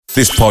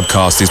This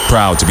podcast is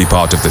proud to be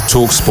part of the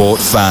TalkSport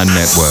Fan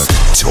Network.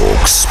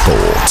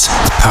 TalkSport.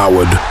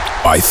 Powered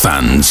by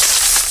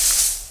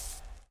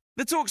fans.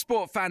 The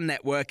TalkSport Fan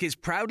Network is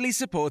proudly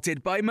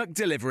supported by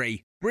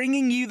McDelivery,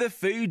 bringing you the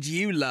food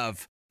you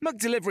love.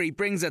 McDelivery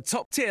brings a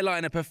top-tier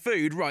lineup of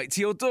food right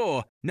to your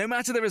door. No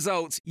matter the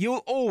result,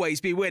 you'll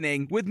always be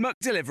winning with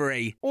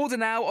McDelivery. Order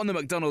now on the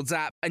McDonald's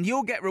app and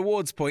you'll get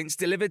rewards points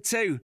delivered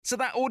too. So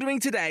that ordering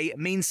today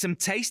means some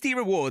tasty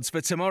rewards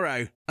for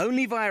tomorrow.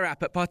 Only via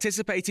app at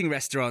participating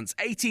restaurants.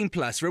 18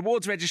 plus.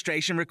 Rewards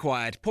registration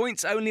required.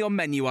 Points only on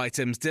menu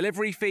items.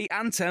 Delivery fee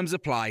and terms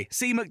apply.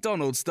 See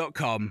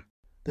mcdonalds.com.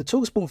 The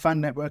TalkSport Fan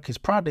Network is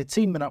proudly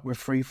teaming up with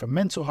Free for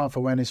Mental Health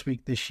Awareness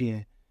Week this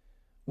year.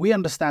 We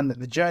understand that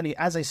the journey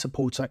as a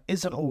supporter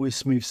isn't always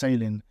smooth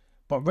sailing,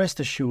 but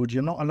rest assured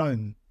you're not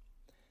alone.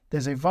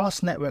 There's a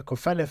vast network of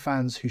fellow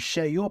fans who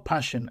share your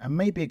passion and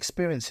may be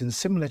experiencing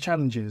similar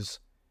challenges.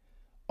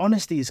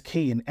 Honesty is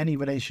key in any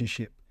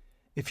relationship.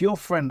 If your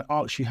friend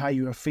asks you how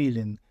you are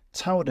feeling,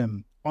 tell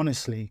them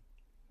honestly.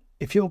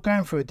 If you're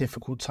going through a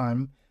difficult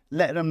time,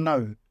 let them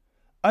know.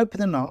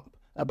 Opening up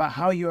about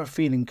how you are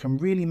feeling can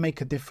really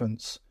make a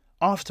difference.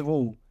 After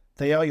all,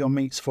 they are your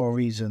mates for a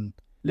reason.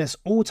 Let's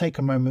all take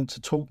a moment to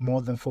talk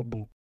more than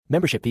football.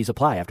 Membership fees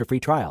apply after free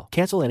trial.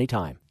 Cancel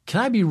anytime. Can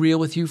I be real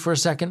with you for a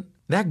second?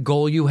 That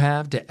goal you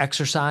have to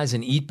exercise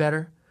and eat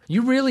better,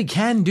 you really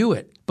can do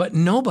it, but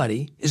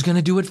nobody is going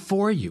to do it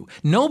for you.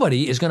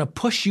 Nobody is going to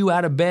push you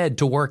out of bed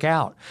to work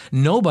out.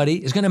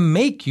 Nobody is going to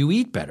make you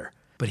eat better.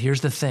 But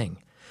here's the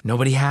thing.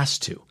 Nobody has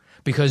to.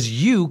 Because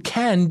you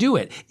can do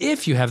it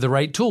if you have the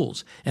right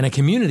tools and a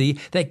community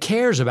that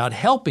cares about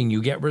helping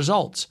you get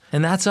results.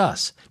 And that's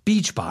us,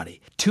 Beachbody.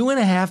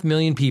 2.5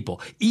 million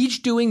people,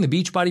 each doing the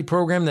Beachbody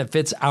program that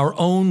fits our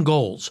own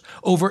goals.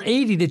 Over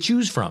 80 to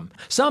choose from,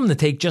 some that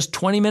take just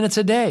 20 minutes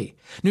a day.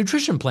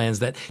 Nutrition plans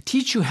that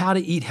teach you how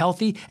to eat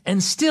healthy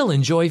and still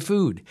enjoy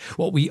food.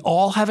 What we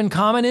all have in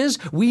common is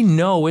we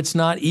know it's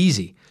not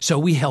easy, so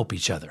we help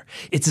each other.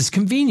 It's as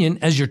convenient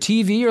as your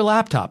TV or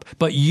laptop,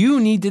 but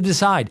you need to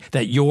decide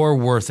that you're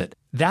worth it.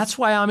 That's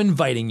why I'm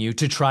inviting you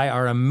to try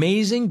our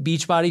amazing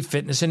Beachbody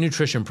fitness and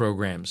nutrition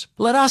programs.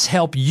 Let us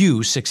help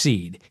you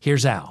succeed.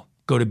 Here's how.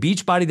 Go to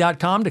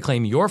beachbody.com to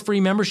claim your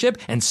free membership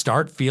and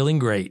start feeling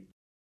great.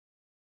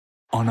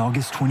 On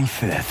August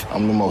 25th,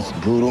 I'm the most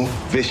brutal,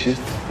 vicious,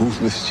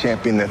 ruthless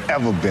champion there's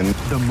ever been.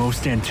 The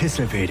most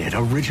anticipated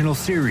original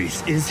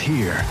series is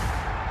here.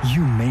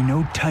 You may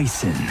know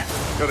Tyson.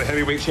 You're the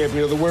heavyweight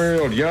champion of the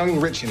world, young,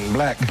 rich, and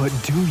black. But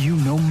do you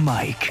know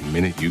Mike? The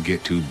minute you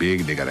get too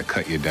big, they gotta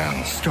cut you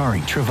down.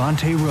 Starring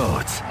Trevante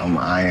Rhodes. I'm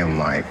Iron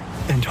Mike.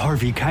 And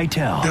Harvey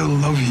Keitel. They'll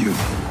love you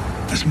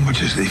as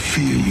much as they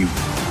fear you.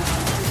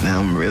 Now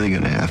I'm really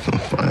gonna have some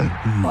fun.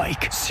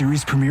 Mike,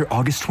 series premiere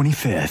August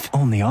 25th,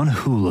 only on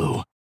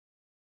Hulu.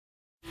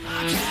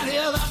 I can't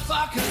hear the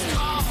fuckers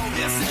call.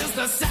 This is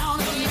the sound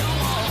of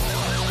Millwall.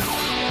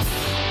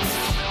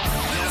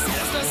 This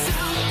is the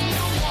sound of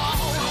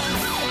Millwall.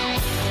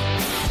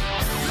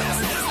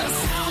 This is the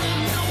sound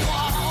of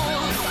Millwall.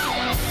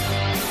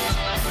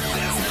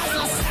 This is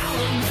the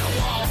sound of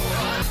Millwall.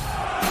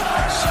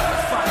 Shut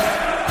the fuck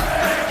up.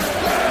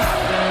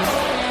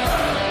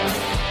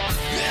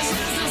 This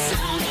is the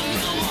sound of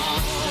Millwall.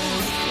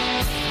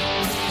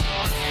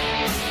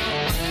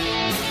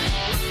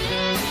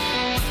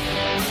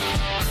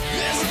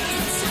 This is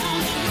the sound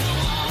of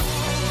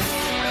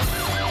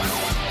Millwall.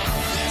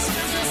 This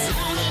is the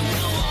sound of Millwall. This is the sound of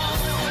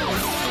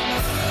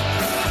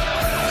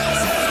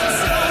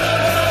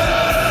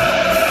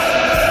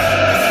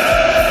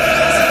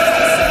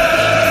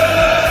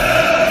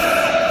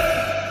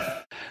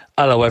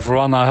Hello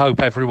everyone, I hope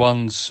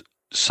everyone's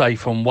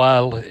safe and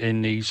well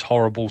in these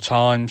horrible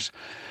times.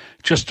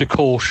 Just a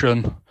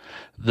caution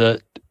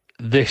that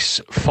this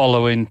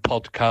following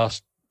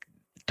podcast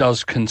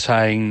does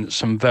contain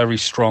some very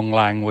strong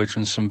language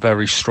and some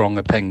very strong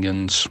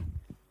opinions.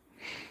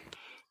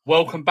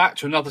 Welcome back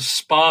to another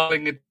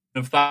sparring edition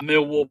of That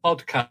Millwall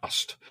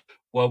podcast,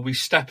 where we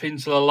step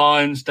into the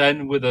Lions'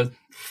 Den with a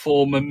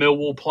former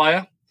Millwall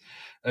player.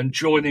 And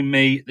joining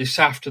me this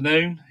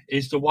afternoon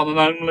is the one and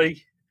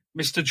only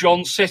Mr.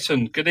 John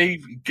Sitton.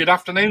 Good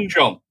afternoon,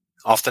 John.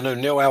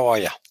 Afternoon, Neil. How are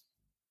you?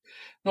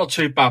 Not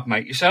too bad,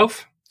 mate.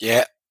 Yourself?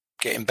 Yeah,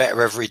 getting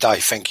better every day.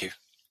 Thank you.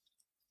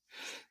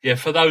 Yeah,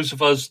 for those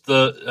of us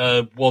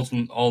that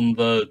wasn't on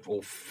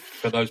or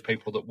for those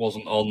people that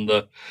wasn't on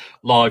the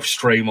live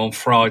stream on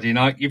Friday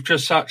night, you've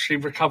just actually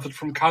recovered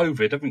from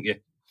COVID, haven't you?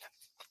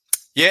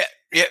 Yeah,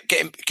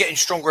 getting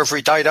stronger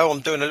every day though. I'm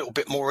doing a little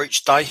bit more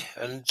each day,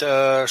 and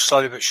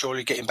slowly but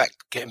surely getting back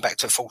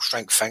to full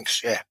strength.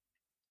 Thanks. Yeah.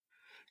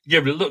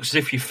 Yeah, but it looks as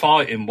if you're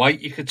fighting weight.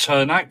 You could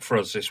turn out for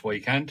us this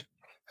weekend.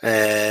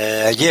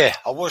 Yeah,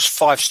 I was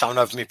 5 stone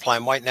over me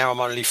playing weight. Now I'm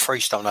only 3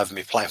 stone over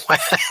me playing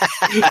weight.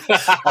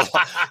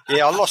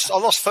 Yeah, I lost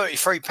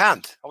 33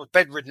 pounds. I was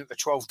bedridden for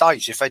 12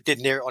 days. If they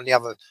didn't hear it on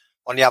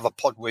the other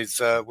pod with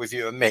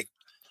you and Mick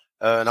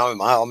and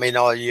Omar, I mean,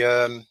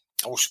 I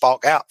will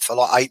spark out for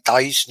like 8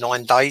 days,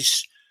 9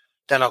 days.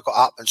 Then I got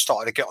up and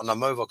started to get on the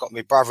move. I got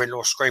my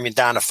brother-in-law screaming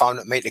down the phone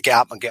at me to get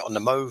up and get on the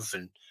move.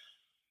 And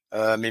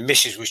my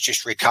missus was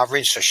just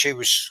recovering, so she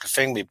was the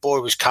thing. My boy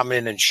was coming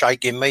in and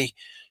shaking me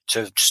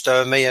to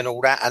stir me and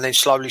all that. And then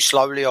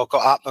slowly, I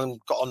got up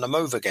and got on the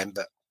move again.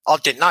 But I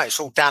didn't know. It's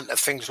all down to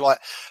things like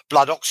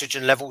blood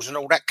oxygen levels and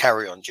all that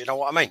carry on. Do you know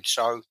what I mean?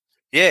 So,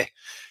 yeah,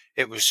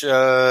 it was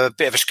a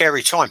bit of a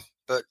scary time.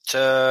 But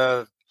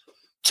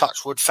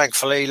touch wood,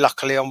 thankfully,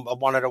 luckily, I'm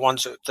one of the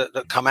ones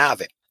that come out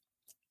of it.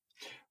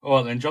 All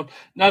right then, John.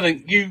 Now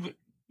then,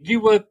 you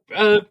were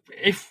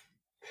if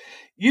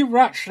you were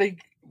actually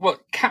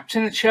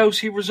captain of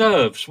Chelsea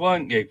reserves,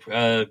 weren't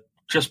you?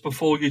 Just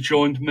before you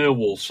joined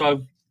Millwall.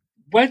 So,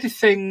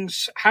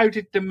 how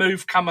did the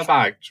move come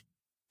about?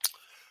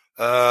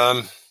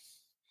 Well,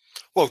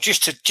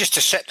 just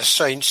to set the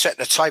scene, set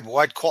the table.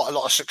 I had quite a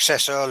lot of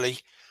success early.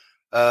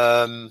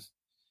 I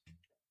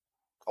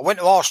went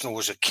to Arsenal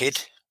as a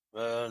kid,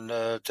 and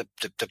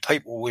the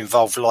people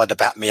involved lied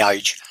about my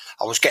age.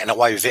 I was getting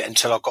away with it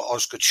until I got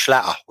Osgood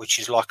Schlatter, which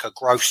is like a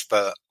growth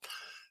spurt,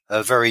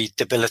 a very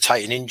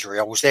debilitating injury.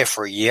 I was there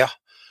for a year.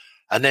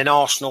 And then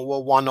Arsenal were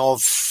one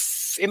of,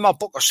 in my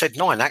book I said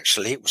 9,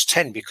 actually. It was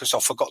 10 because I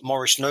forgot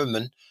Maurice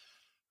Newman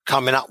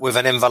coming up with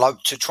an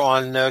envelope to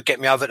try and get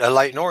me over to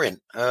Leyton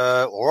Orient,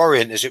 or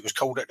Orient as it was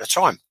called at the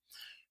time.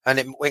 And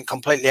it went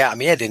completely out of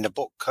my head in the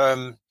book.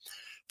 But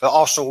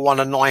Arsenal were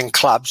one of 9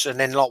 clubs. And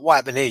then like what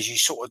happened is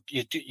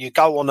you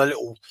go on a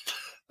little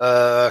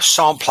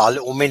sampler, a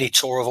little mini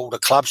tour of all the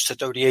clubs to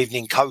do the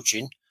evening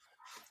coaching,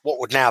 what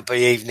would now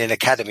be evening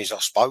academies, I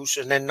suppose.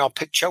 And then I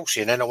picked Chelsea.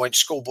 And then I went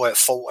schoolboy at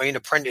 14,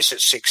 apprentice at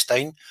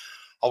 16.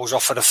 I was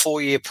offered a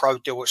 4-year pro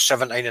deal at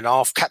 17 and a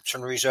half,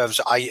 captain reserves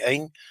at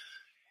 18.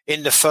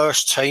 In the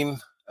first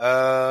team,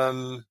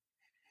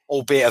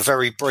 albeit a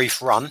very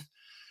brief run,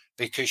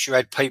 because you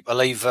had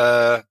people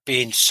either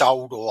being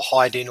sold or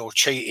hiding or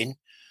cheating.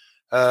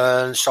 So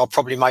I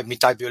probably made my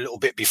debut a little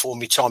bit before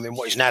my time in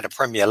what is now the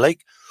Premier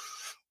League.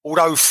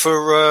 Although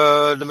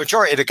for the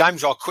majority of the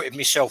games I acquitted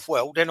myself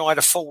well, then I had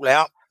a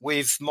fallout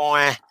with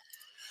my,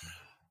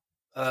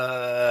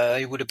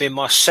 he would have been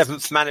my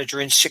 7th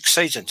manager in 6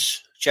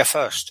 seasons, Geoff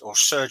Hurst, or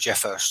Sir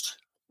Geoff Hurst.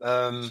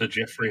 Sir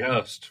Geoffrey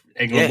Hurst,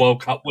 England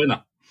World Cup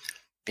winner.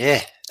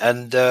 Yeah,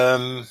 and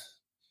I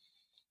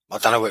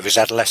don't know whether it was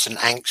adolescent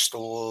angst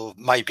or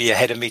maybe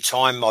ahead of me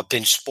time. I'd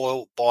been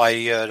spoilt by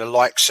the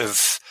likes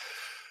of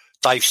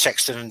Dave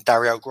Sexton and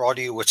Dario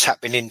Gradi, who were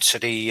tapping into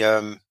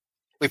the...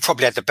 we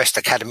probably had the best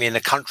academy in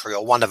the country,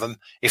 or one of them,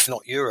 if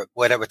not Europe,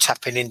 where they were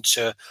tapping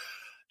into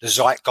the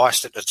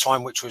zeitgeist at the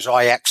time, which was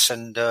Ajax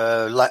and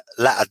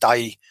latter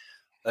day,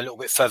 a little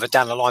bit further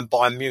down the line,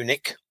 Bayern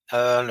Munich.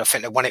 And I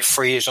think they won it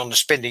 3 years on the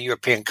spin, the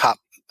European Cup,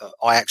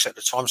 Ajax at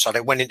the time. So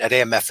they went into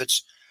their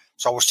methods.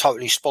 So I was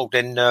totally spoiled.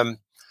 Then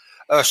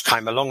Hurst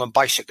came along and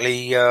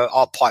basically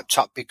I piped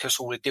up because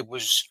all it did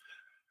was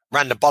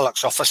ran the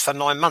bollocks off us for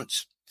 9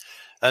 months.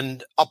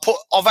 And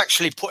I've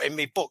actually put in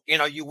my book,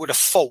 you would have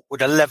thought with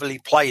the level he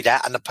played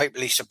at and the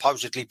people he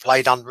supposedly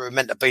played under were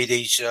meant to be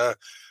these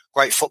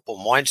great football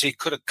minds, he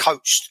could have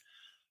coached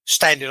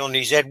standing on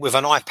his head with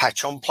an eye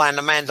patch on playing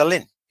the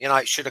mandolin.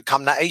 It should have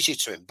come that easy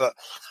to him. But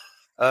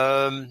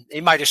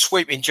he made a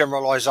sweeping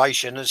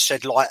generalisation and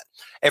said, like,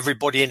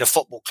 everybody in the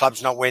football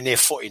club's nowhere near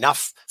fit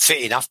enough,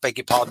 beg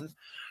your pardon.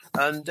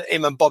 And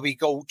him and Bobby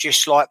Gould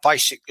just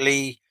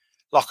basically,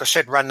 like I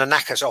said, ran the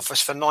knackers off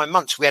us for 9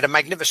 months. We had a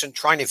magnificent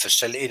training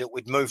facility that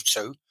we'd moved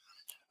to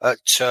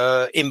at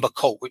Imber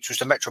Court, which was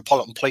the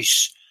Metropolitan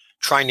Police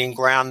training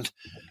ground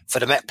for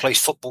the Met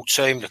Police football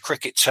team, the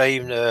cricket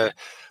team,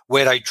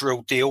 where they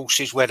drilled the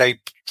horses, where they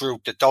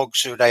drilled the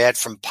dogs who they had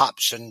from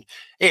pups. And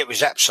it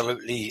was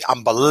absolutely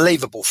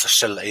unbelievable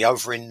facility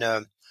over in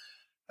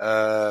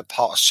part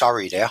of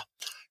Surrey there,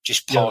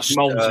 just past...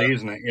 Molesey,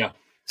 isn't it? Yeah.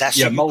 That's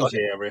Molesey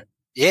area.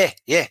 Yeah.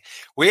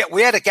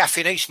 We had a gaff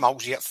in East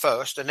Molesey at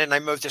first, and then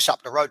they moved us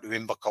up the road to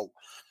Imbercourt.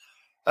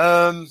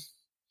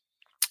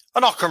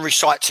 And I can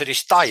recite to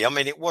this day. I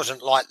mean, it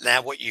wasn't like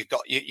now what you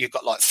got. You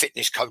got like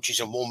fitness coaches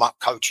and warm-up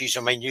coaches.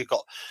 I mean, you've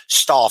got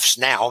staffs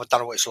now. I don't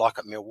know what it's like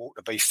at Millwall,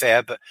 to be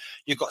fair, but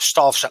you've got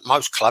staffs at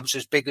most clubs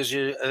as big as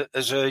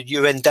a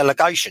UN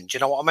delegation. Do you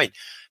know what I mean?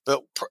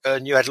 But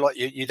and you had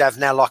you'd have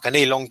now like an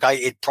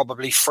elongated,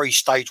 probably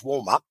 3-stage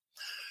warm-up.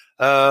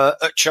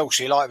 At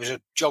Chelsea, it was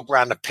a jog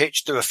around the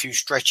pitch, do a few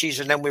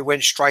stretches, and then we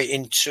went straight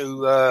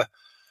into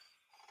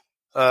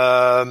 2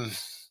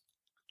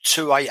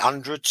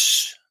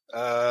 800s,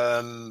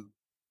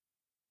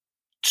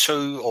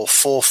 2 or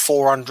 4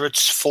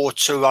 400s, 4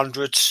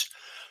 200s,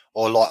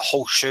 or like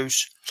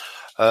horseshoes,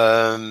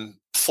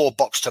 4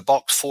 box to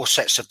box, 4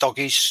 sets of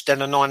doggies,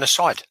 then a 9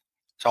 aside.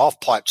 So I've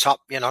piped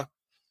up,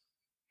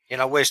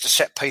 where's the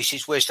set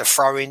pieces, where's the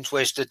throw-ins,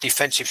 where's the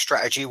defensive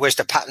strategy, where's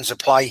the patterns of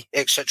play,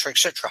 etc.,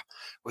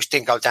 which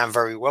didn't go down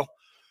very well.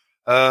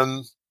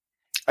 And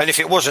if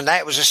it wasn't that,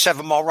 it was a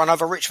 7-mile run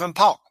over Richmond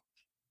Park.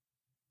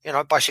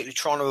 Basically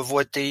trying to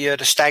avoid the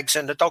stags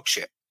and the dog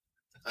shit.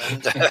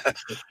 And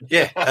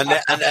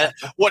and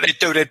what they'd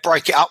do, they'd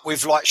break it up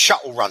with like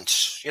shuttle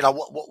runs. You know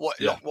what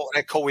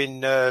they call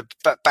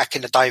back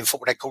in the day in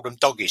football, they called them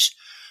doggies.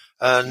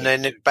 And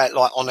then it back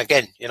like on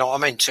again. You know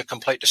what I mean? To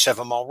complete the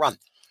 7-mile run.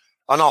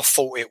 And I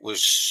thought it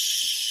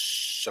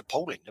was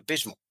appalling,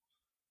 abysmal.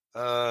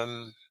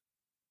 And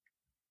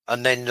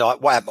then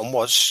like what happened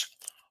was,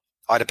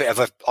 I had a bit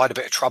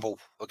of trouble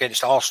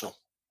against Arsenal.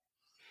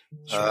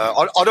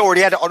 I'd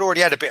already had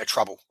a bit of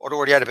trouble. I'd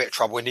already had a bit of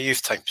trouble in the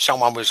youth team.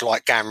 Someone was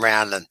like going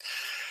round and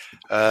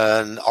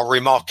I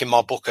remark in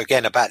my book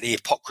again about the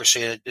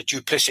hypocrisy, the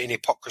duplicity and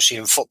hypocrisy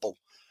in football.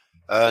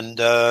 And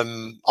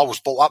I was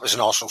brought up as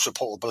an Arsenal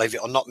supporter, believe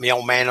it or not. My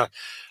old man, I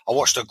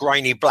watched a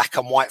grainy black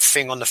and white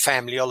thing on the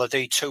family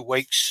holiday, 2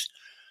 weeks.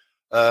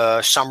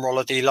 Summer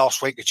holiday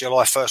last week of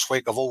July, first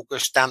week of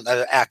August, down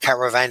to our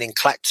caravan in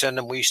Clacton,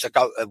 and we used to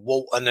go to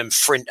Walton and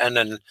Frinton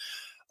and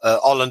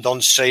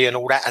Holland-on-Sea and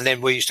all that, and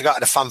then we used to go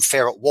to the fun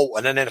fair at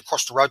Walton, and then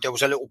across the road there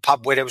was a little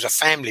pub where there was a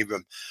family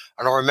room,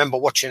 and I remember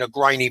watching a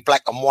grainy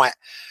black and white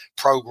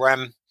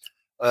programme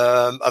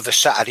of a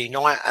Saturday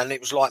night, and it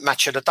was like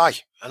match of the day,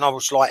 and I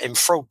was like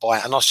enthralled by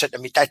it, and I said to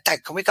me, Dad,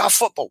 can we go to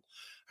football?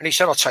 And he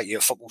said, I'll take you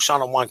to football,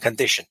 son, on one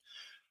condition.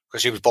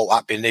 Because he was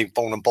born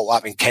and brought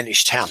up in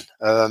Kentish Town,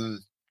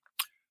 the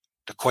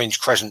Queen's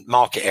Crescent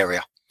market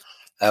area,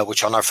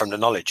 which I know from the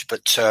knowledge.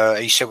 But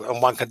he said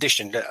on one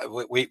condition that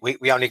we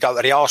only go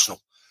to the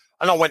Arsenal,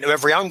 and I went to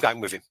every home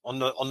game with him on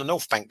the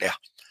North Bank there.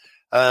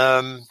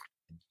 And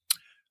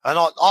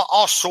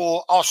I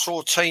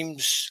saw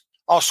teams,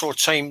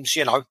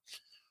 you know.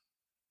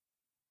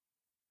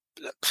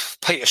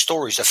 Peter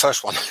Story's the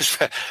first one,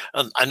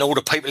 and all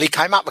the people he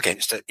came up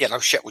against. You know,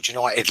 Sheffield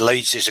United,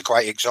 Leeds is a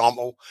great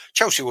example.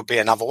 Chelsea would be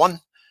another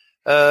one,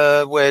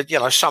 where you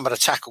know some of the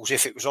tackles,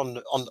 if it was on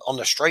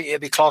the street,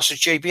 it'd be classed as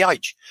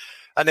GBH.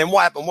 And then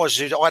what happened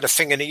was I had a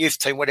thing in the youth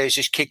team where there's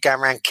this kid going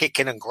around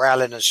kicking and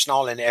growling and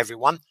snarling at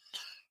everyone,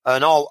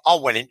 and I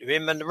went into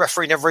him, and the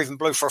referee never even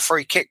blew for a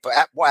free kick. But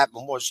what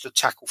happened was the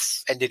tackle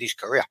ended his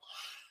career.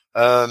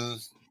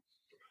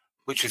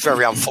 Which was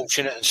very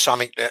unfortunate and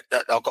something that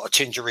I've got a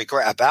tinge of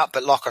regret about.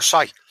 But like I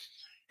say,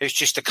 it's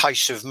just a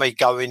case of me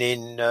going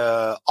in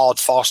hard,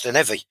 fast, and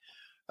heavy,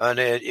 and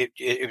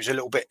it was a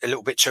little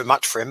bit too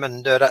much for him,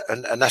 and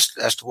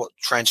that's what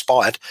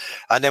transpired.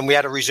 And then we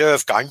had a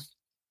reserve game.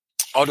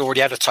 I'd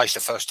already had a taste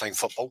of first team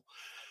football,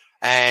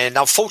 and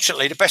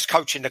unfortunately, the best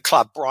coach in the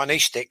club, Brian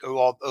Eastick, who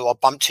I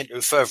bumped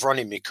into further on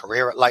in my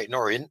career at Leyton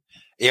Orient,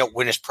 he helped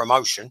win us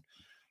promotion.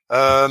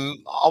 I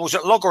was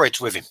at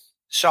loggerheads with him.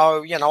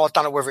 So, you know, I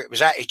don't know whether it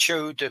was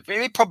attitude.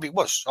 It probably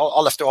was.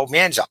 I'll have to hold my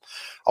hands up.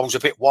 I was a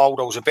bit wild.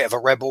 I was a bit of a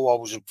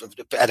rebel.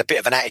 Had a bit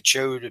of an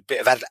attitude, a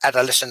bit of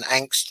adolescent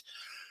angst.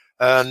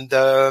 And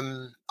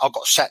I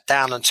got sat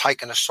down and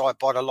taken aside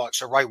by the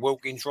likes of Ray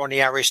Wilkins, Ronnie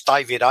Harris,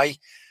 David A.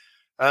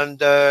 And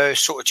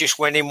sort of just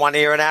went in one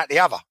ear and out the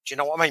other. Do you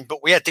know what I mean?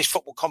 But we had this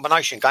football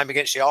combination game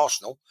against the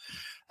Arsenal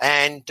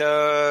and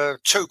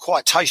two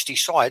quite tasty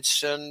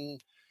sides.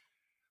 And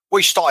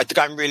we started the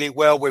game really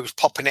well. We was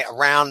popping it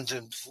around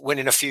and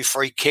winning a few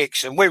free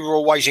kicks. And we were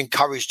always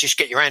encouraged, just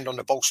get your hand on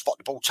the ball, spot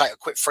the ball, take a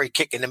quick free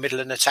kick in the middle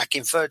and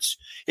attacking thirds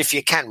if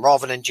you can,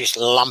 rather than just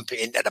lump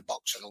it into the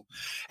box and all.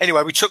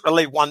 Anyway, we took the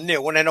lead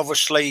 1-0. And then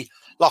obviously,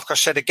 like I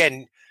said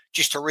again,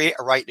 just to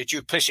reiterate the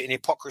duplicity and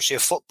hypocrisy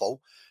of football,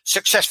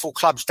 successful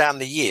clubs down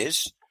the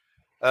years,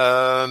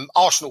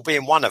 Arsenal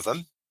being one of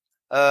them.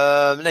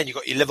 And then you've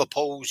got your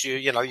Liverpools,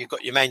 you've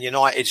got your Man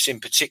Uniteds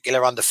in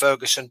particular under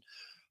Ferguson.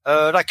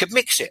 They could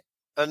mix it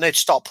and they'd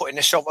start putting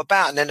themselves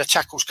about, and then the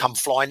tackles come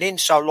flying in.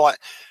 So, like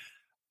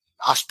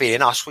us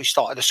being us, we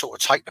started to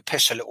sort of take the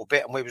piss a little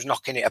bit, and we was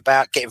knocking it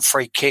about, getting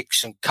free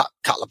kicks, and a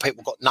couple of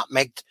people got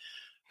nutmegged.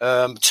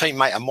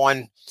 Teammate of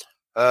mine,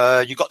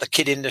 you got the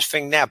kid in this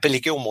thing now, Billy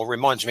Gilmore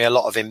reminds me a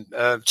lot of him.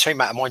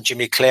 Teammate of mine,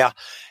 Jimmy Clear,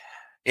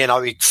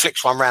 he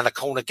flicks one round the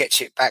corner, gets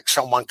it back,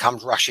 someone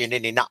comes rushing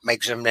in, he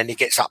nutmegs them, then he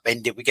gets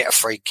upended, we get a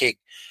free kick,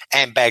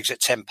 handbags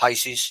at 10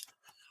 paces.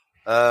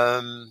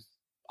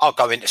 I'll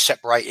go in to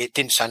separate it,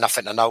 didn't say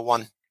nothing to no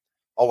one,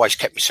 always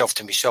kept myself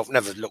to myself,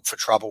 never looked for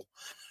trouble.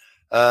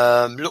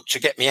 Looked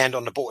to get my hand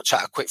on the ball to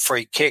take a quick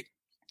free kick.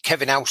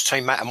 Kevin Howell's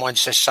teammate of mine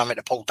says something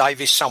to Paul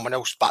Davis, someone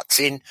else butts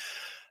in,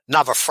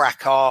 another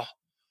fracas,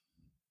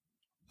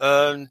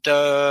 and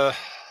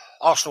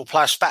Arsenal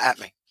player spat at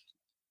me.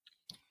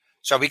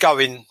 So we go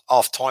in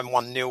half-time,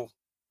 1-0, a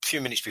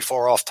few minutes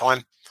before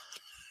half-time.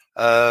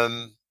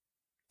 I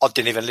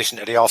didn't even listen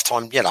to the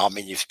half-time.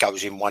 It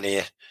goes in one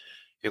ear.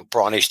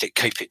 Brian Eastick,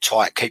 keep it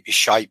tight, keep your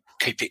shape,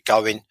 keep it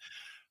going,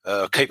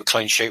 keep a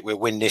clean sheet, we'll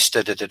win this,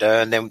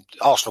 And then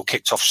Arsenal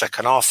kicked off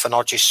second half, and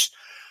I just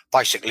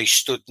basically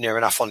stood near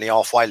enough on the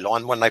halfway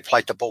line. When they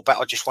played the ball back,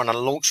 I just went and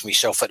launched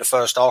myself at the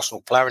first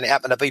Arsenal player, and it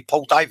happened to be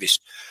Paul Davis,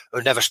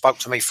 who never spoke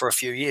to me for a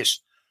few years.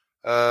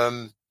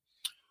 And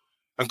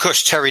of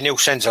course, Terry Neal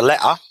sends a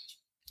letter,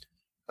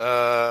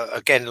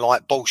 again,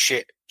 like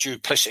bullshit,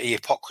 duplicity,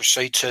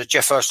 hypocrisy, to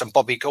Jeff Hurst and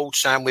Bobby Gould,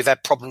 saying we've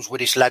had problems with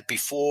this lad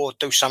before,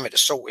 do something to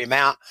sort him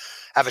out,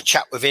 have a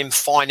chat with him,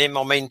 fine him.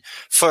 I mean,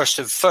 first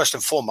and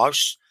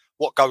foremost,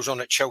 what goes on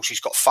at Chelsea's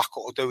got fuck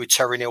all to do with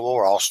Terry Neal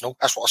or Arsenal.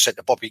 That's what I said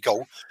to Bobby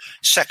Gould.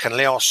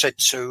 Secondly, I said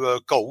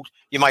to Gould,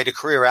 you made a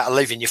career out of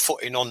leaving your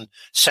footing on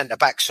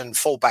centre-backs and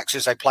full-backs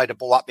as they play the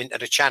ball up into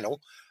the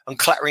channel and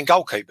clattering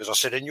goalkeepers. I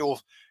said, and you're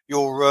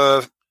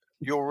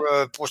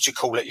what do you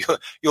call it?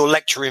 You're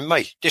lecturing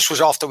me. This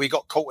was after we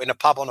got caught in a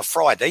pub on a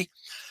Friday,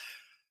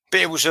 but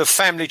it was a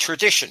family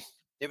tradition.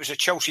 It was a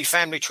Chelsea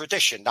family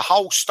tradition. The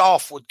whole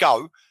staff would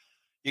go.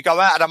 You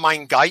go out of the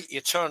main gate, you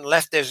turn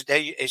left.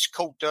 It's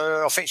called,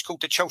 I think it's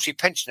called the Chelsea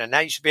Pensioner. Now,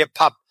 it used to be a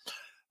pub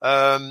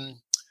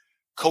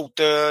called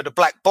the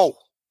Black Bull.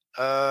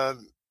 It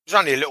was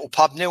only a little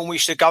pub, Neil. We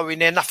used to go in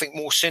there, nothing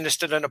more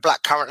sinister than a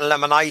blackcurrant and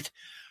lemonade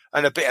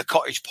and a bit of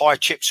cottage pie,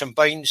 chips and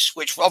beans,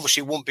 which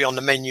obviously wouldn't be on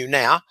the menu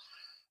now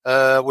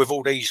with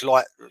all these,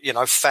 like, you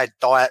know, fad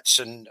diets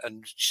and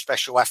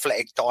special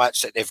athletic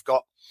diets that they've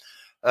got.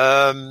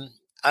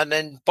 And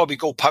then Bobby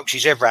Gould pokes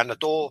his head round the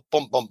door.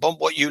 Bump, bump, bump.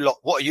 What are you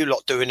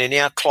lot doing in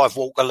here? Clive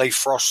Walker, Lee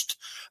Frost,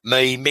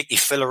 me, Mickey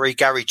Fillery,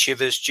 Gary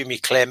Chivers, Jimmy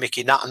Clare,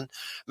 Mickey Nutton.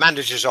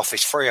 Manager's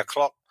office,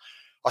 3:00.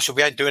 I said,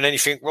 we ain't doing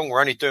anything wrong.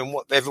 We're only doing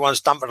what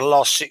everyone's done for the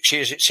last 6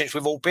 years since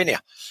we've all been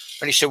here.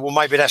 And he said, well,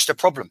 maybe that's the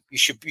problem. You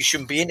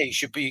shouldn't be in here.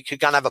 You could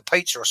go and have a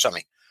pizza or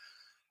something.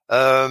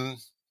 But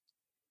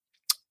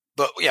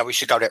yeah, we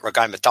should go there for a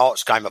game of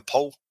darts, game of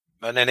pool,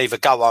 and then either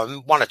go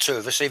home. One or two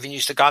of us even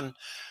used to go and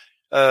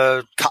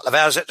couple of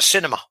hours at the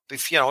cinema.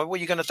 If, you know, what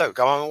are you going to do?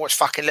 Go home and watch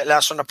fucking Little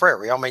House on the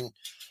Prairie? I mean,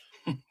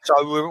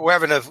 so we're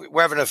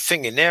having a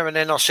thing in there, and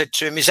then I said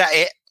to him, "Is that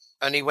it?"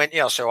 And he went,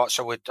 "Yeah." So I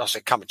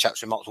said, "Come and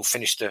chaps, we might as well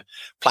finish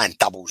playing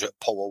doubles at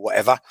pool or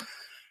whatever."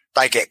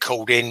 They get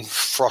called in,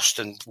 Frost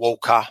and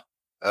Walker.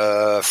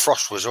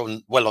 Frost was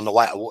well on the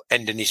way to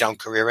ending his own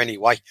career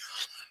anyway.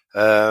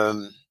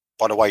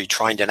 By the way he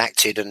trained and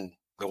acted and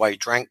the way he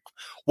drank.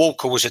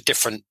 Walker was a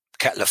different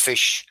kettle of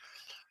fish,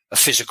 a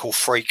physical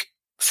freak.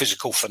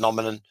 Physical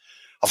phenomenon.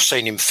 I've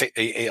seen him sink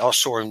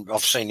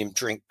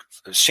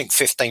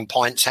 15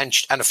 pints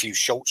and a few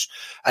shorts,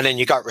 and then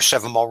you go to a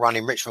 7-mile run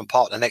in Richmond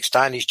Park the next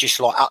day, and he's just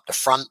like up the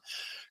front,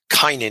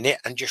 caning it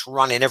and just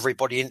running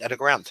everybody into the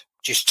ground,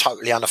 just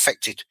totally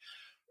unaffected.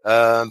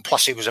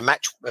 Plus, he was a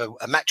match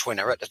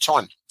winner at the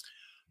time.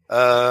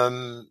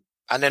 And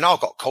then I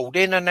got called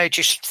in, and they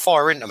just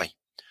fire into me.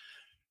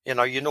 You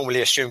know, you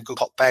normally assume good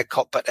cop, bad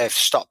cop, but they've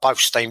both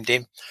steamed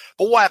in.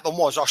 But what happened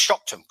was I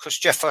shocked them because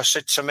Jeff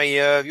said to me,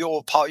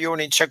 you're an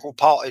integral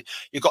part.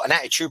 You've got an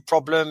attitude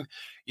problem.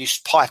 You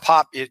pipe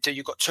up.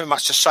 You've got too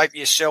much to say for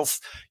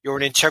yourself. You're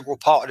an integral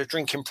part of the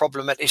drinking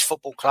problem at this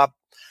football club.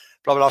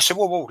 Blah, blah. I said,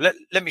 well,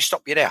 let me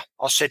stop you there.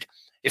 I said,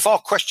 if I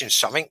question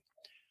something,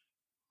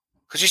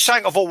 because it's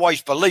something I've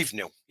always believed,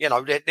 Neil, you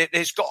know,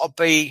 there's got to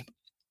be,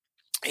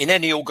 in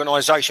any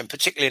organisation,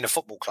 particularly in a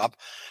football club,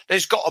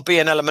 there's got to be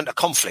an element of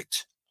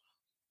conflict.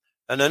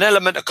 And an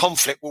element of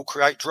conflict will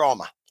create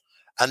drama.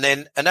 And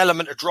then an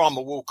element of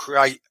drama will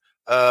create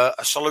a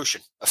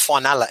solution, a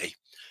finality.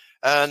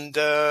 And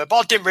but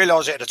I didn't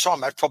realise it at the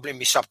time. That's probably in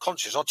my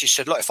subconscious. I just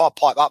said, look, if I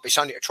pipe up, it's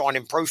only to try and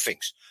improve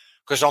things.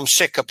 Because I'm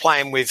sick of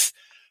playing with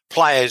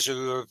players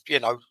who are, you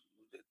know,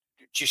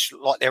 just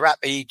like they're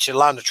happy to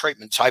lay on the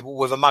treatment table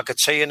with a mug of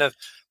tea and a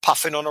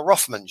puffing on a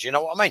Rothmans. You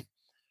know what I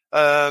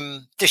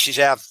mean? This is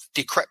how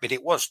decrepit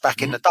it was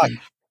back in the day.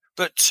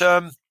 But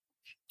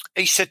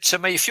he said to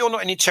me, if you're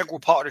not an integral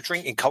part of the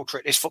drinking culture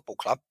at this football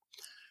club,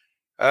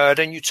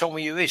 then you tell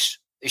me who is.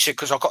 He said,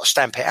 because I've got to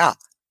stamp it out.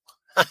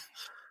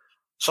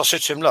 So I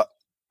said to him, look,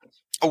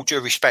 all due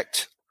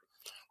respect,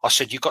 I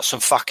said, you've got some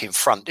fucking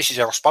front. This is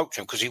how I spoke to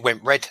him because he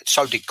went red.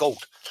 So did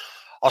Gould.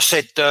 I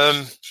said,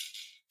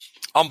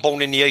 I'm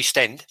born in the East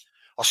End.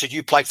 I said,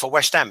 you played for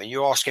West Ham and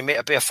you're asking me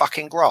to be a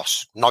fucking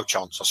grass. No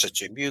chance. I said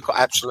to him, you've got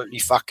absolutely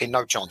fucking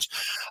no chance.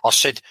 I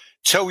said,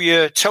 tell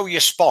your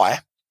spy,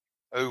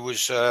 who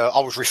was, I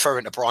was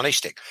referring to Brian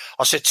Eastick.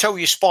 I said, tell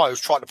your spy who's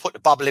trying to put the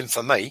bubble in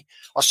for me.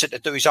 I said, to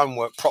do his own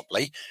work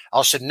properly.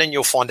 I said, and then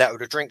you'll find out who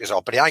the drinkers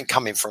are, but it ain't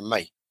coming from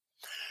me.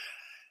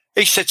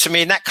 He said to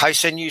me, in that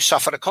case, then you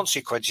suffer the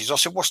consequences. I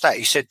said, what's that?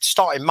 He said,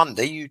 starting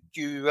Monday,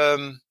 you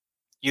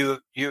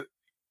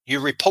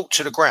report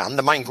to the ground,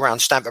 the main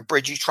ground, Stamford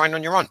Bridge, you train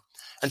on your own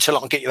until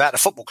I can get you out of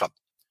the football club.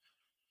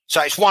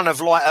 So it's one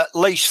of like at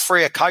least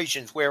 3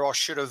 occasions where I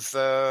should have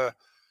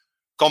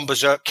gone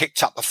berserk,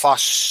 kicked up a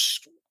fuss.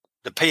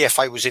 The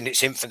PFA was in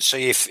its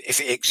infancy, if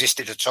it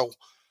existed at all,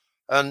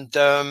 and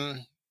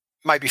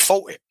maybe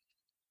fought it.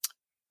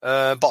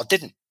 But I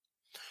didn't.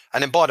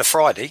 And then by the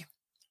Friday,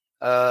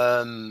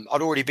 I'd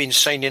already been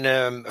seen in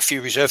a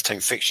few reserve team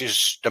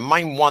fixtures. The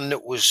main one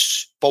that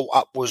was brought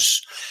up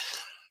was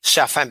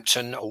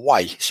Southampton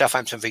away,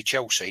 Southampton v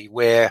Chelsea,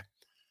 where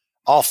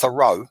Arthur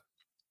Rowe,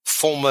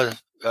 former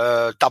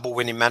double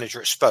winning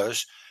manager at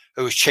Spurs,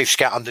 who was chief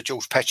scout under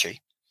George Petchey,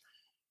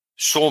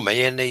 saw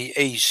me and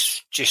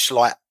he's just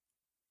like,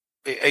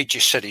 he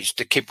just said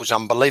the kid was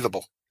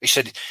unbelievable. He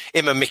said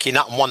him and Mickey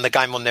Nutton won the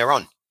game on their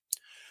own.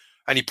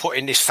 And he put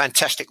in this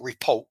fantastic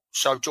report.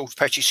 So George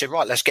Petchey said,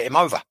 right, let's get him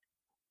over.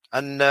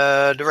 And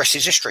the rest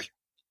is history.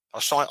 I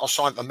signed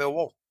for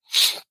Millwall.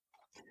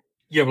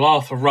 Yeah, well,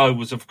 Arthur Rowe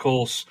was, of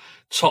course,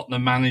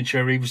 Tottenham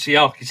manager. He was the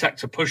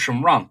architect of push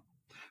and run,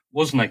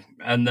 wasn't he?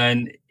 And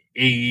then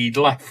he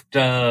left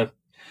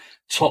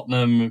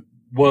Tottenham,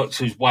 worked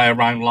his way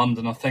around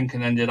London, I think,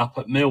 and ended up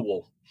at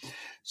Millwall.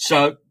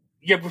 So,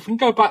 yeah, we can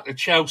go back to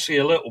Chelsea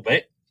a little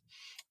bit.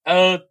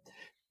 There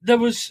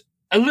was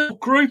a little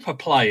group of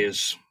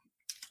players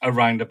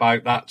around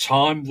about that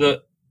time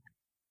that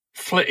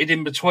flitted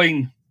in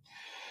between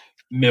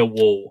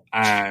Millwall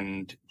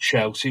and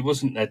Chelsea,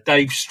 wasn't there?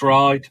 Dave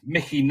Stride,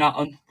 Mickey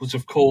Nutton was,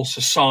 of course,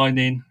 a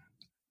signing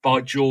by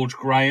George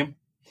Graham.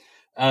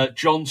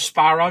 John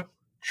Sparrow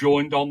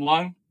joined on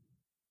loan.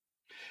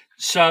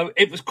 So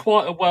it was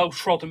quite a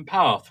well-trodden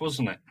path,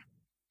 wasn't it?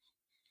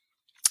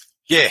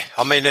 Yeah,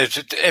 I mean,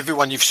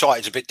 everyone you've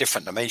cited is a bit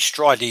different to me.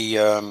 Stride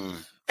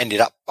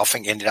ended up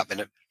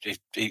in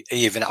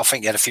he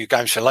had a few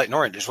games for Leyton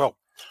Orient as well.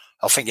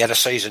 I think he had a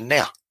season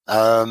there.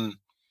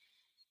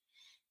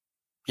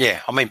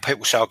 Yeah, I mean,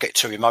 people say I get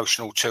too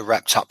emotional, too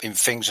wrapped up in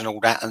things and all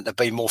that, and to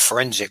be more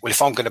forensic. Well,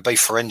 if I'm going to be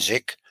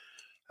forensic,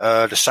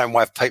 the same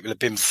way if people have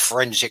been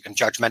forensic and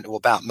judgmental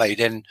about me,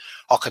 then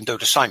I can do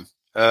the same.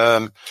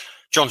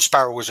 John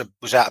Sparrow was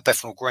out of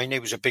Bethnal Green. He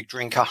was a big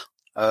drinker.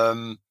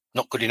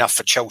 Not good enough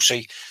for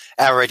Chelsea.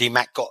 Our Eddie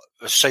Mack got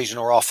a season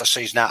or half a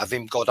season out of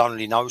him. God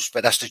only knows,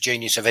 but that's the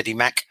genius of Eddie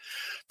Mack.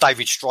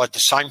 David Stride the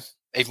same.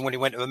 Even when he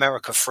went to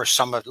America for a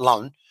summer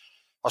loan,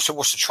 I said,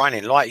 what's the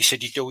training like? He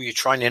said, you do all your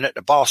training at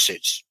the bar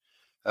sits.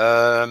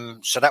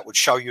 So that would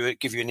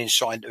give you an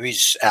insight into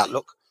his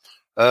outlook.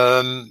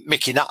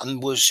 Mickey Nutton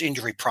was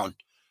injury prone.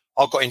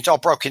 I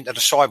broke into the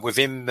side with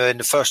him in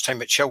the first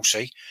team at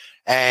Chelsea,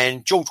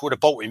 and George would have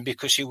bought him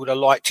because he would have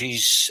liked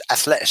his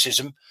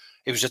athleticism.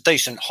 He was a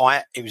decent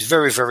height. He was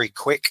very, very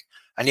quick,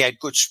 and he had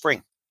good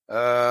spring,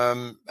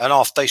 and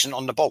half decent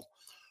on the ball.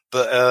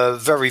 But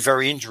very,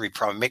 very injury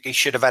prone. Mickey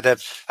should have had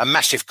a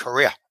massive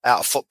career out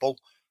of football.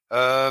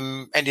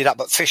 Ended up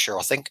at Fisher,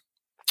 I think.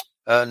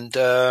 And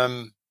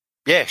yeah,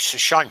 it's a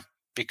shame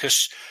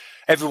because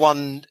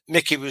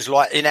Mickey was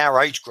like in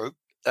our age group.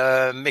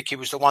 Mickey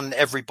was the one that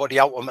everybody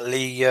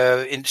ultimately,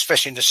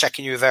 especially in the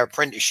second year of our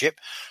apprenticeship,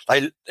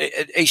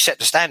 he set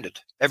the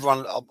standard.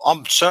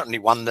 I'm certainly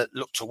one that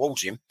looked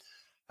towards him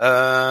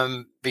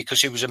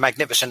because he was a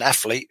magnificent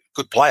athlete,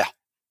 good player,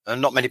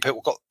 and not many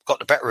people got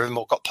the better of him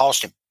or got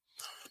past him.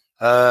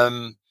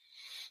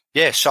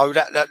 Yeah, so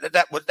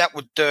that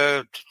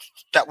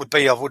would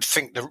be, I would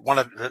think,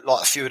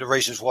 a few of the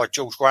reasons why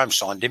George Graham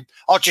signed him.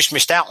 I just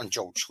missed out on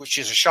George, which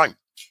is a shame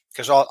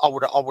because I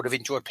would have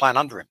enjoyed playing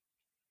under him.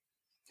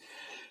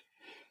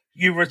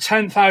 You were a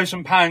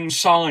 £10,000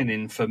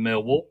 signing for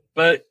Millwall,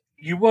 but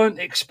you weren't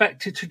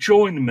expected to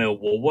join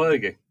Millwall, were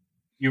you?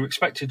 You were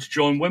expected to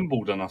join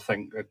Wimbledon, I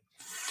think.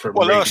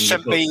 Well,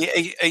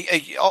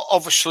 he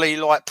obviously,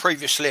 like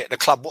previously at the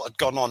club, what had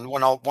gone on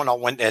when I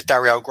went there,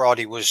 Dario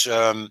Gradi was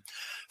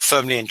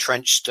firmly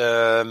entrenched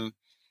as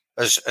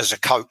a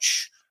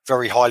coach,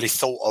 very highly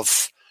thought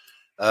of,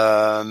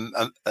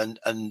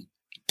 and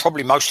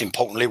probably most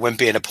importantly, when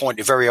being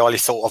appointed, very highly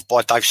thought of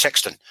by Dave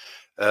Sexton,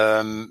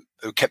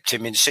 who kept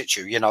him in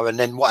situ, and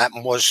then what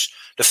happened was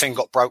the thing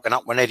got broken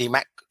up when Eddie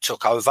Mack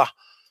took over.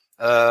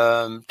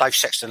 Dave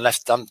Sexton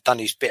left, done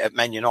his bit at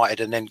Man United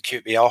and then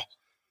QPR.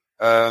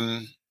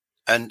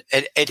 And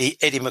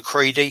Eddie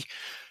McCready,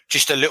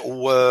 just a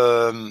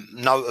little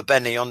nota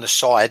bene on the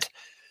side,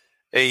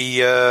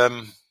 he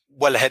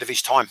well ahead of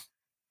his time.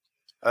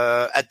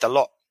 Had the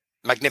lot.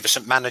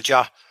 Magnificent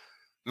manager,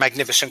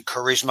 magnificent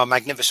charisma,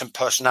 magnificent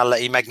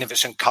personality,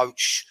 magnificent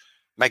coach,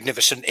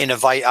 magnificent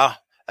innovator,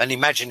 and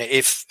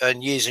imaginative,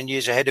 and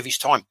years ahead of his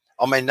time.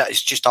 I mean, that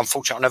is just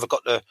unfortunate. I never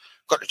got the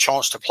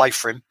chance to play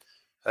for him.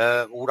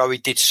 Although he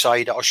did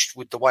say that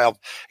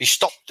he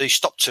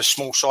stopped a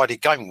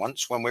small-sided game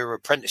once when we were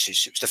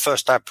apprentices. It was the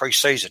first day of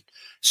pre-season,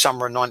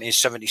 summer of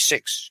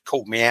 1976.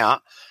 Called me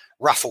out,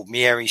 ruffled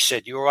me hair. He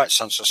said, "You all right,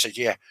 son?" So I said,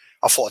 "Yeah."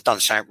 I thought I'd done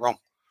something wrong,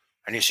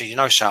 and he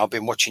said, "Son, I've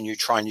been watching you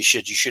train. You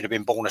should have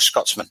been born a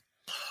Scotsman."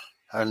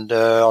 And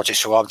I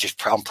just said,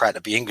 "I'm proud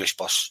to be English,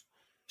 boss."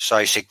 So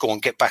he said, "Go on,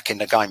 get back in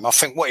the game." I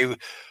think what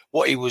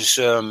he was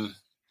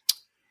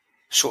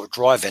sort of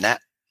driving at,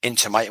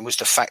 intimating, was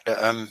the fact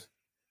that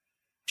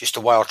just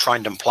the way I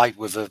trained and played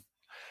with a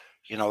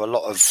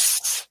lot of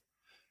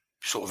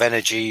sort of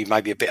energy,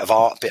 maybe a bit of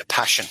art, a bit of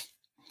passion.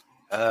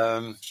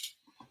 Yeah,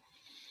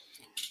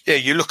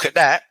 you look at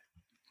that.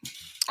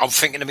 I'm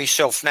thinking to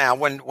myself now,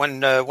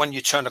 when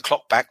you turn the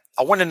clock back,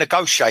 I went and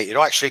negotiated.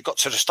 I actually got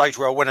to the stage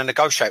where I went and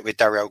negotiated with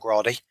Dario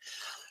Gradi,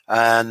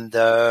 and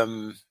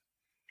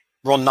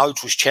Ron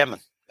Nodes was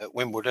chairman at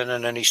Wimbledon,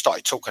 and then he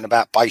started talking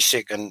about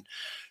basic, and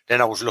then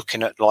I was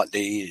looking at like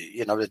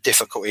the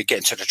difficulty of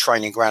getting to the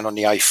training ground on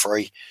the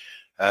A3.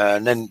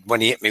 And then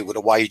when he hit me with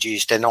the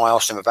wages, then I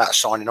asked him about a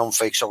signing on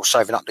fee because I was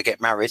saving up to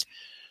get married.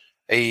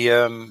 He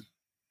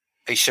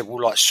said,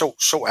 "Well, like sort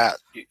out,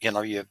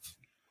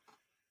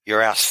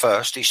 your house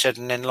first." He said,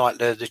 "And then like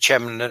the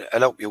chairman will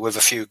help you with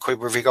a few quid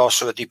with regards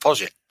to a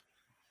deposit."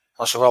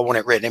 I said, "Well, I want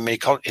it written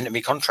into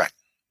my contract."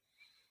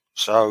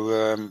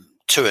 So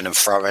to and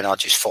fro, and I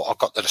just thought I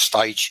got to the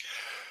stage.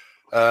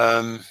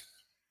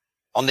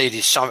 I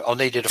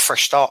needed a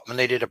fresh start. I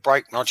needed a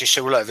break. And I just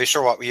said, well, look, if it's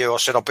all right with you, I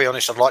said, I'll be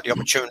honest, I'd like the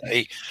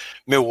opportunity.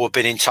 Millwall have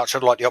been in touch.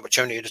 I'd like the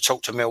opportunity to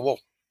talk to Millwall.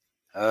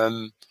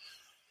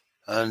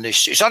 And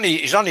it's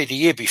only the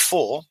year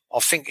before. I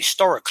think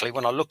historically,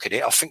 when I look at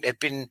it, I think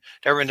they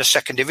were in the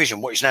second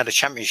division, what is now the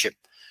Championship,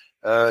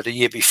 the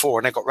year before,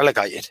 and they got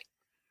relegated.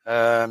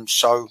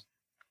 So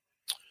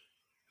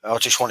I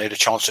just wanted a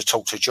chance to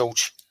talk to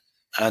George.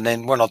 And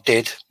then when I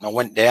did, I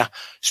went there,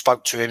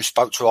 spoke to him,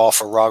 spoke to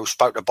Arthur Rowe,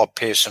 spoke to Bob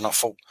Pearson. I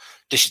thought,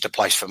 this is the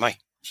place for me.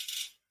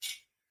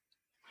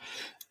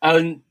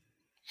 And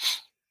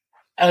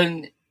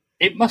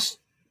it must...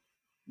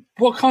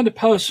 What kind of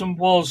person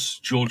was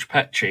George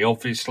Petrie?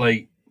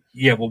 Obviously,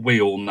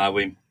 we all know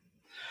him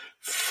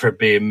for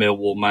being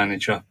Millwall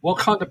manager. What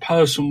kind of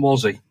person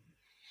was he?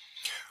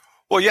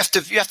 Well, you have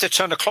to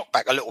turn the clock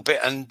back a little bit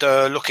and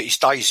look at his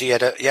days. He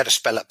had a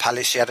spell at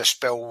Palace. He had a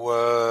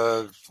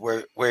spell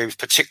where he was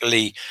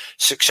particularly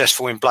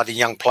successful in bloody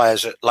young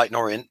players at Leyton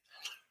Orient,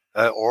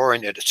 or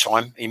Orient at the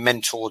time. He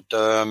mentored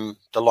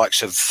the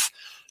likes of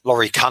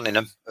Laurie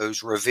Cunningham,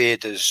 who's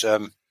revered as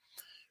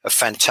a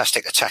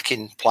fantastic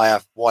attacking player,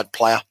 wide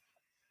player,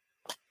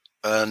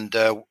 and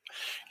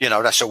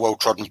that's a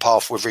well-trodden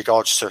path with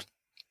regards to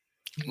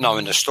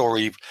knowing the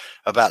story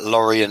about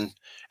Laurie and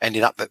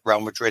ending up at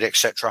Real Madrid,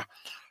 etc.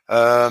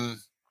 Not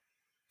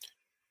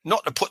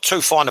to put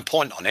too fine a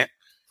point on it,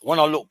 when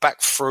I look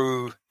back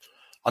through,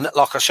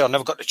 like I said, I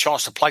never got the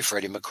chance to play for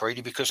Eddie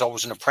McCreadie because I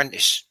was an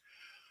apprentice.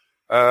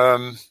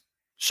 So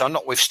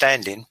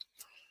notwithstanding,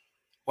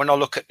 when I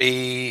look at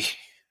the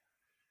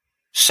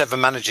 7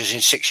 managers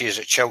in 6 years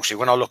at Chelsea,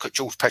 when I look at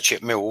George Petrie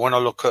at Millwall, when I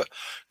look at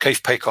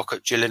Keith Peacock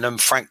at Gillingham,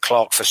 Frank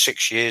Clark for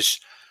 6 years,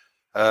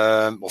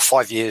 or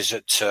 5 years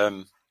at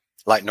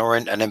Leyton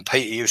Orient, and then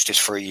Peter Eustace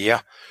for a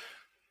year.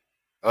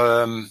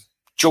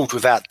 George,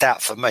 without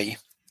doubt for me,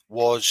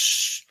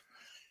 was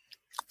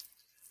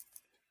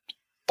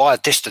by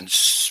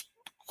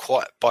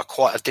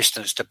quite a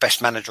distance, the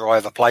best manager I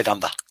ever played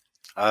under.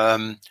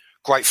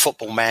 Great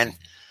football man.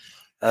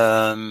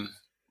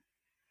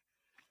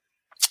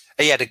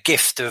 He had a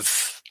gift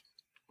of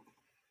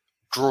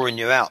drawing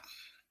you out.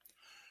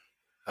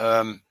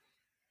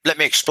 Let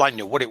me explain to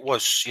you what it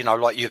was.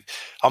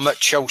 I'm at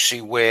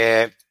Chelsea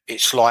where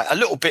it's like a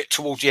little bit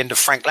towards the end of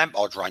Frank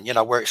Lampard's reign,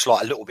 where it's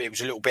like it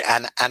was a little bit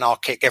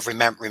anarchic, every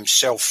man for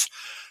himself,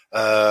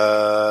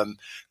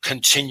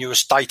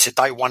 continuous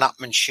day-to-day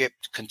one-upmanship,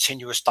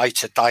 continuous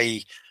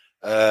day-to-day,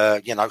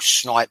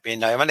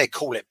 sniping. I mean, they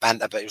call it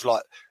banter, but it was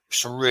like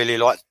some really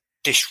like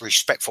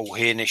disrespectful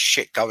hearing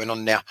shit going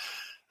on there.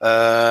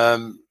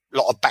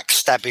 Lot of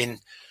backstabbing,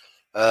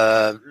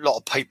 lot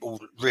of people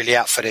really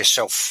out for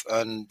themselves.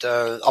 And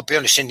I'll be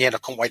honest, in the end, I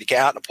couldn't wait to get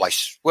out of the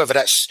place. Whether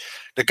that's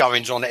the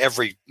goings on at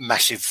every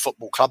massive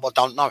football club, I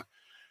don't know.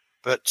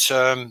 But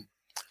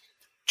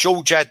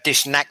George had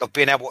this knack of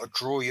being able to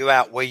draw you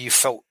out where you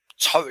felt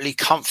totally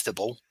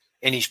comfortable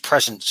in his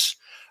presence,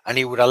 and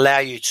he would allow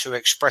you to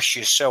express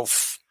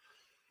yourself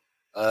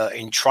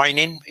in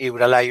training. He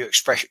would allow you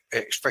to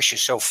express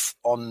yourself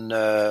on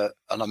a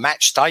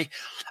match day,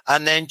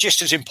 and then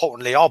just as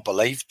importantly, I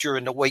believe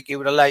during the week, he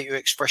would allow you to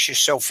express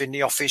yourself in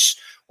the office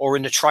or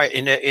in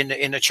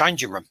the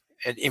changing room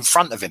in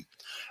front of him,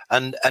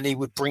 and he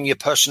would bring your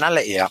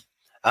personality out.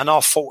 And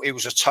I thought he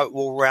was a total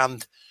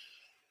all-round,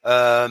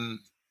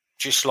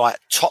 just like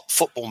top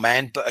football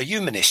man, but a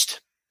humanist.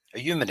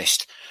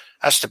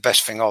 That's the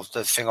best thing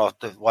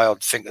the way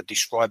I'd think of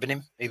describing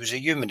him. He was a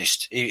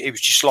humanist. He was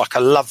just like a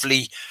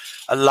lovely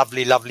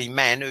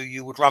man who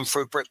you would run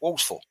through brick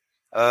walls for.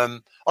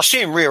 I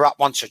see him rear up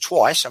once or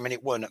twice. I mean,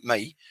 it weren't at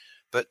me,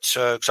 but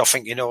because I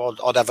think,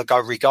 I'd have a go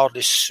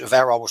regardless of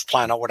how I was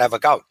playing, I would have a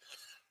go.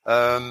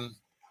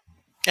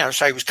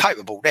 So he was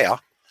capable there.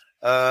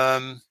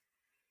 But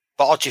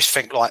I just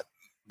think like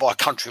by a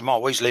country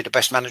mile, easily the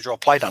best manager I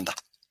played under.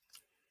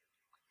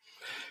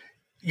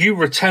 You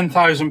were a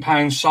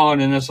 £10,000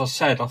 signing, as I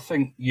said. I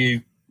think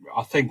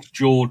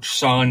George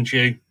signed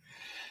you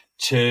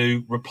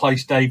to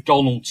replace Dave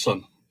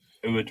Donaldson,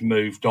 who had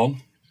moved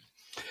on.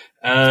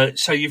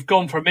 So you've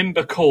gone from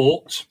Imber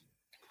Court,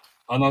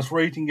 and I was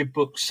reading your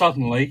book.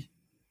 Suddenly,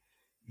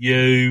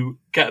 you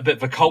get a bit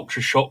of a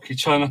culture shock. You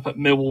turn up at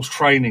Millwall's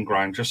training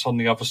ground, just on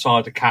the other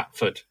side of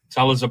Catford.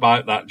 Tell us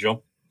about that, John.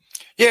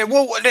 Yeah,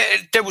 well,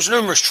 there was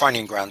numerous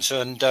training grounds,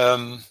 and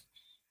I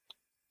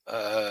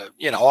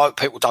hope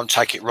people don't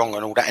take it wrong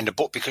and all that in the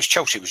book, because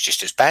Chelsea was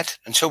just as bad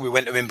until we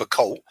went to Imber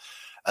Court,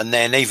 and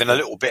then even a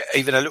little bit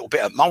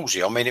at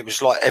Molesey. I mean, it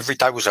was like every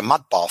day was a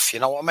mud bath. You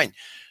know what I mean?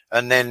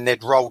 And then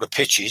they'd roll the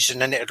pitches,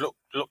 and then it'd look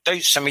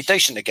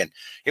semi-decent again.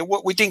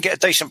 We didn't get a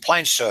decent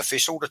playing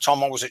surface all the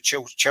time I was at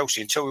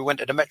Chelsea until we went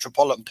to the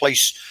Metropolitan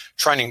Police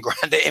training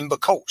ground at Imber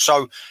Court.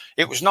 So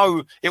it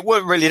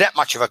weren't really that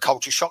much of a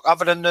culture shock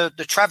other than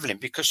the travelling,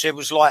 because there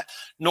was like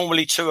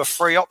normally 2 or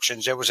 3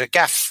 options. There was a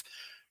gaff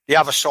the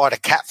other side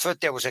of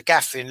Catford, there was a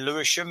gaff in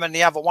Lewisham, and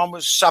the other one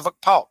was Southwark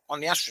Park on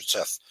the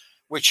AstroTurf,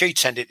 which he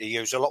tended to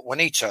use a lot when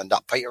he turned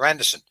up, Peter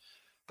Anderson.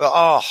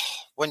 But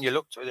when you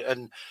looked at it,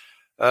 and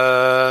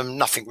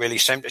Nothing really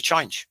seemed to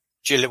change.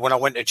 When I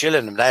went to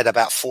Gillingham, they had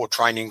about 4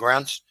 training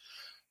grounds.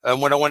 And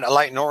when I went to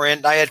Leyton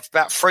Orient, they had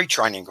about 3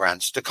 training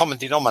grounds. The common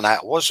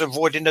denominator was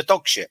avoiding the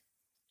dog shit.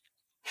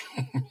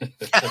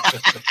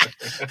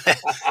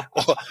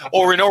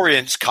 or in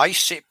Orient's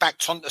case, it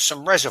backed onto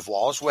some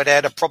reservoirs where they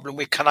had a problem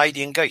with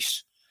Canadian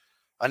geese.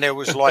 And there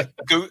was like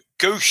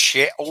goose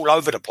shit all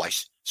over the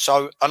place.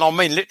 So, and I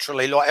mean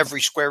literally like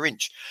every square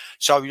inch.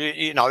 So,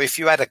 you know, if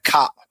you had a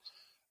cut,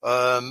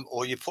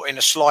 or you put in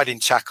a sliding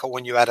tackle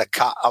when you had a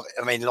cut,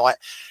 I mean, like,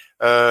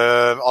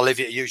 I'll leave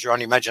you to use your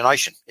own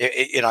imagination.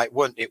 You know, it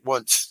weren't.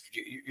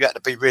 You had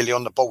to be really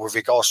on the ball with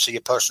regards to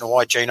your personal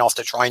hygiene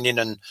after training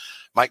and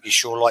making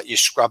sure like you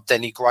scrubbed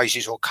any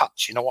grazes or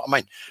cuts. You know what I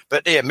mean?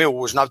 But yeah, Mill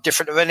was no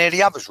different to any of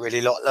the others,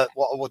 really. Like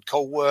what I would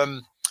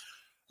call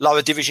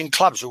lower division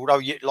clubs. Although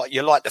you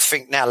like to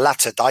think now,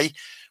 latter day,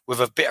 with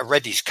a bit of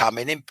Reddies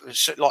coming in,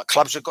 like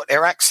clubs have got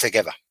their acts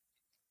together.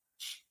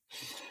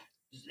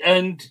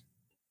 And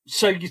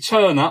so you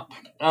turn up.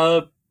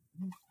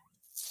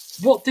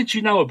 What did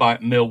you know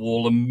about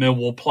Millwall and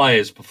Millwall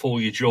players before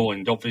you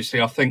joined?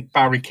 Obviously, I think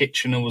Barry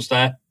Kitchener was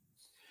there,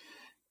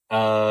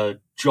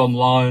 John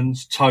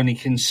Lyons, Tony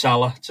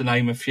Kinsella, to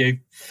name a few,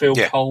 Phil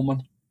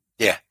Coleman.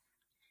 Yeah.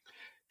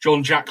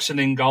 John Jackson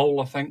in goal,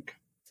 I think.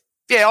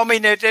 Yeah, I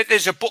mean,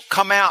 there's a book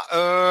come out,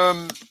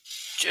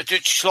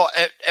 just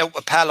like help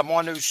a pal of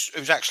mine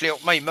who's actually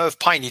helped me, Merv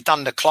Payne. He'd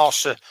done the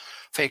class of, I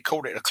think he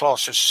called it the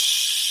class of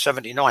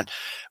 79.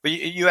 But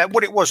you had,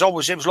 what it was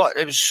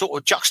sort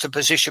of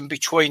juxtaposition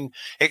between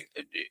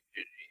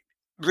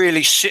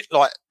really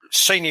like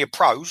senior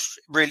pros,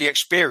 really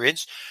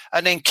experienced,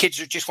 and then kids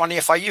who just won the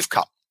FA Youth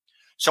Cup.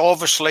 So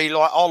obviously,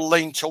 like, I'll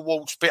lean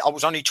towards, I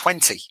was only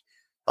 20,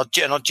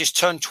 and I just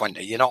turned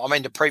 20, you know what I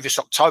mean, the previous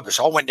October.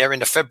 So I went there in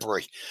the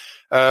February.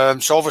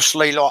 So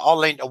obviously, like, I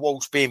lean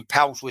towards being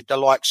pals with the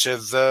likes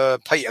of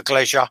Peter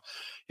Glesher.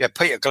 You had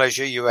Peter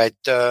Glesher, you had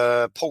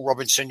Paul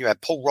Robinson, you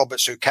had Paul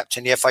Roberts, who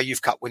captained the FA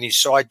Youth Cup winning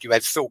side, you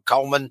had Phil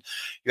Coleman,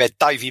 you had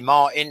Davey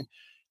Martin,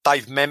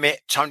 Dave Memmott,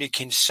 Tony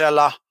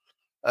Kinsella,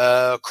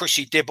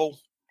 Chrissy Dibble,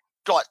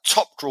 like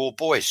top draw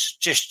boys,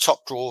 just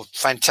top draw,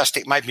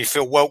 fantastic, made me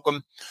feel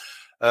welcome.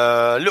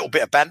 A little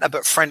bit of banter,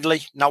 but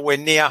friendly, nowhere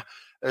near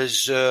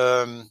as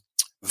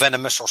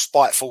venomous or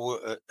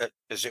spiteful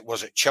as it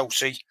was at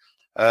Chelsea.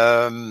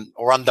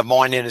 Or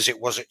undermining as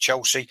it was at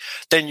Chelsea.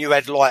 Then you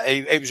had, like,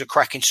 he was a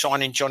cracking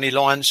signing, Johnny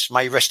Lyons,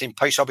 may he rest in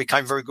peace. I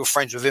became very good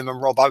friends with him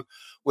and Robbo.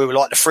 We were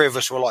like, the three of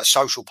us were like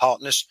social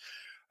partners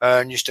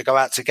and used to go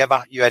out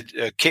together. You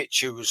had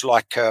Kitch, who was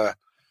like, you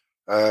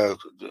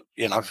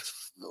know,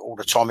 all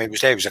the time he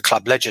was there. He was a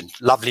club legend,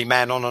 lovely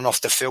man on and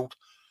off the field.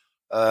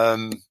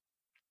 A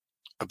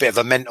bit of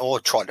a mentor,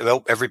 tried to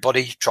help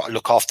everybody, tried to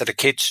look after the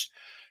kids.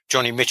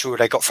 Johnny Mitchell, who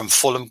they got from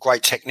Fulham,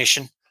 great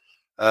technician.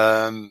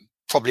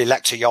 Probably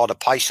lacked a yard of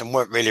pace and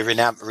weren't really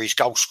renowned for his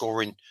goal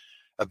scoring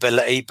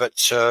ability, but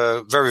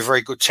very,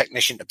 very good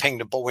technician to ping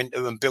the ball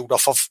into and build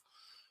off of.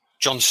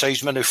 John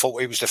Seasman, who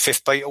thought he was the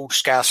fifth Beatle, the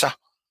Scouser.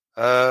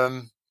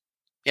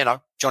 You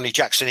know, Johnny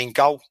Jackson in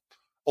goal,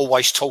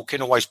 always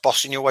talking, always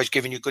bossing you, always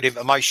giving you good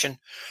information.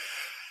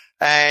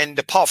 And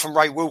apart from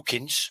Ray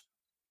Wilkins,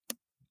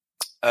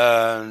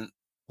 what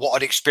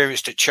I'd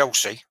experienced at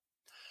Chelsea,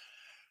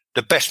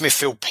 the best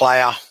midfield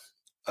player,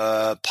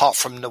 apart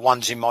from the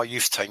ones in my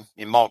youth team,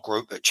 in my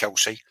group at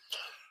Chelsea.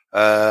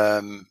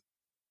 And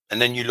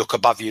then you look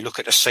above you, look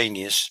at the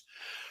seniors,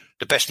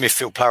 the best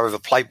midfield player I ever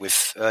played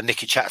with,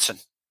 Nicky Chatterton.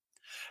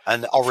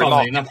 And I'll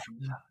remark,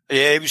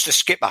 he was the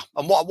skipper.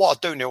 And what I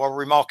do now, I'll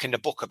remark in the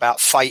book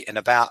about fate and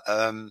about,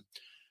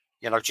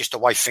 you know, just the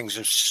way things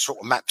are sort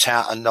of mapped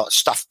out and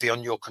stuff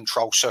beyond your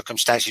control,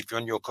 circumstances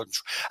beyond your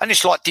control. And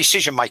it's like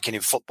decision making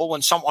in football.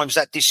 And sometimes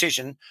that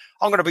decision,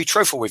 I'm going to be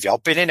truthful with you.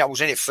 I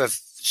was in it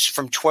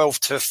from 12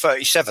 to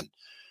 37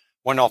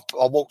 when I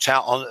walked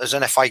out as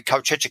an FA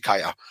coach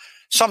educator.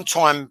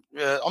 Sometime,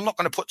 I'm not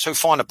going to put too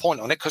fine a point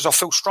on it because I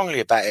feel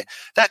strongly about it.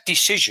 That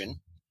decision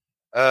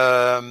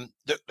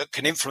that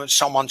can influence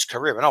someone's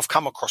career, and I've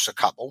come across a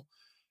couple,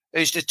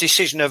 is the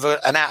decision of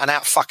an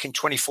out-and-out fucking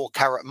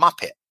 24-carat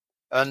muppet.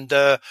 And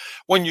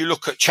when you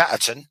look at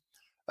Chatterton,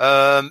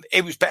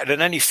 he was better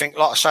than anything,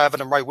 like I say, other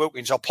than Ray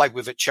Wilkins I played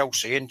with at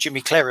Chelsea and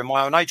Jimmy Clare in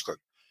my own age group.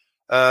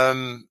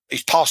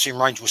 His passing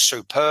range was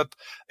superb.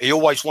 He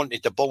always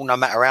wanted the ball, no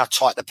matter how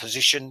tight the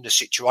position, the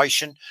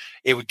situation.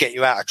 He would get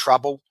you out of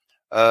trouble.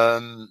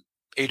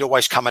 He'd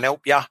always come and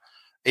help you.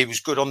 He was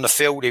good on the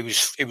field. He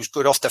was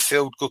good off the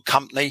field, good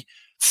company,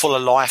 full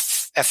of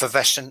life,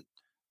 effervescent,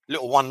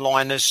 little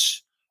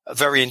one-liners,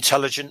 very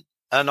intelligent,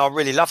 and I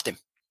really loved him.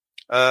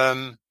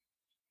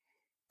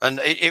 And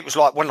it was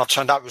like, when I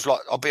turned up, it was like,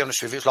 I'll be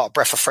honest with you, it was like a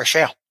breath of fresh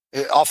air.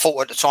 I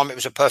thought at the time it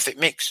was a perfect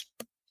mix.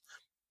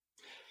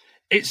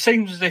 It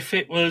seems as if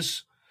it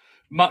was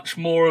much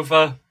more of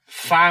a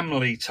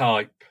family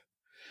type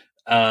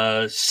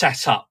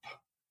setup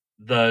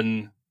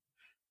than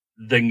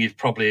you've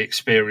probably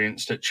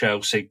experienced at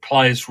Chelsea.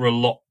 Players were a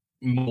lot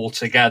more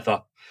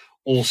together,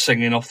 all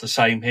singing off the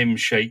same hymn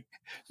sheet,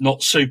 not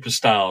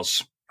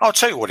superstars. I'll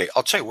tell you what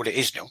it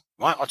is, Neil.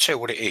 right? I'll tell you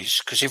what it is,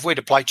 because if we'd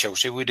have played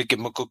Chelsea, we'd have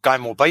given them a good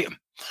game or beat them.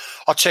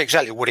 I'll tell you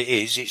exactly what it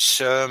is.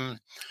 It's a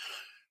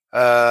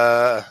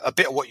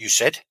bit of what you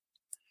said,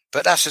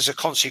 but that's as a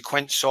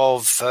consequence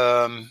of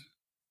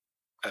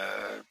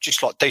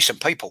just like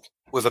decent people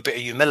with a bit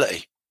of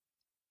humility.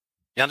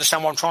 You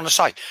understand what I'm trying to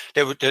say?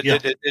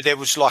 There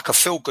was like a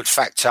feel-good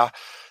factor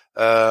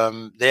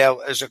there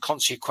as a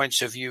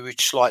consequence of you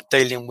just like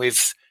dealing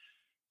with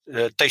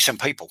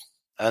decent people.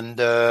 And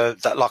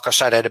that, like I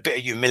said, had a bit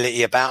of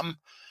humility about them.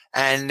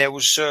 And there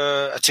was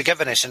a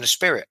togetherness and a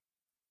spirit.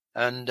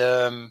 And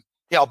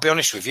I'll be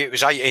honest with you, it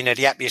was 18 of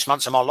the happiest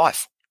months of my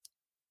life.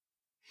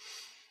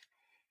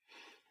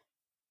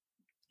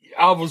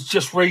 I was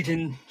just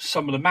reading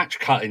some of the match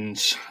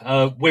cuttings.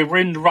 We were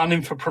in the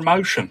running for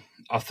promotion,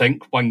 I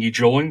think, when you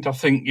joined. I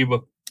think you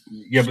were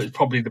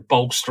probably the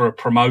bolster of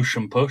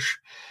promotion push.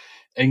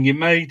 And you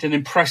made an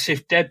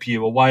impressive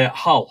debut away at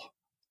Hull.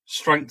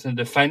 Strengthened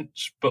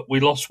defence, but we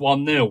lost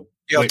 1-0.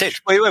 Yeah, I did.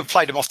 We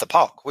played them off the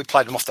park. We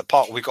got.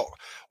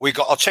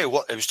 I'll tell you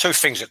what. There was two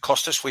things that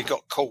cost us. We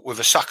got caught with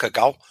a sucker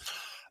goal.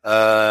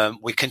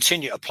 We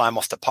continued to play him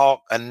off the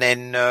park, and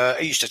then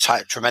he used to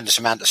take a tremendous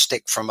amount of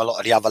stick from a lot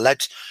of the other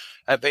lads.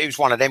 But he was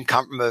one of them,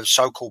 come from a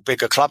so-called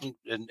bigger club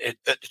at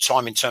the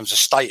time in terms of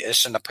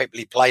status, and the people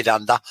he played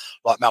under,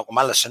 like Malcolm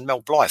Allison,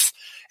 Mel Blythe,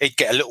 he'd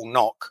get a little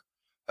knock.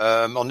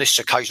 On this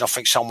occasion, I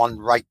think someone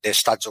raked their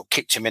studs or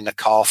kicked him in the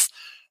calf,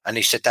 and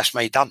he said, "That's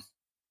me done."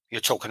 You're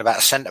talking about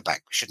a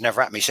centre-back. Should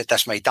never happen. He said,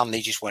 "That's me done." And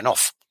he just went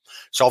off.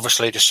 So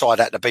obviously the side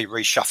had to be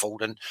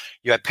reshuffled, and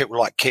you had people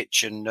like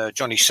Kitch and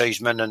Johnny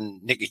Seasman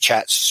and Nicky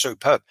Chats,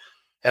 superb.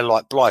 They're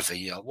like, "Blythe,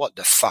 what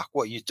the fuck?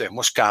 What are you doing?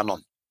 What's going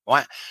on?"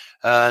 Right?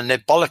 And they're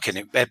bollocking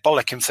him. They're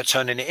bollocking for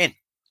turning it in.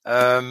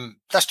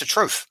 That's the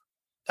truth.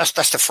 That's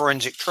the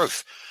forensic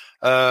truth.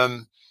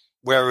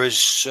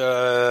 Whereas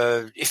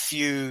if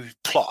you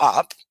plot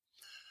up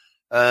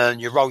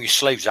and you roll your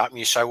sleeves up and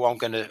you say, "Well, I'm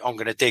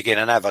gonna dig in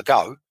and have a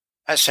go,"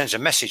 that sends a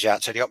message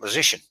out to the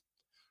opposition.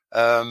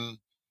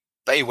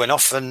 But he went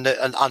off, and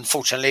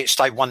unfortunately, it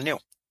stayed 1-0.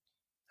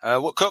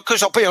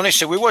 Because I'll be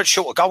honest, we weren't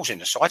short of goals in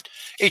the side.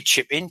 He'd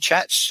chip in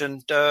Chats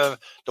and the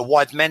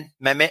wide men,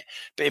 Mehmet,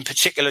 but in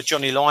particular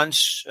Johnny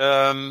Lyons.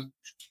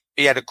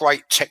 He had a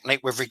great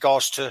technique with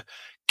regards to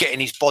getting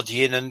his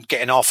body in and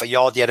getting half a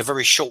yard. He had a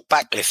very short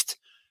backlift,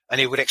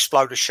 and he would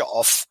explode a shot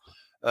off.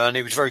 And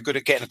he was very good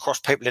at getting across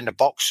people in the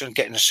box and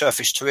getting the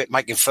surface to it,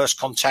 making first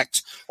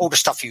contact, all the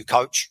stuff you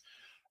coach,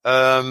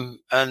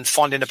 and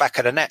finding the back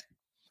of the net.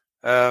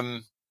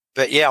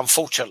 But yeah,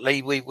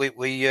 unfortunately, we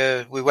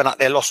went up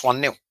there, lost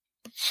 1-0.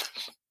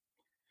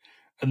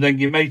 And then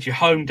you made your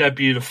home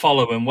debut the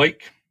following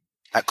week.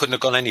 That couldn't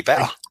have gone any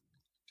better.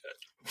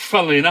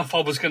 Funnily enough,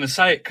 I was going to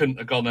say it couldn't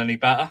have gone any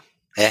better.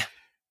 Yeah.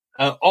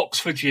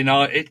 Oxford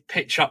United,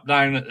 pitch up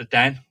down at the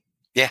Den.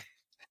 Yeah.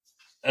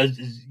 As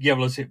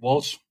yellow as it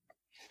was.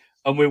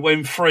 And we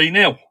win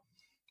 3-0.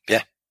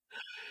 Yeah.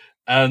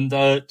 And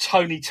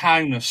Tony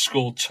Towner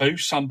scored 2,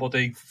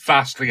 somebody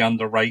vastly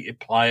underrated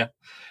player.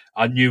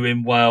 I knew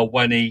him well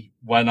when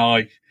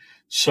I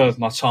served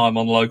my time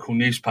on local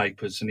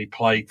newspapers, and he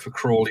played for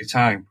Crawley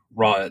Town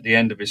right at the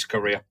end of his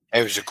career.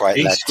 He was a great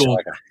lad.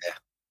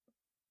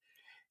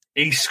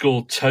 He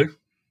scored 2.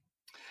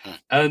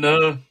 And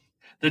the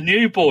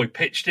new boy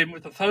pitched in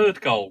with the 3rd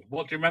goal.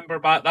 What do you remember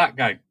about that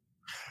game?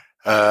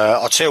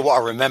 I'll tell you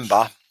what I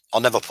remember.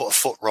 I'll never put a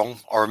foot wrong.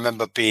 I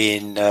remember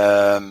being,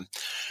 I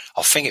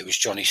think it was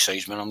Johnny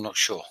Seasman, I'm not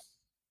sure.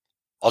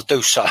 I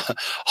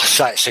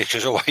say it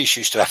because I always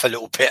used to have a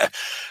little bit of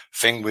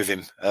thing with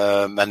him.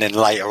 And then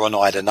later on,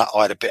 I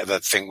had a bit of a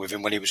thing with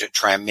him when he was at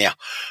Tranmere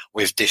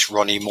with this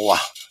Ronnie Moore.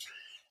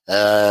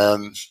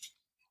 And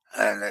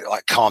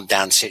like, "Calm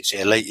down, Sitsy,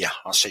 elite you."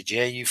 I said,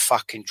 "Yeah, you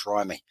fucking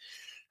try me."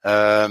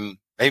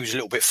 He was a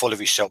little bit full of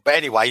himself. But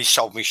anyway, he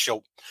sold me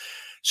short.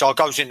 So I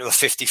goes into a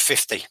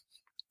 50-50.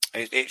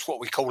 It's what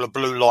we call a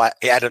blue light.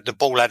 The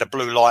ball had a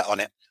blue light on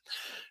it,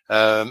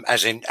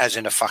 as in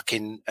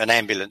an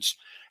ambulance.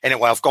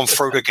 Anyway, I've gone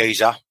through the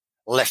geezer,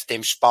 left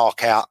him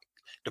spark out.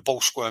 The ball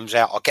squirms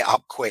out. I get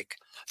up quick.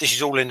 This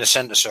is all in the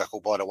centre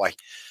circle, by the way.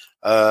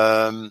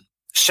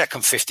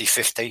 Second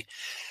 50-50.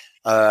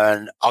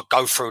 And I'll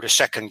go through the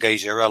second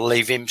geezer. I'll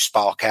leave him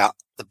spark out.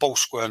 The ball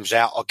squirms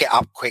out. I'll get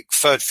up quick.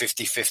 Third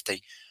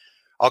 50-50.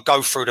 I'll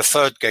go through the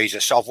third geezer.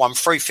 So I've won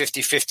 3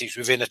 50-50s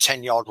within a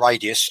 10-yard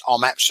radius.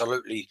 I'm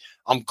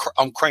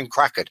cream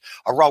crackered.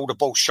 I rolled the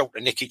ball short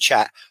to Nicky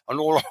Chat, and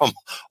all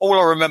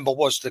I remember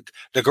was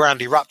the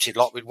ground erupted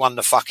like we'd won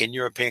the fucking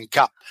European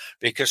Cup,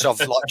 because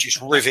I've like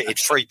just riveted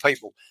 3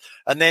 people.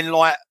 And then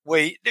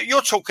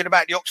you're talking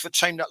about the Oxford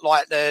team that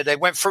like they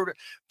went through.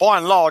 By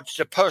and large,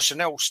 the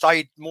personnel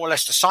stayed more or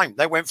less the same.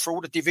 They went through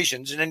all the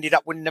divisions and ended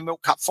up winning the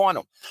Milk Cup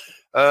final.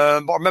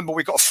 But I remember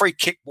we got a free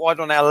kick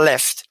wide on our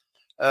left.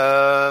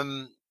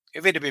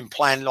 If it had been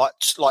playing like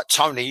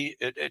Tony,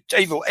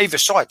 either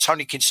side,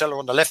 Tony Kinsella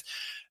on the left,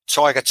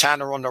 Tiger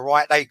Tanner on the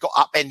right, they got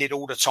upended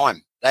all the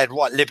time. They had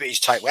right liberties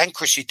taken, and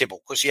Chrissy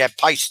Dibble, because he had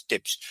pace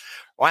dibs,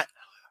 right?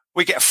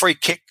 We get a free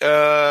kick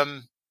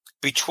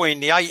between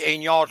the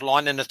 18-yard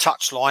line and the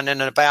touch line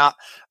and about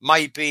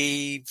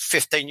maybe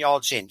 15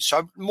 yards in.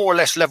 So more or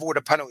less level with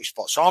the penalty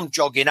spot. So I'm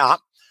jogging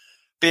up,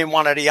 being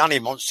one of the honey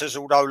monsters,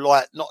 although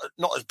like not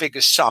as big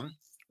as some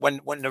when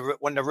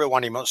the real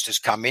honey monsters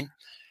come in,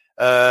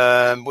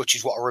 which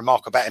is what I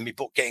remark about in my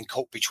book, getting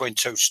caught between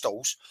two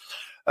stools.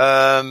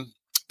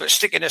 But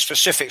sticking to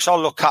specifics,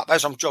 I'll look up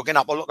as I'm jogging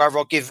up. I'll look over.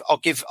 I'll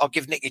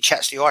give Nicky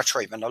Chats the eye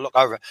treatment. I'll look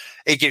over.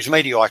 He gives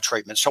me the eye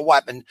treatment. So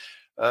what happened?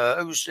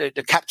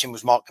 The captain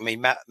was marking me,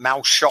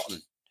 Mal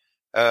Shotton.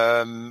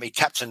 He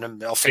captained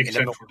them. I think in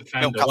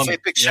the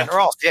big centre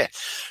half. Yeah.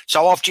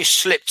 So I've just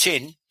slipped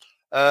in.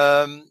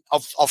 I've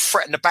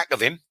threatened the back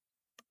of him,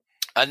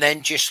 and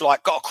then just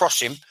like got across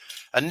him.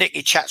 And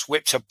Nicky Chats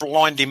whipped a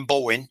blinding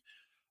ball in.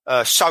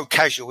 So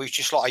casual. He's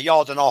just like a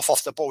yard and a half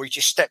off the ball. He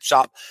just steps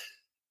up,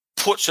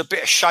 puts a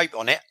bit of shape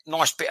on it,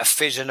 nice bit of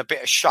fizz and a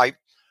bit of shape,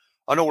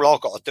 and all I've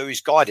got to do is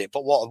guide it.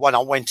 But when I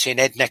went in,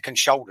 head, neck and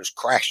shoulders,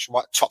 crash,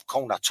 right, top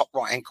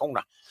right-hand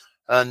corner.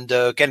 And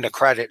again, the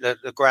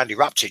ground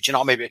erupted. You know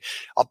what I mean?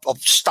 I've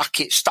stuck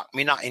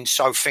me nut in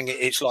so thing,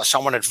 it's like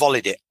someone had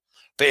volleyed it.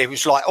 But it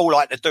was like, all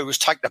I had to do was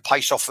take the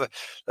pace off,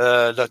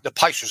 the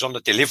pace was on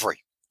the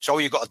delivery. So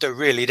all you got to do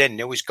really then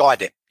is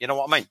guide it. You know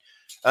what I mean?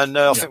 And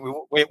I think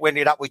we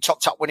ended up, we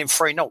topped up winning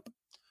 3-0.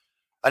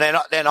 And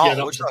then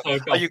afterwards,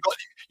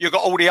 you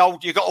got all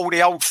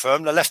the old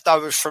firm, the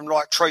leftovers from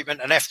like treatment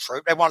and F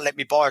Troop. They won't let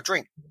me buy a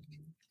drink.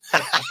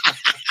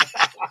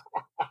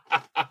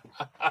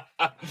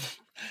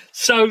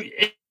 So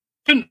it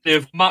couldn't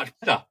have much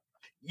better.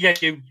 Yeah,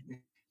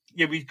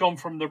 we've gone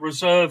from the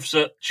reserves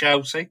at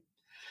Chelsea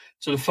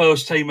to the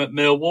first team at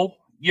Millwall.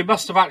 You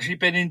must have actually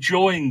been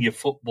enjoying your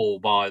football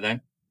by then.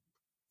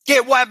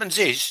 Yeah, what happens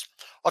is,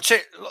 I'll tell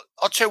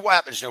you what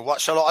happens now.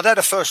 So like, I'd had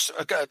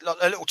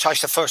a little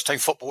taste of first team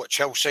football at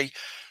Chelsea.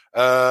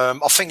 I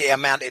think it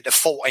amounted to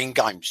 14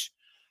 games.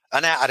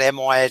 And out of them,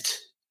 I had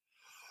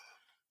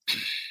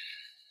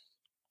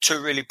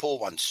 2 really poor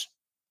ones.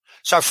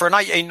 So for an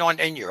 18,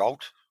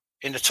 19-year-old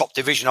in the top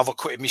division, I've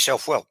acquitted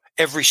myself well.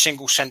 Every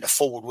single centre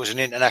forward was an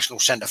international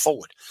centre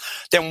forward.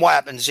 Then what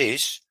happens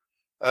is,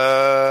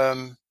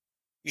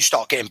 you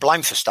start getting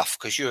blamed for stuff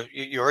because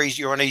you're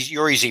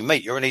easy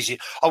meat.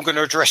 I'm going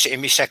to address it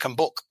in my second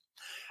book.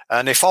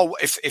 And if I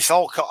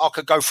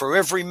could go through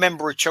every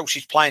member of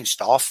Chelsea's playing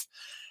staff,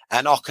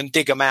 and I can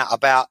dig them out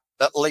about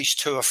at least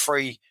 2 or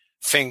 3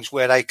 things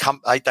where they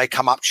come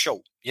up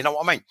short. You know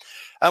what I mean?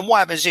 And what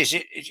happens is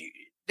there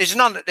was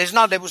none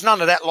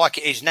of that like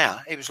it is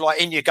now. It was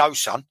like, in you go,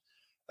 son.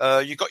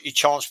 You got your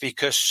chance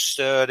because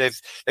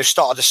they've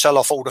started to sell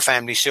off all the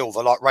family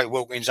silver, like Ray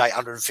Wilkins,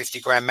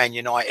 850 grand, Man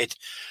United,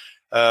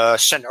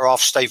 centre half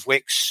Steve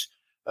Wicks,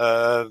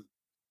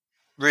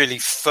 really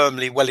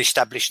firmly well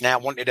established now,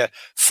 wanted to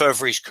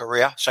further his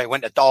career, so he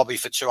went to Derby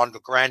for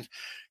 200 grand.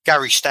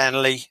 Gary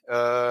Stanley,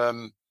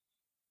 not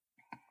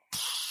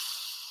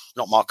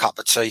my cup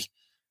of tea,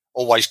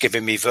 always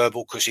giving me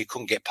verbal because he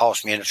couldn't get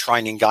past me in a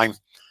training game.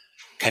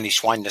 Kenny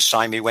Swain the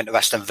same. He went to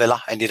Aston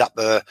Villa, ended up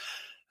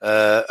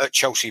at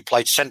Chelsea,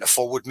 played centre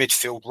forward,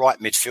 midfield, right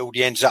midfield.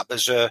 He ends up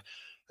as a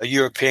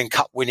European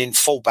Cup winning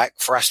fullback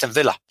for Aston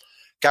Villa.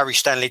 Gary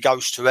Stanley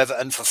goes to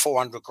Everton for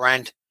 400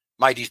 grand,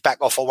 made his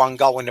back off for 1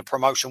 goal in the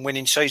promotion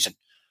winning season.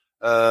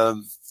 Not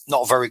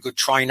a very good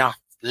trainer,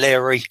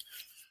 Larry,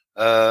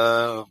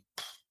 very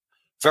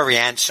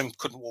handsome,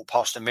 couldn't walk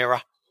past a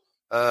mirror,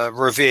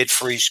 revered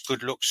for his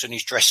good looks and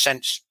his dress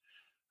sense.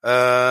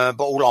 But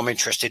all I'm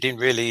interested in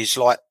really is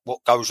like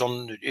what goes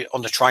on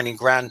the training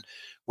ground,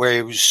 where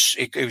he was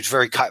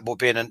very capable of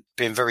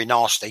being very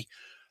nasty.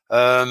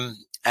 And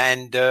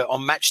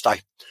on match day,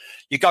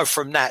 you go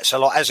from that. So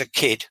like as a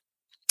kid,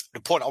 the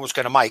point I was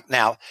going to make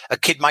now, a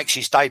kid makes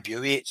his debut,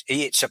 he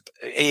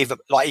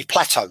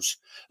plateaus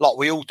like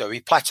we all do. He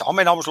plateaus. I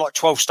mean, I was like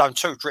 12 stone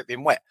 2,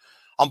 dripping wet.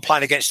 I'm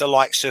playing against the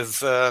likes of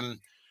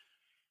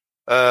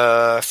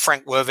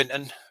Frank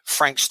Worthington,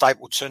 Frank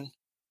Stapleton,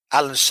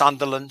 Alan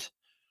Sunderland,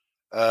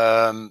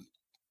 Malcolm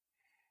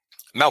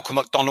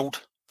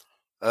MacDonald,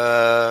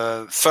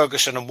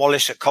 Ferguson and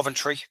Wallace at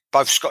Coventry,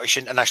 both Scottish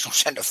international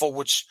centre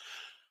forwards.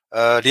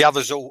 The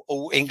others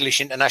all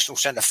English international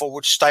centre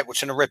forwards.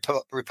 Stapleton, a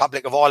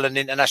Republic of Ireland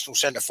international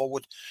centre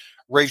forward.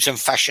 Reeves and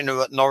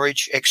Fashanu at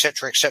Norwich,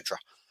 etc., etc.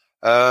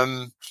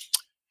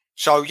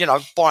 So, you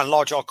know, by and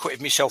large, I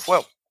acquitted myself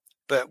well.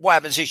 But what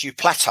happens is you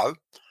plateau,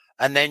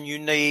 and then you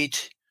need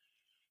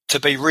to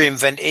be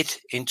reinvented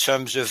in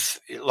terms of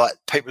like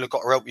people have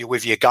got to help you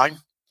with your game.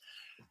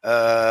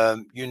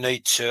 You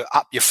need to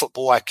up your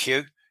football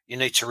IQ. You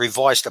need to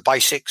revise the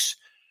basics.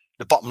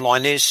 The bottom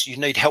line is you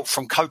need help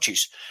from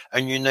coaches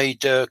and you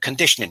need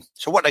conditioning.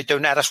 So what they do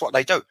now, that's what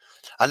they do.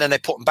 And then they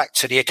put them back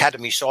to the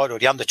academy side or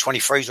the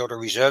under-23s or the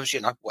reserves, you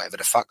know, whatever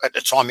the fuck. At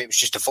the time, it was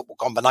just a football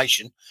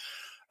combination.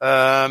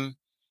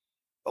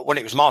 But when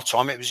it was my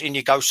time, it was in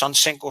you go, son,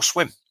 sink or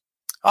swim.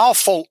 I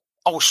thought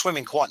I was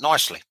swimming quite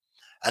nicely.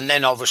 And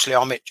then obviously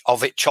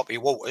I've hit choppy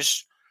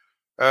waters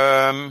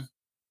and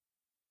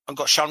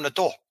got shown the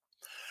door.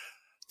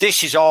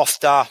 This is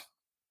after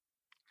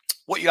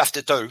what you have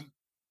to do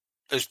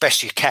as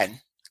best you can,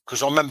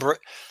 because I remember it,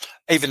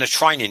 even the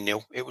training,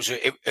 Neil,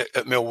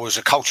 at Mill was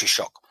a culture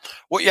shock.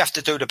 What you have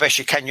to do the best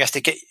you can, you have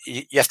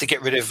to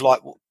get rid of like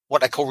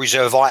what they call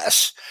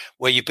reservitis,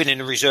 where you've been in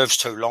the reserves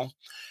too long,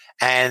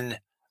 and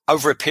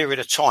over a period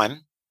of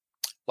time,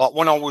 like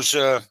when I was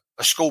a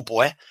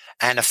schoolboy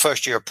and a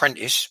first year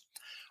apprentice,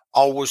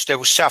 there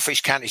was South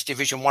East Counties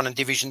Division 1 and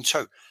Division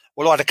 2.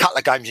 Well, I had a couple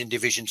of games in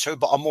Division 2,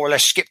 but I more or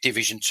less skipped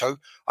Division 2,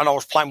 and I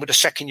was playing with the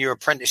second year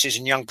apprentices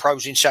and young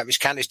pros in South East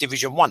Counties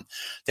Division 1.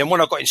 Then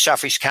when I got in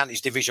South East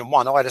Counties Division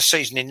 1, I had a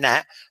season in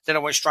that. Then I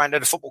went straight into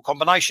the football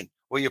combination,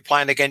 where you're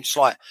playing against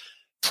like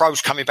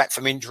pros coming back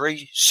from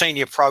injury,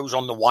 senior pros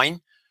on the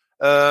wane,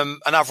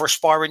 and other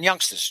aspiring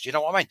youngsters. Do you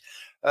know what I mean?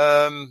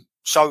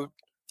 So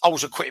I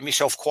was acquitting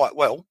myself quite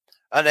well.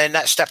 And then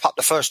that step up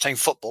to first team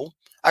football,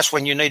 that's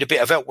when you need a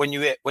bit of help, when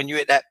you hit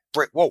that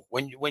brick wall,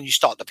 when you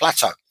start the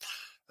plateau.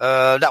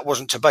 That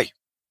wasn't to be,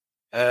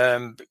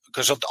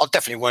 because I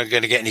definitely weren't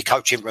going to get any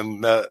coaching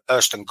from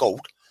Hurst and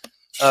Gould.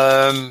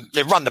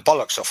 They run the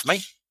bollocks off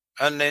me,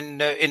 and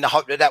then in the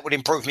hope that would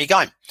improve my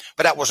game.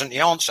 But that wasn't the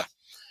answer.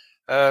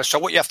 So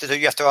what you have to do,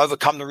 you have to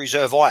overcome the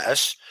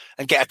reservitis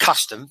and get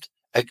accustomed,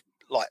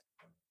 like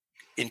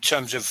in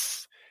terms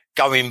of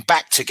going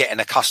back to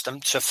getting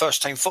accustomed to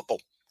first team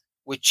football,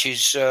 which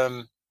is,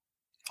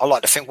 I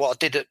like to think, what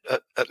I did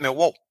at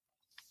Millwall.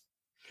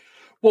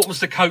 What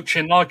was the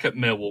coaching like at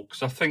Millwall?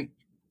 Because I think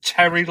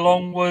Terry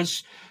Long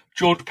was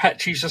George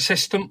Petchey's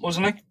assistant,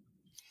 wasn't he?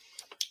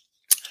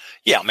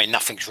 Yeah, I mean,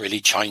 nothing's really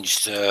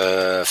changed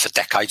for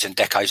decades and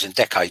decades and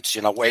decades.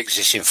 You know, what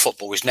exists in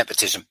football is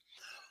nepotism.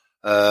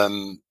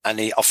 And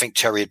I think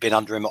Terry had been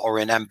under him at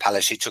Orient and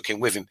Palace. He took him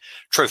with him.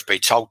 Truth be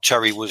told,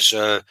 Terry was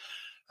a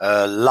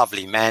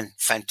lovely man,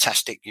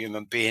 fantastic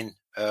human being,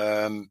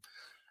 helped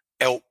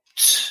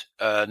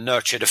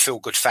nurture the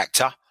feel-good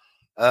factor.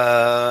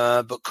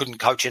 But couldn't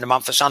coach in a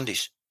month of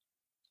Sundays.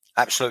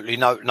 Absolutely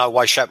no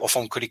way, shape or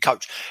form could he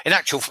coach. In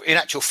actual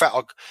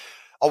fact,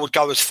 I would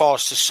go as far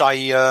as to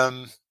say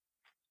the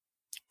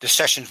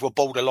sessions were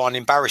borderline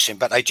embarrassing,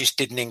 but they just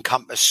didn't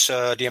encompass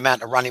the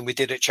amount of running we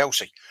did at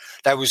Chelsea.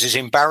 That was as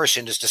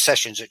embarrassing as the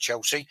sessions at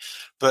Chelsea,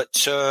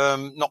 but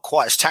not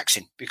quite as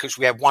taxing, because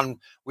we had one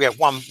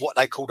what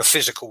they called a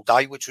physical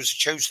day, which was a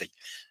Tuesday.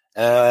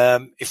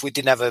 If we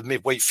didn't have a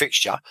midweek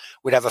fixture,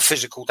 we'd have a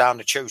physical day on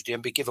the Tuesday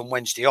and be given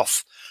Wednesday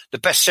off. The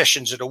best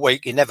sessions of the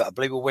week,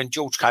 inevitably, were when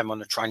George came on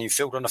the training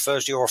field on a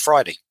Thursday or a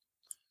Friday.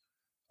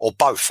 Or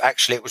both.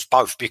 Actually, it was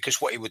both, because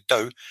what he would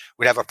do,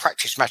 we'd have a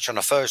practice match on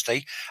a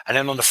Thursday, and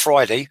then on the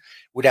Friday,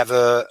 we'd have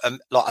a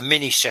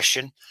mini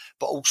session,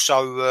 but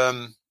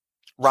also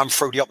run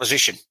through the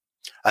opposition.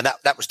 And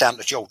that was down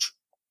to George.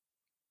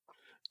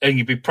 And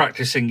you'd be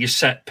practicing your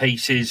set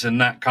pieces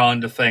and that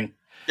kind of thing.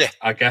 Yeah.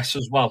 I guess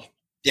as well.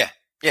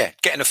 Yeah,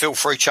 getting a feel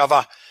for each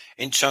other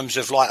in terms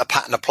of like a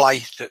pattern of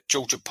play that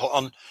George had put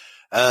on,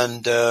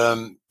 and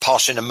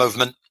passing and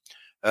movement,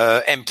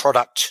 end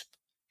product,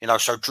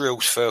 so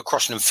drills for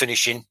crossing and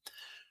finishing,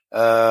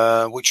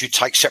 which you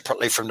take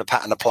separately from the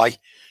pattern of play,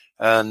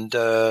 and,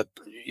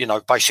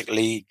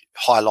 basically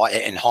highlight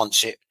it,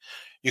 enhance it.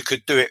 You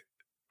could do it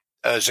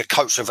as a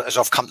coach, as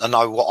I've come to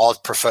know, what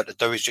I'd prefer to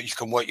do is that you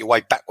can work your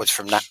way backwards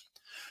from that,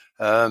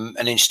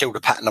 and instill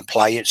the pattern of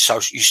play. And so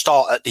you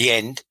start at the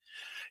end.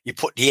 You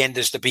put the end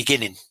as the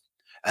beginning,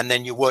 and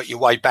then you work your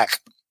way back,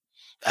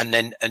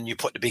 and you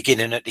put the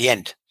beginning at the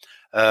end.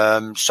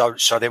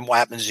 So then what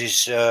happens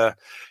is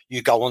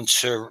you go on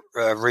to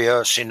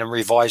rehearsing and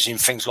revising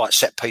things like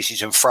set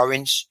pieces and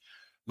throw-ins,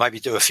 maybe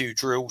do a few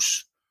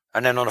drills,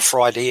 and then on a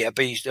Friday it'd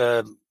be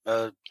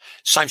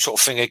same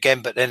sort of thing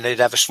again, but then they'd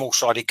have a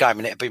small-sided game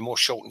and it'd be more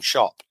short and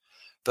sharp.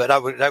 But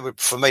they were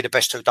for me the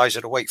best 2 days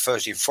of the week,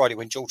 Thursday and Friday,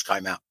 when George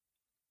came out,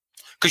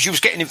 because you was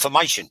getting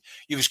information,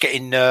 you was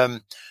getting.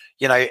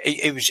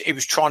 It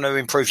was trying to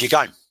improve your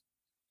game.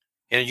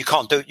 You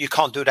can't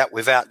do that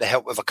without the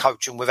help of a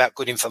coach and without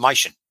good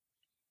information.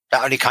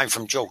 That only came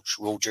from George,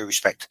 with all due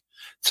respect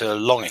to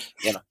Longy,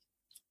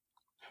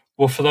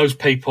 Well, for those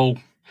people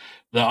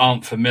that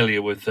aren't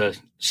familiar with the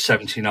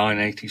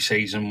 79-80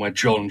 season where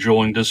John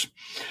joined us,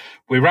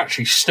 we were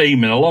actually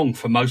steaming along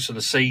for most of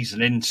the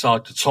season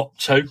inside the top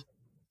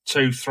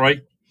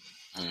 2-3.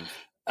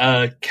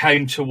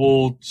 Came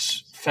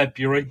towards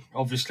February.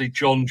 Obviously,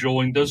 John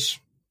joined us.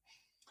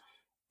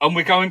 And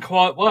we're going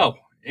quite well,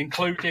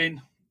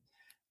 including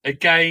a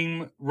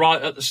game right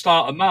at the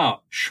start of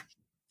March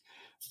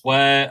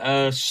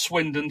where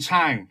Swindon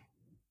Town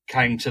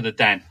came to the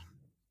Den.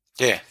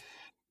 Yeah.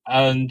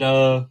 And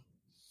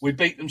we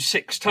beat them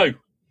 6-2.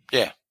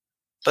 Yeah.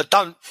 But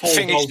the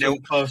thing is,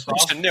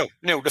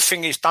 Neil, the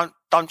thing is,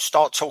 don't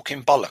start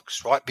talking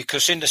bollocks, right?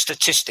 Because in the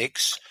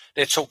statistics,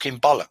 they're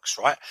talking bollocks,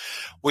 right?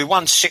 We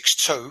won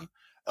 6-2.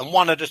 And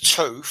one of the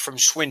two from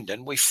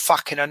Swindon, we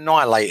fucking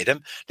annihilated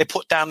them. They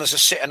put down as a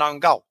sit and own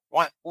goal,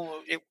 right? Well,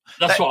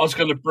 That's what I was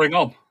going to bring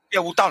on.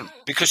 Yeah, well, don't,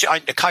 because it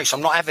ain't the case. I'm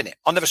not having it.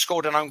 I never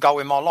scored an own goal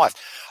in my life.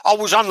 I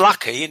was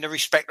unlucky in the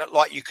respect that,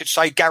 like you could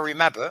say, Gary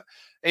Mabbott,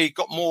 he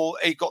got more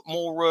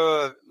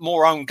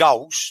own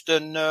goals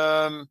than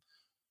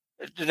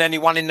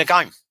anyone in the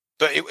game.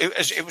 But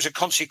it was a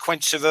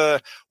consequence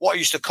of what I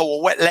used to call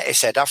a wet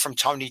lettuce header from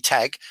Tony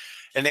Tagg,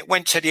 and it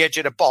went to the edge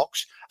of the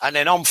box, and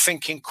then I'm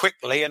thinking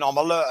quickly, and I'm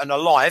alert and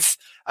alive,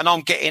 and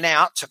I'm getting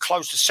out to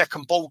close the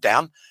second ball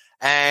down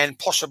and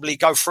possibly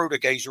go through the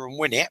geezer and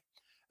win it.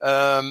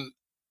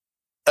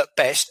 At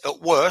best,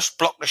 at worst,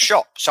 block the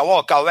shot. So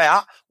I'll go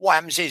out. What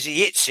happens is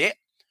he hits it,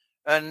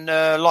 and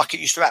like it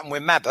used to happen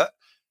with Mabbott,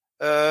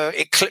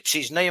 it clips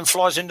his knee and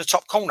flies in the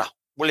top corner.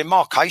 Well, in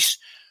my case,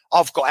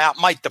 I've got out,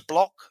 made the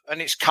block,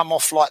 and it's come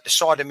off like the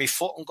side of my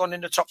foot and gone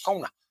in the top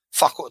corner.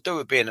 Fuck what to do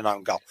with being an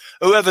own goal.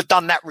 Whoever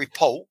done that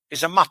report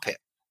is a muppet.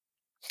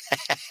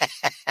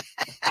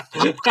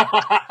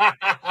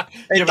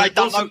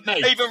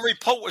 Even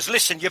reporters,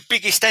 listen, your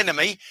biggest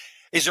enemy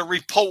is a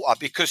reporter,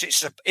 because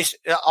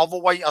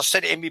I've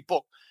said it in my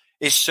book.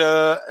 It's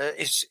at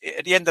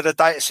the end of the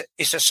day,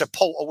 it's a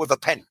supporter with a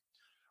pen,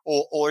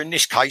 or in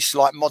this case,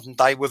 like modern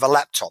day, with a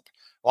laptop.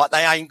 Right?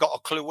 They ain't got a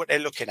clue what they're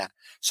looking at.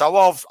 So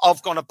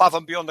I've gone above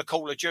and beyond the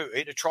call of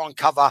duty to try and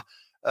cover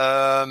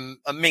a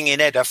minging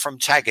header from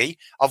Taggy.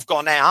 I've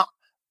gone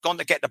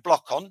to get the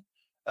block on,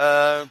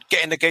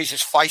 get in the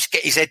geezer's face,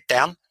 get his head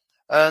down,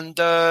 and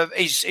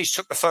he's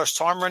took the first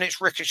timer, and it's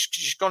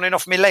just gone in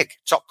off my leg,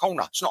 top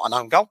corner. It's not an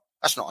own goal.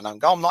 That's not an own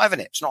goal. I'm not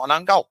having it. It's not an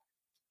own goal.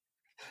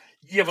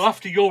 Yeah, well,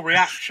 after your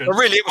reaction... But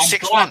really, it was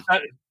 6-1.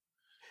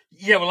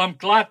 Yeah, well, I'm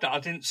glad that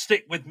I didn't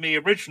stick with my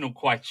original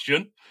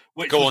question,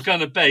 which was going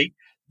to be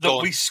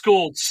that we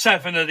scored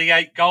 7 of the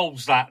 8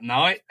 goals that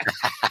night.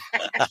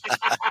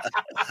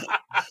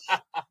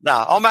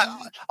 No,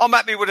 I'm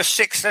happy with a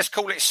 6. Let's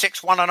call it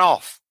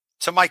 6-1.5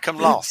 to make them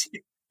laugh.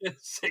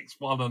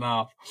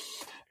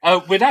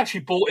 6-1.5. We'd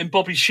actually bought in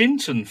Bobby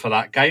Shinton for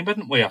that game,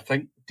 hadn't we, I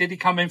think? Did he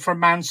come in from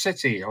Man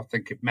City, I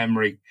think, if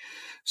memory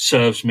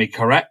serves me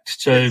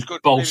correct, to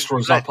bolster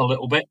us up a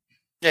little bit?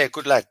 Yeah,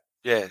 good lad.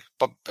 Yeah,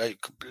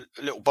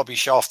 little Bobby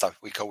Shafto,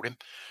 we called him.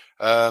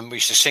 We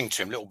used to sing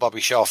to him, little Bobby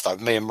Shafto,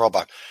 me and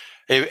Robbo.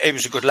 He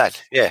was a good lad,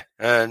 yeah.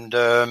 And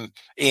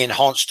he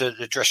enhanced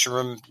the dressing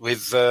room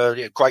with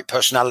great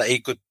personality,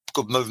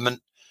 good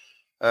movement.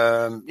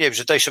 He was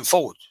a decent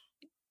forward.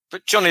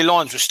 But Johnny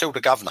Lyons was still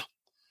the governor.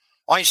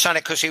 I ain't saying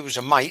it because he was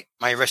a mate,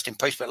 may he rest in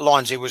peace, but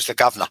Lyons, he was the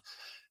governor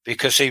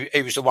because he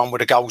was the one with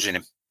the goals in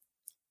him.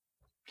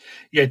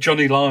 Yeah,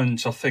 Johnny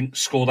Lyons, I think,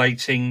 scored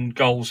 18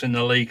 goals in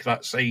the league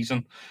that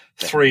season,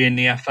 3 in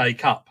the FA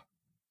Cup.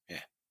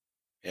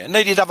 Yeah,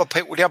 needed other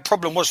people. The other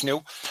problem was,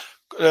 Neil,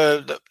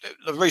 the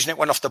reason it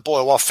went off the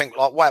boil, I think,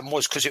 like what happened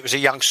was because it was a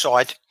young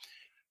side.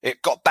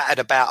 It got battered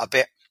about a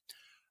bit.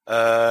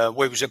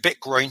 We was a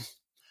bit green.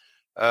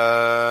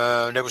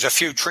 There was a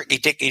few tricky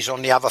dickies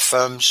on the other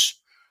firms.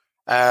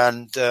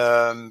 And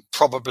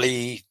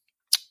probably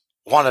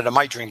one of the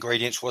major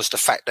ingredients was the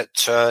fact that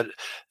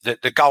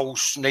the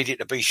goals needed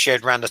to be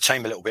shared around the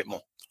team a little bit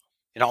more.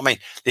 You know what I mean?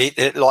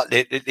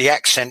 The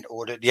accent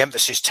or the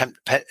emphasis and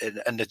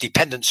the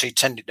dependency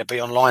tended to be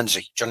on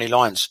Lyonsy, Johnny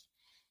Lyons.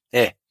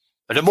 Yeah.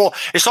 But the more,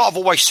 it's like I've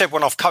always said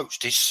when I've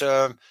coached, it's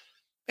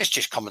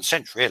just common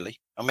sense, really.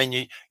 I mean,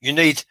 you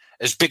need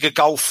as big a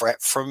goal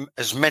threat from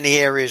as many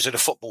areas of the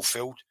football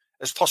field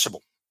as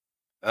possible.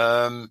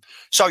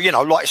 So, you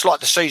know, it's like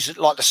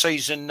the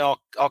season our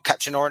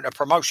captain or into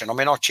promotion. I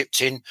mean, I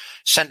chipped in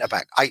centre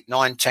back 8,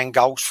 9, 10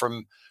 goals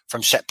from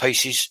set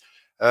pieces,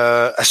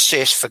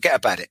 assists, forget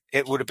about it.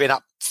 It would have been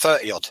up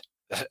 30 odd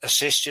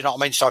assists, you know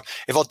what I mean? So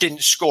if I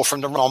didn't score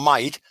from the run I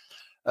made,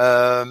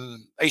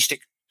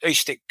 Eastick,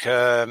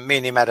 me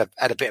and him had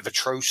a bit of a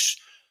truce.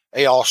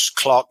 He asked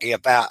Clarkey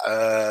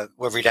about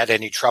whether he'd had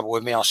any trouble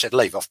with me. I said,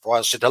 leave off, bro.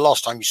 I said, the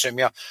last time you see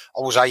me, I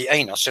was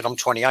 18. I said, I'm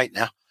 28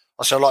 now.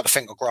 I said, I'd like to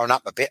think I've grown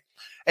up a bit.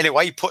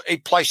 Anyway, he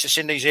placed us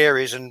in these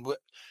areas, and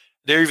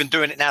they're even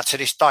doing it now to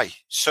this day.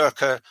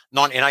 Circa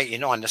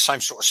 1989, the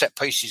same sort of set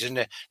pieces, and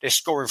they're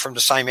scoring from the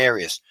same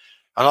areas.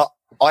 And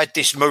I had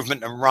this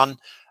movement and run,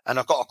 and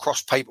I got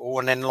across people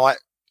and then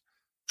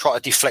try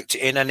to deflect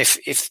it in. And if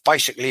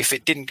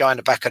it didn't go in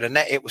the back of the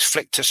net, it was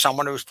flicked to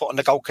someone who was put on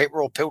the goalkeeper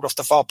or peeled off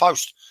the far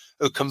post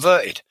who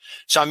converted.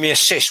 So my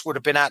assist would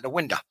have been out the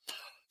window.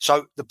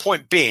 So the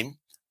point being,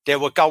 there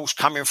were goals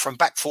coming from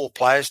back four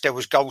players. There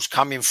was goals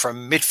coming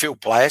from midfield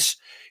players,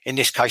 in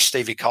this case,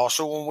 Stevie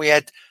Castle. And we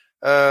had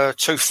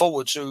 2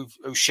 forwards who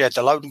shared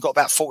the load and got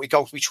about 40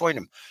 goals between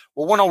them.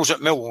 Well, when I was at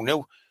Millwall,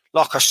 Neil,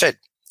 like I said,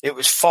 it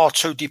was far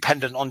too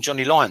dependent on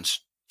Johnny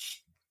Lyons.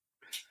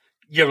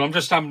 Yeah, well, I'm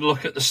just having a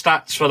look at the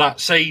stats for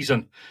that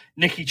season.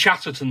 Nicky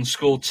Chatterton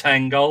scored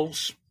 10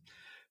 goals.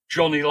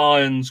 Johnny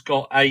Lyons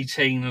got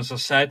 18, as I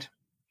said.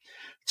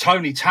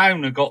 Tony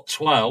Towner got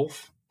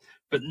 12.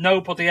 But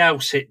nobody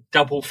else hit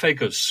double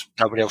figures.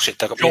 Nobody else hit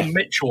double figures. John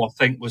Mitchell, I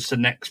think, was the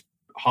next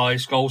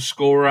highest goal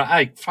scorer at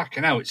 8.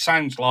 Fucking hell, it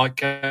sounds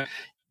a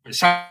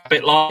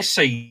bit like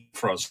C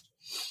for us.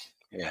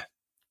 Yeah.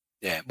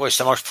 Yeah. Well, it's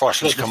the most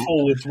priceless commodity. The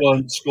forwards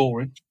weren't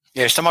scoring.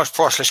 Yeah, it's the most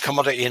priceless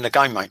commodity in the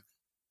game, mate.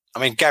 I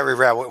mean, Gary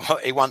Rowell,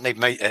 he won't need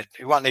me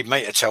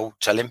to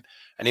tell him,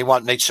 and he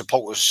won't need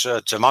supporters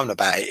to moan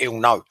about it. He'll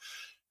know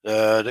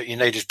that you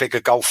need as big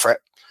a goal threat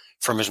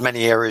from as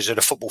many areas of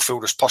the football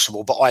field as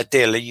possible. But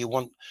ideally, you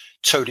want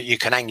two that you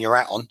can hang your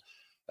hat on,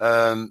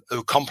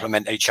 who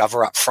complement each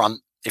other up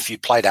front if you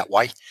play that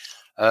way.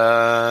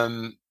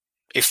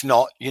 If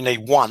not, you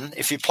need one.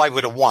 If you play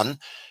with a one,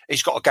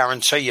 he's got to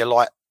guarantee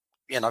you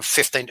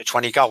 15 to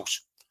 20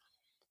 goals,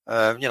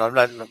 around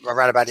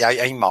about the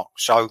 18 mark.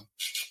 So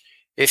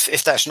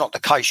if that's not the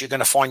case, you're going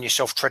to find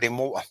yourself treading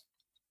water.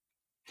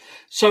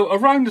 So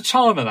around the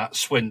time of that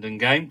Swindon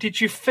game,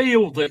 did you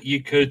feel that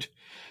you could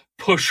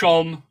push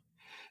on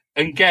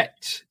and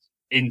get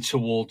in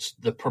towards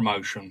the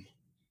promotion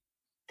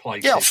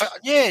places?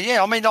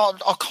 Yeah. I mean,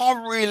 I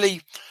can't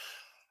really,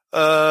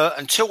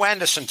 until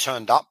Anderson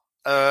turned up,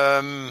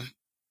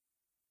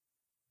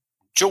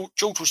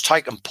 George was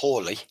taken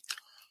poorly.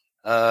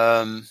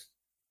 This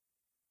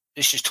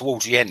is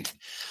towards the end.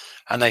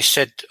 And they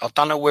said, I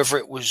don't know whether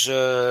it was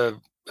a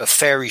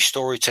fairy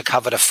story to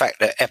cover the fact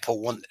that Eppel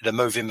wanted to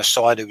move him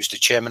aside, who was the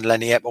chairman,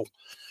 Lenny Eppel,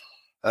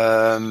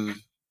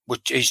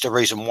 which is the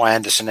reason why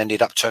Anderson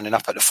ended up turning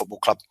up at the football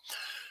club.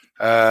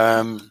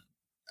 And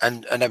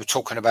they were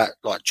talking about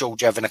like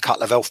George having a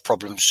couple of health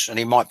problems and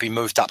he might be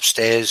moved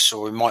upstairs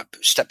or he might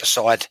step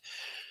aside.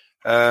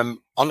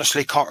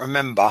 Honestly, can't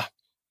remember.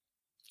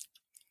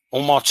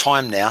 All my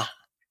time now,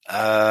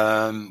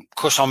 of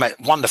course, I met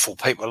wonderful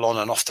people on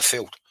and off the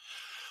field.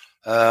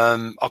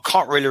 I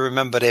can't really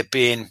remember there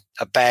being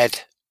a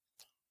bad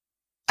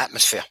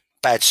atmosphere,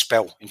 bad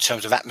spell in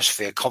terms of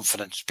atmosphere,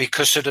 confidence,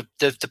 because of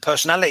the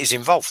personalities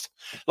involved.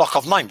 Like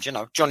I've named,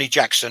 Johnny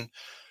Jackson.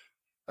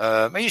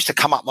 He used to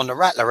come up on the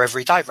Rattler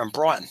every day from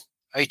Brighton.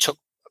 He took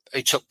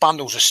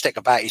bundles of stick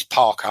about his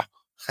parka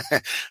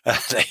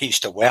that he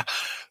used to wear,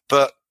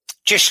 but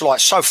just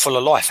so full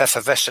of life,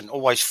 effervescent,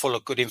 always full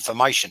of good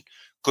information,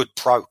 good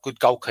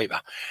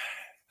goalkeeper.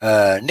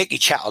 Nicky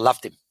Chatt, I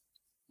loved him.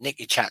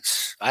 Nicky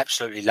Chatts, I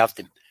absolutely loved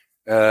him.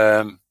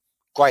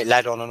 Great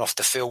lad on and off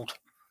the field.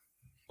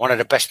 One of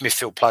the best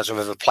midfield players I've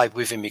ever played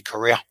with in my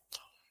career.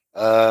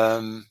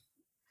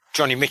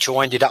 Johnny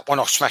Mitchell ended up, when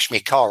I smashed my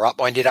car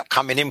up, I ended up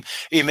coming in.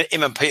 Him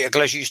and Peter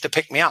Glezer used to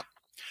pick me up.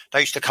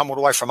 They used to come all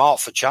the way from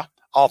Hertfordshire,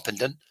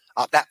 Harpenden,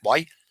 up that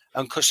way.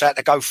 And because they had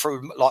to go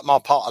through my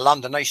part of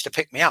London, they used to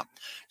pick me up.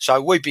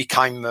 So we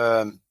became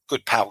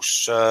good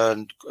pals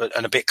and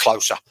a bit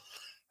closer.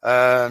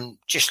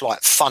 Just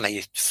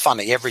funny.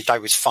 Every day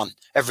was fun.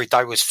 Every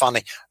day was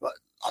funny.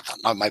 I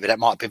don't know, maybe that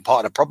might have been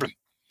part of the problem.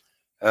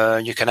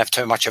 You can have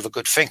too much of a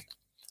good thing.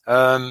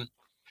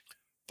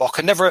 But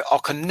I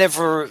can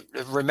never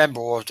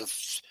remember,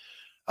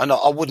 and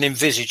I wouldn't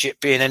envisage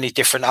it being any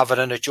different other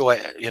than a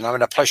joy, and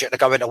a pleasure to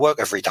go into work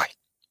every day.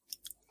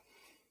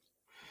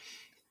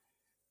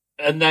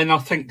 And then I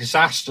think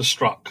disaster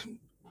struck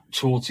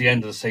towards the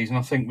end of the season.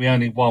 I think we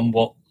only won,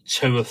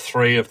 2 or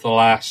 3 of the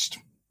last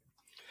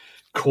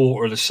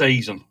quarter of the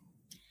season,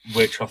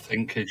 which I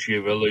think, as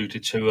you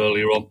alluded to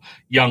earlier on,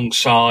 young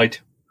side,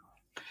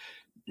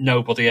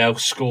 nobody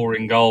else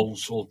scoring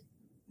goals or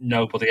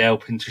nobody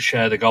helping to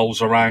share the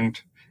goals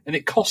around. And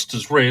it cost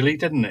us, really,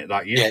 didn't it,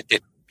 that year?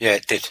 Yeah,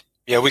 it did.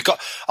 Yeah, we got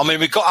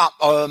up.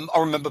 I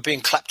remember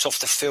being clapped off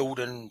the field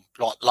and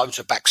loads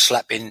of back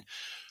slapping.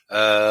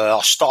 I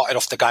started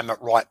off the game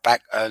at right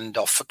back and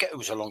I forget who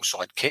was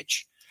alongside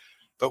Kitch,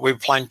 but we were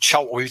playing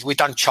Charlton. We'd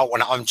done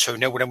Charlton at home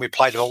 2-0, then we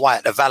played them away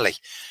at the Valley.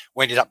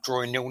 We ended up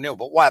drawing 0-0.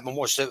 But what happened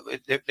was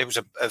that there was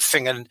a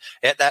thing and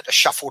they had to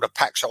shuffle the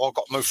pack, so I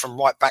got moved from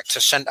right back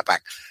to centre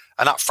back.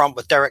 And up front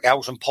with Derek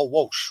Ells and Paul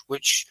Walsh,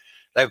 which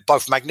they were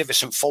both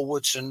magnificent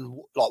forwards. And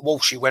like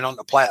Walsh, he went on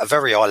to play at a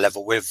very high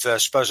level with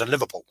Spurs and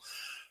Liverpool.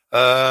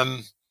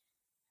 But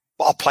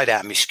I played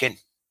out of my skin.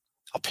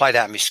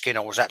 I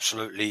was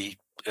absolutely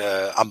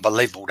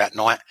unbelievable that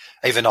night.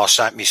 Even I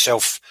say it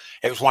myself,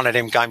 it was one of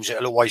them games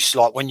that'll always,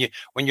 when you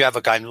have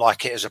a game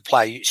like it as a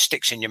player, it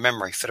sticks in your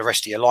memory for the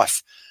rest of your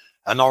life.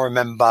 And I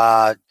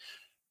remember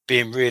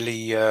being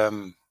really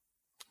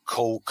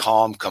cool,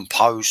 calm,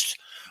 composed.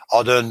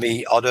 I'd earned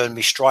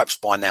me stripes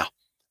by now.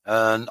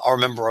 And I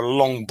remember a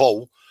long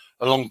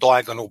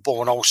diagonal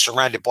ball, and I was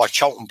surrounded by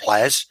Charlton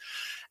players.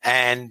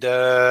 And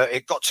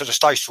it got to the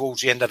stage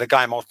towards the end of the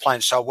game, I was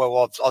playing so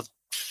well, I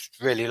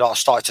really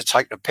started to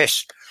take the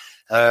piss.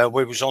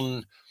 We was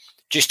on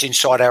just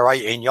inside our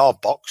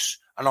 18-yard box,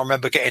 and I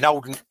remember getting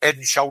head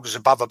and shoulders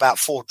above about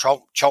 4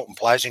 Charlton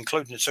players,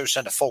 including the 2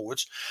 centre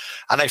forwards,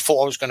 and they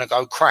thought I was going to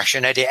go crash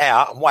and head it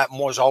out. And what happened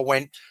was I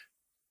went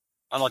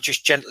and I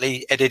just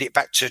gently headed it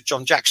back to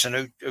John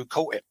Jackson, who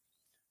caught it.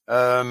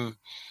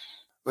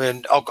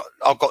 When I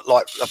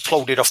got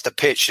applauded off the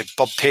pitch,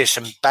 Bob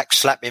Pearson back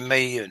slapping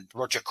me, and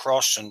Roger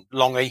Cross and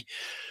Longy.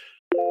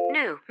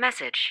 New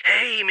message.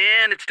 Hey,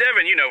 man, it's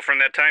Devin. From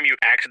that time you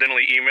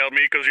accidentally emailed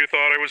me because you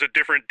thought I was a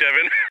different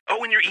Devin.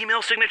 Oh, and your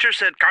email signature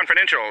said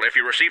confidential. If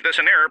you receive this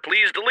in error,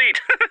 please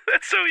delete.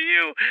 That's so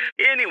you.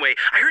 Anyway,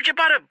 I heard you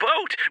bought a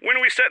boat. When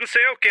are we setting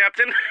sail,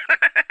 Captain?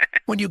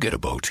 When you get a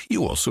boat,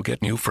 you also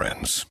get new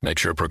friends. Make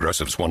sure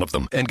Progressive's one of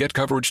them and get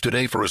coverage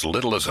today for as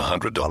little as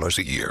 $100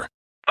 a year.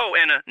 Oh,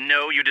 and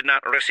no, you did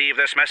not receive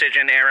this message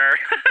in error.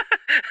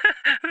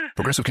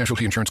 Progressive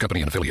Casualty Insurance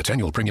Company and affiliates.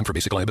 Annual premium for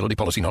basic liability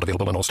policy not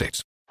available in all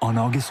states. on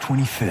August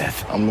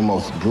 25th. I'm the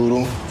most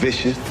brutal,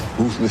 vicious,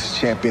 ruthless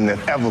champion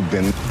that's ever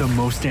been. The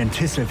most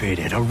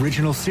anticipated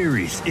original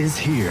series is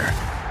here.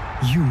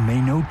 You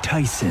may know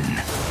Tyson.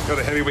 You're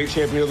the heavyweight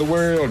champion of the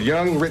world,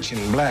 young, rich,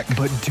 and black.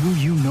 But do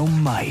you know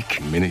Mike?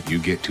 The minute you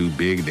get too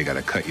big, they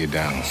gotta cut you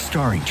down.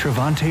 Starring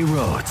Trevante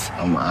Rhodes.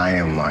 I'm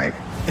Iron Mike.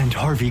 And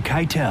Harvey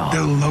Keitel.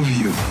 They'll love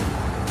you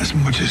as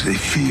much as they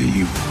fear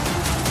you.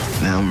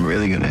 Now I'm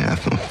really gonna have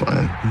some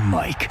fun.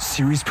 Mike,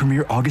 series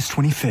premiere August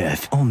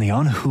 25th, only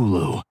on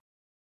Hulu.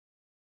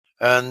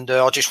 And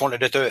I just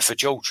wanted to do it for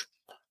George.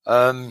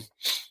 And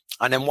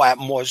then what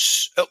happened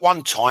was, at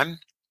one time,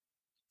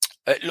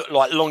 it looked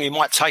like Longy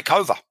might take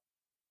over.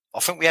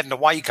 I think we had an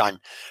away game,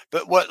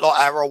 but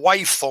our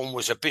away form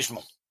was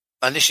abysmal.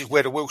 And this is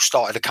where the wheels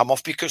started to come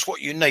off, because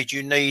what you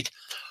need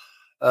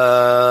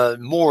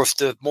more of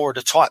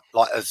the type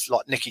like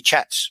Nicky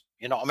Chats.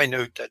 You know what I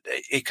mean?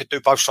 He could do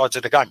both sides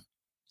of the game.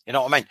 You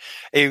know what I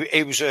mean?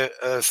 He was a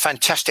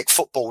fantastic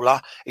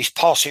footballer. His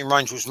passing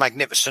range was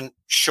magnificent,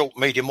 short,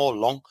 medium, or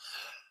long.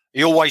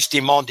 He always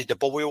demanded the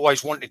ball. He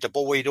always wanted the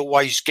ball. He'd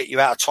always get you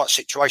out of tight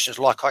situations,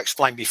 like I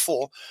explained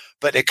before.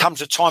 But there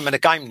comes a time in a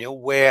game, Neil,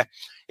 where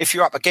if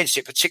you're up against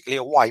it, particularly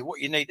away,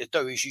 what you need to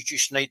do is you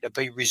just need to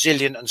be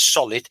resilient and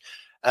solid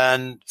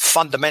and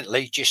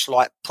fundamentally just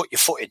like put your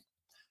foot in.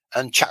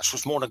 And Chats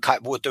was more than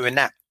capable of doing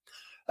that.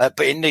 But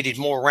it needed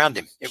more around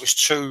him. It was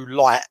too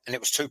light and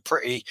it was too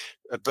pretty,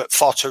 but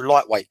far too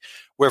lightweight.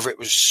 Whether it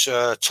was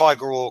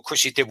Tiger or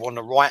Chrissy Dibble on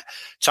the right,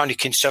 Tony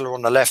Kinsella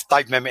on the left,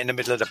 Dave Memmott in the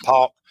middle of the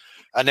park.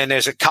 And then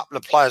there's a couple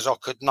of players I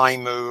could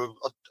name who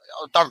I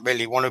don't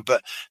really want to,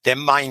 but their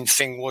main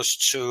thing was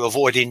to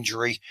avoid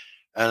injury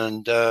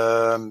and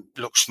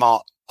look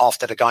smart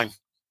after the game,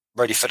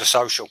 ready for the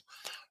social.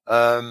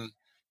 So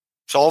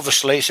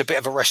obviously it's a bit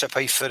of a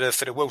recipe for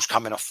the wheels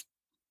coming off.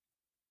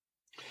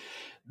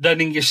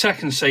 Then in your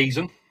second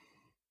season,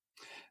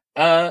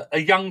 a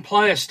young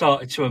player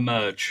started to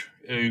emerge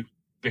who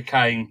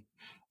became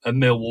a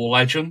Millwall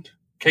legend,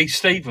 Keith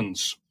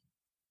Stevens.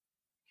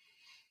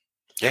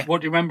 Yeah.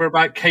 What do you remember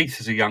about Keith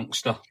as a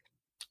youngster?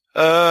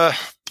 I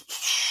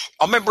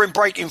remember him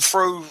breaking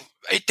through.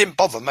 It didn't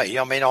bother me.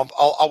 I mean,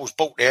 I was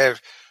brought there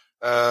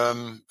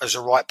as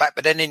a right back,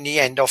 but then in the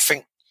end, I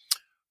think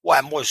what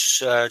happened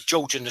was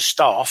George and the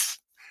staff.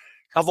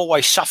 I've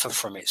always suffered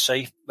from it,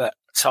 see, but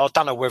so I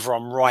don't know whether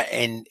I'm right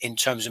in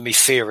terms of my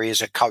theory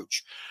as a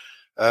coach.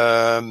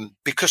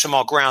 Because of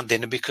my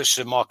grounding and because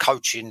of my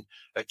coaching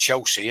at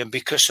Chelsea and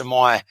because of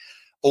my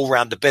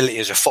all-round ability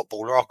as a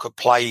footballer, I could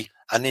play,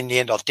 and in the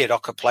end I did, I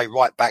could play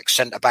right back,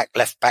 centre back,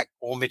 left back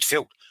or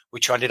midfield,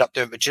 which I ended up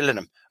doing for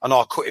Gillingham. And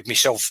I acquitted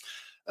myself,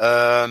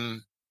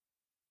 even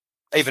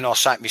I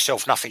say it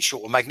myself, nothing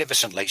short of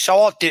magnificently. So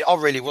I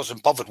really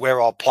wasn't bothered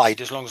where I played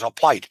as long as I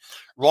played.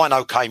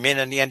 Rhino came in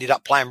and he ended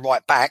up playing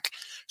right back.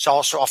 So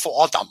I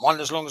thought I don't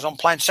mind as long as I'm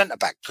playing centre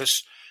back,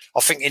 because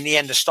I think in the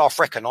end the staff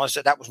recognised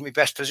that was my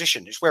best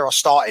position. It's where I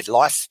started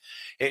life.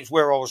 It's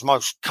where I was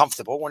most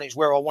comfortable and it's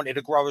where I wanted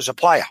to grow as a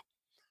player.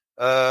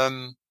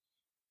 Yeah,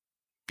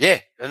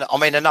 and I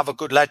mean another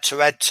good lad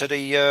to add to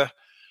the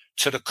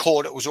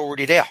core that was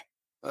already there.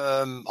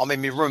 I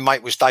mean my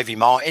roommate was Davey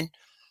Martin.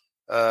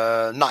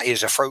 Nutty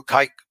as a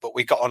fruitcake, but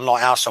we got on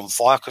like house on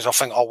fire because I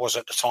think I was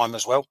at the time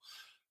as well.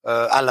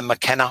 Alan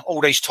McKenna,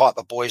 all these type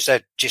of boys,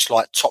 they're just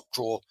like top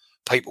drawer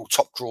people,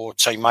 top drawer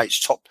teammates,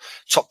 top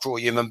drawer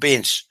human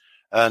beings.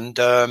 And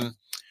I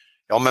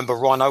remember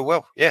Rhino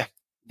well. Yeah,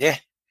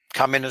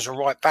 come in as a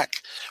right back.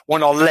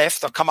 When I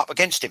left, I come up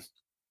against him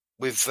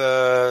with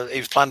he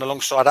was playing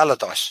alongside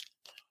Allardyce.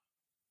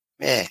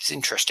 Yeah, it's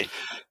interesting.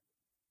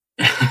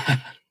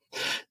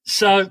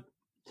 So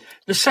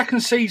the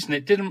second season,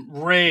 it didn't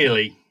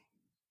really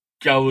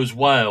go as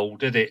well,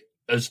 did it,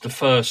 as the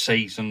first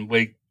season?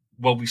 We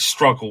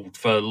struggled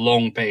for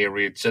long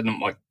periods,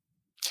 didn't we?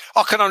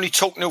 I can only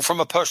talk, Neil, from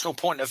a personal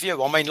point of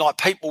view. I mean, like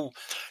people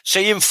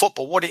see in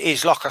football, what it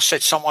is, like I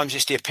said, sometimes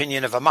it's the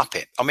opinion of a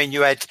muppet. I mean,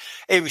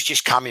 he was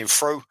just coming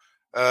through,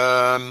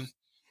 and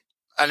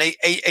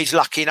he's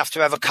lucky enough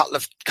to have a couple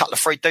of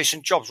three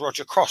decent jobs,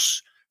 Roger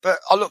Cross. But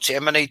I looked at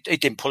him and he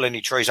didn't pull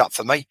any trees up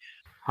for me.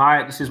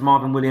 Hi, this is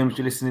Marvin Williams.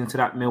 You're listening to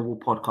that Millwall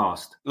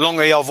podcast.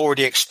 Longy, I've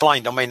already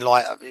explained. I mean,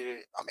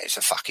 it's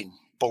a fucking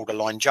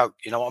borderline joke.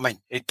 You know what I mean?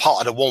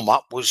 Part of the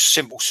warm-up was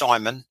Simple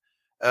Simon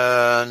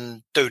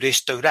and do this,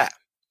 do that.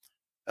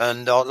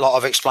 And like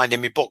I've explained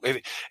in my book,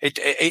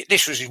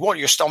 this was what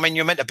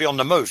you're meant to be on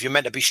the move. You're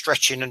meant to be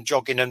stretching and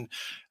jogging and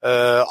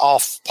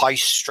half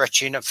pace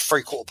stretching and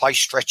 3/4 pace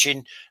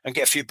stretching and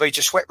get a few beads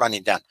of sweat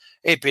running down.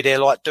 He'd be there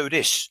like, do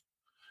this,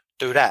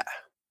 do that,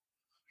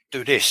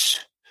 do this,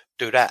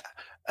 do that.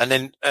 And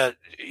then,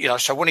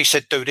 so when he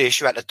said do this,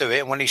 you had to do it.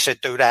 And when he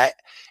said do that,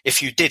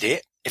 if you did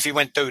it, if you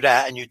went do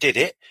that and you did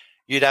it,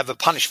 you'd have a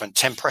punishment,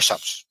 10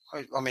 press-ups.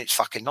 I mean, it's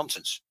fucking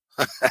nonsense.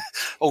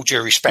 All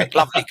due respect.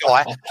 Lovely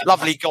guy,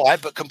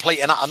 but complete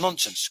and utter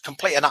nonsense. And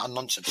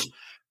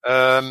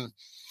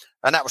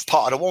that was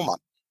part of the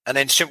warm-up. And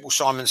then Simple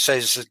Simon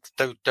says,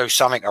 do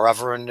something or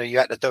other, and you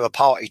had to do a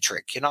party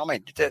trick. You know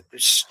what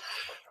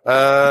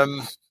I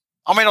mean?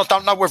 I mean, I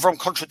don't know whether I'm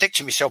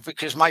contradicting myself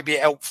because maybe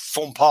it helped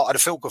form part of the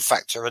feel-good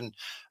factor and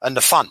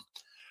the fun.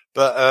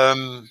 But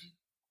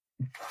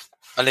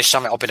and it's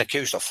something I've been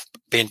accused of,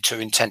 being too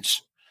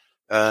intense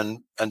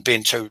and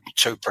being too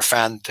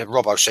profound.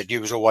 Robbo said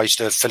you was always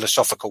the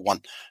philosophical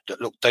one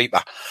that looked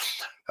deeper.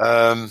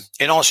 In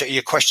answer to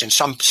your question,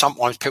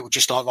 sometimes people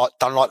just don't like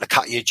the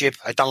cut of your jib.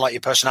 They don't like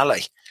your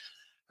personality.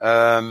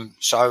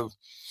 So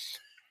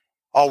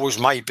I was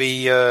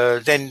maybe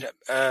then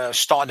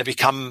starting to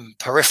become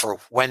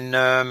peripheral when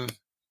the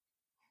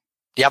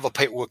other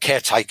people were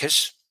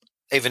caretakers,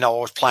 even though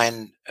I was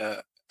playing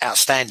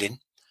outstanding.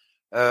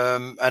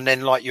 And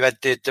then, like, you had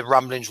the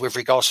rumblings with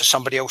regards to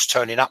somebody else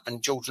turning up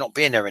and George not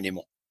being there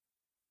anymore.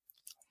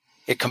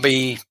 It can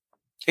be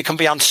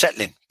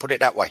unsettling, put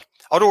it that way.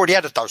 I'd already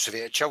had a dose of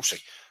it at Chelsea.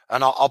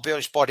 And I'll be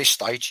honest, by this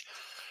stage,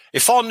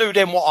 if I knew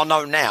then what I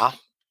know now,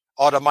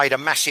 I'd have made a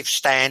massive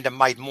stand and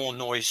made more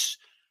noise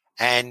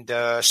and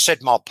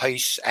said my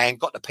piece and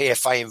got the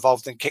PFA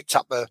involved and kicked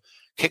up a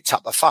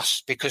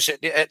fuss. Because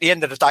at the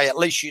end of the day, at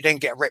least you then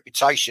get a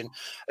reputation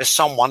as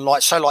someone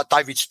like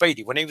David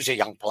Speedie when he was a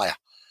young player.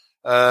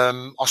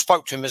 I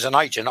spoke to him as an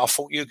agent. I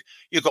thought you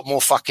got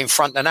more fucking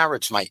front than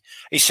Arabs, mate.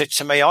 He said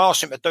to me, I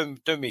asked him to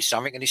do me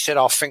something, and he said,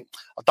 I don't think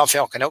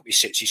I can help you,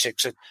 Sits. He said,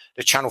 cause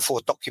the Channel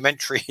 4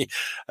 documentary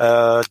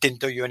didn't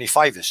do you any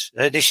favours.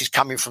 This is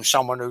coming from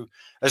someone who,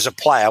 as a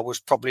player,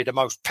 was probably the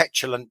most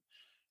petulant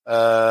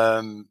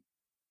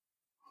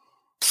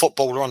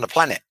footballer on the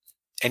planet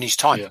in his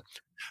time. Yeah.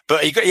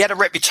 But he had a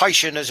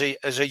reputation as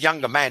a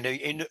younger man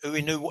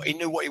who knew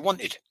what he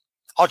wanted.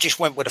 I just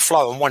went with the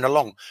flow and went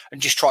along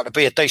and just tried to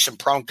be a decent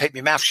pro and keep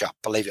my mouth shut,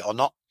 believe it or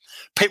not.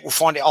 People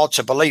find it hard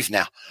to believe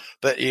now.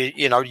 But, you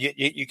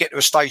get to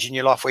a stage in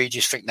your life where you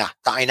just think, nah,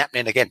 that ain't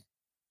happening again.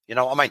 You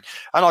know what I mean?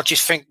 And I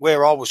just think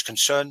where I was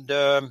concerned,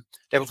 there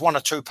was one or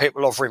two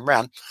people offering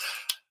round.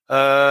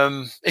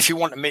 If you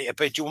wanted me to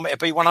be, do you want me to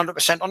be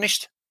 100%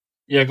 honest?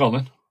 Yeah, go on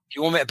then. Do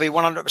you want me to be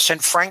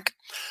 100% frank?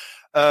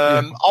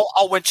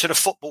 I went to the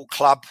football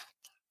club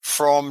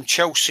from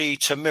Chelsea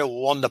to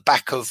Millwall on the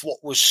back of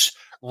what was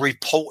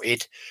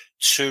reported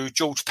to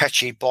George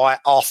Petchey by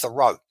Arthur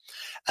Rowe.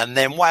 And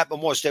then what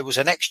happened was there was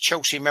an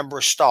ex-Chelsea member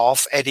of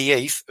staff, Eddie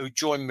Heath, who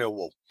joined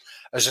Millwall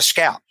as a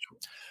scout.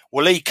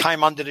 Well, he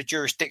came under the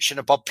jurisdiction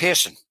of Bob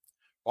Pearson.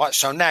 Right,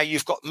 so now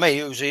you've got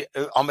me,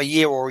 I'm a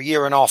year or a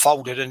year and a half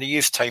older than the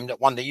youth team that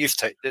won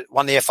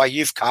the FA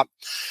Youth Cup,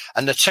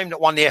 and the team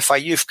that won the FA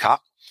Youth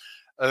Cup,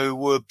 who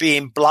were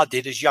being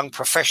blooded as young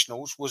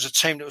professionals, was a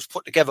team that was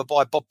put together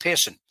by Bob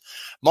Pearson.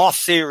 My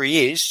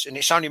theory is, and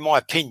it's only my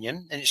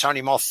opinion, and it's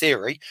only my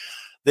theory,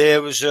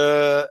 Bob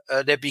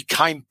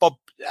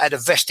had a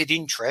vested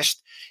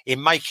interest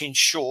in making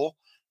sure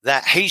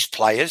that his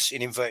players,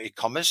 in inverted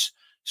commas,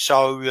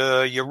 so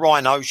your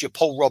Rhinos, your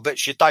Paul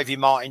Roberts, your Davy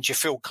Martins, your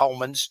Phil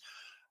Colemans,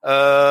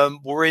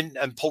 were in,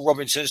 and Paul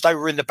Robinsons, they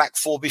were in the back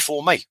four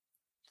before me.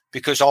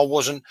 Because I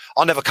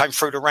never came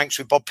through the ranks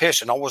with Bob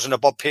Pearson. I wasn't a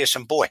Bob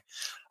Pearson boy.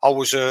 I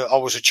was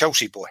a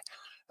Chelsea boy.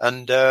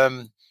 And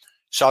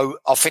so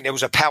I think there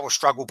was a power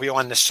struggle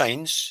behind the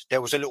scenes. There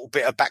was a little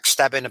bit of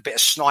backstabbing, a bit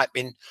of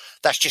sniping.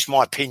 That's just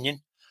my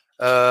opinion.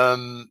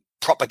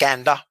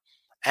 Propaganda.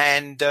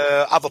 And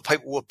other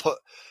people were put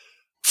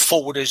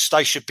forward as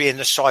they should be in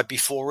the side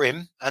before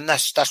him. And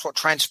that's what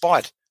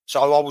transpired.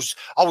 So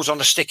I was on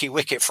a sticky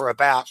wicket for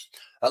about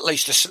at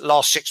least the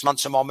last 6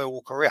 months of my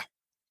Millwall career.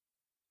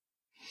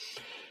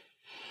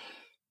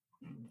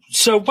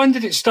 So when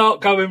did it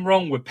start going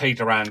wrong with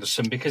Peter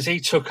Anderson? Because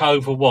he took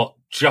over,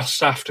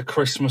 just after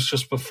Christmas,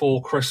 just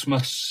before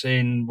Christmas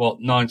in,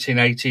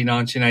 1980,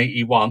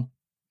 1981?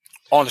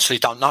 Honestly,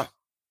 don't know.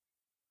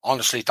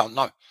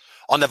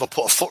 I never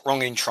put a foot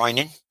wrong in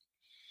training.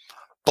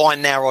 By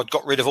now, I'd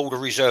got rid of all the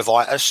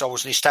reservitis. So I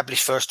was an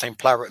established first-team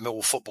player at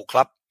Millwall Football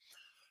Club.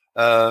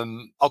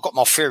 I've got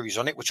my theories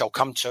on it, which I'll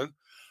come to.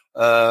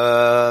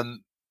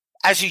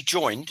 As he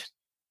joined,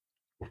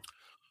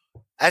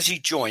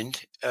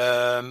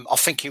 I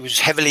think he was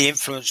heavily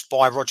influenced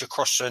by Roger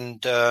Cross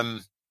and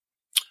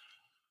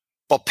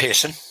Bob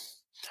Pearson.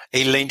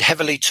 He leaned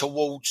heavily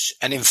towards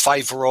and in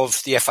favour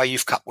of the FA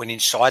Youth Cup winning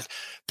side,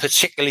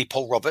 particularly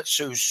Paul Roberts,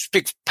 who's a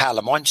big pal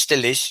of mine,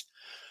 still is.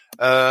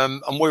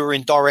 And we were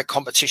in direct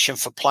competition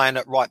for playing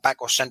at right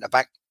back or centre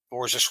back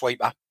or as a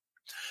sweeper.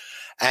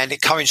 And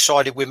it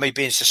coincided with me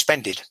being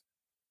suspended.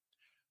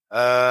 What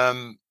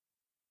I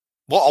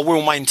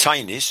will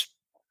maintain is,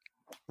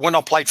 when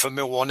I played for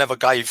Millwall, I never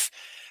gave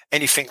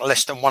anything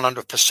less than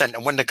 100%.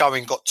 And when the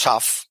going got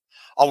tough,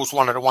 I was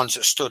one of the ones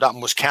that stood up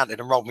and was counted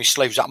and rolled my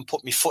sleeves up and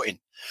put my foot in.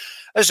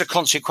 As a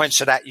consequence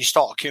of that, you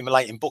start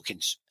accumulating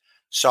bookings.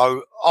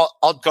 So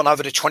I'd gone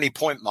over the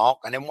 20-point mark,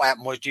 and then what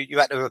happened was you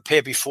had to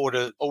appear before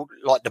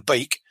the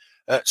beak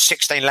at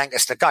 16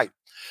 Lancaster Gate.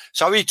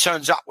 So he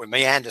turns up with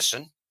me,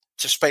 Anderson,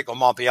 to speak on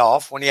my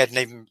behalf when he hadn't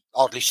even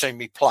hardly seen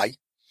me play.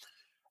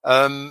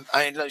 And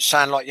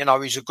saying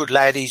he's a good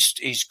lad.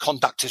 His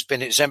conduct has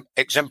been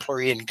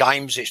exemplary in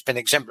games. It's been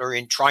exemplary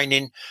in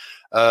training.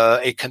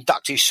 He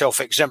conducts himself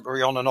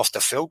exemplary on and off the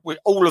field.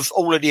 All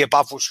of the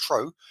above was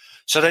true.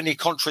 So then he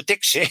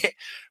contradicts it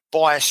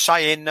by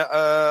saying,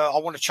 I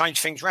want to change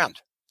things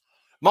round.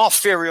 My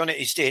theory on it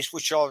is this,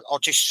 which I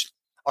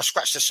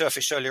scratched the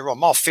surface earlier on.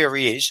 My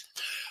theory is,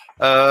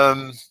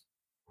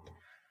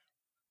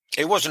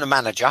 he wasn't a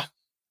manager.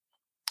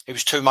 He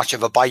was too much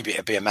of a baby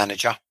to be a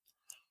manager.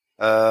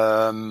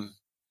 In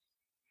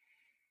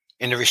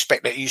the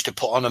respect that he used to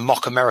put on a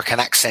mock American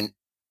accent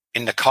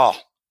in the car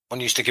when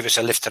he used to give us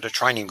a lift to the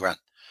training ground.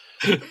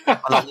 And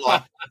I'm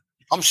like,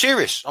 I'm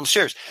serious,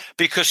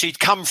 because he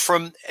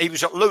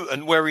was at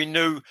Luton where he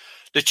knew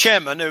the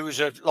chairman, who was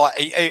Lenny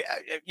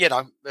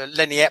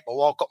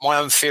Eppel. I've got my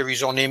own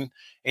theories on him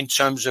in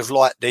terms of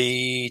like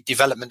the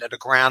development of the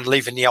ground,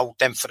 leaving the old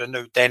den for the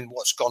new den,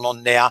 what's gone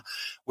on there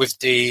with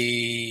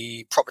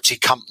the property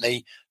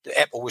company that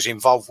Eppel was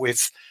involved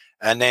with.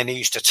 And then he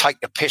used to take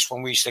the piss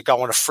when we used to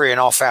go on a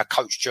 3.5 hour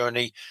coach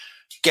journey,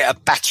 get a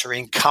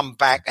battering, come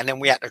back, and then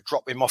we had to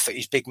drop him off at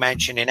his big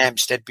mansion in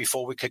Hampstead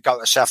before we could go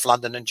to South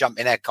London and jump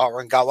in our car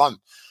and go home.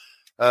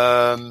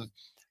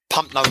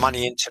 Pumped no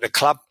money into the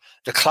club.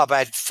 The club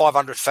had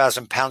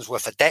 £500,000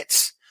 worth of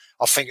debts.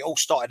 I think it all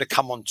started to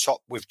come on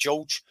top with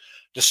George.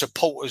 The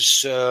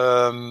supporters,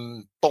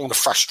 born of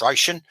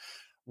frustration,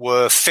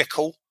 were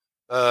fickle,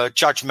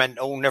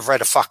 judgmental, never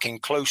had a fucking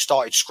clue,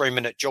 started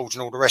screaming at George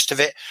and all the rest of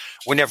it.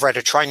 We never had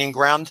a training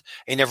ground.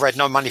 He never had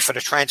no money for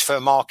the transfer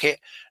market,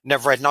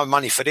 never had no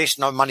money for this,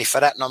 no money for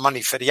that, no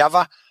money for the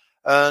other.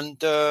 And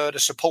the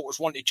supporters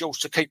wanted George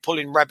to keep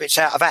pulling rabbits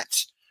out of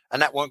hats,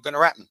 and that weren't going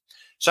to happen.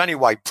 So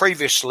anyway,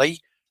 previously,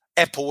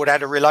 Eppel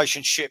had a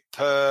relationship,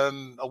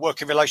 a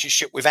working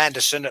relationship with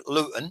Anderson at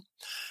Luton.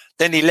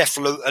 Then he left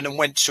Luton and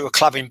went to a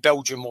club in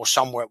Belgium or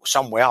somewhere.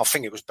 I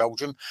think it was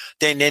Belgium.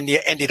 Then he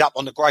ended up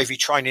on the gravy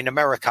train in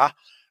America,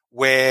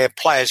 where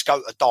players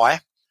go to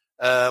die,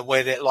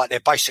 where they're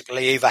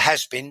basically either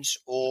has-beens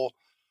or.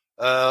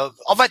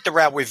 I've had the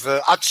row with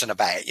Hudson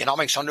about it. You know what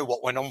I mean? So I knew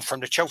what went on from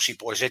the Chelsea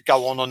boys. They'd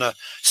go on a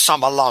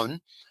summer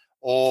loan,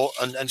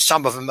 and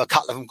some of them, a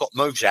couple of them got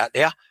moves out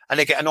there, and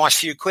they get a nice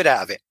few quid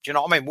out of it. Do you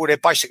know what I mean? Well, they're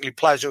basically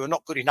players who are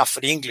not good enough for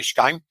the English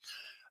game,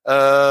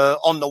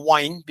 on the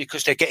wane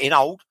because they're getting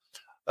old.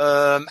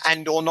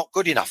 And or not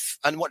good enough.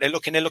 And what they're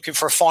looking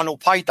for a final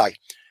payday.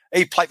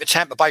 He played for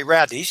Tampa Bay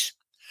Rowdies.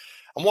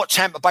 And what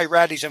Tampa Bay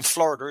Rowdies in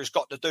Florida has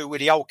got to do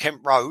with the Old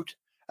Kent Road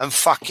and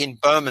fucking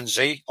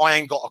Bermondsey, I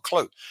ain't got a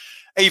clue.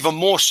 Even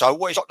more so,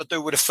 what it's got to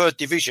do with the third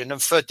division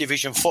and third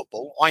division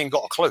football, I ain't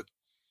got a clue.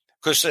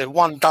 Because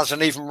one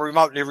doesn't even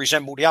remotely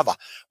resemble the other.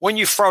 When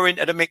you throw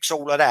into the mix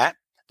all of that,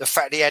 the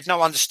fact that he had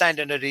no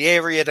understanding of the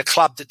area, the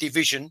club, the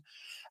division,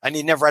 and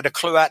he never had a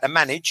clue how to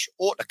manage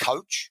or to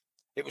coach.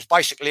 It was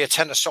basically a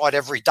tenner-side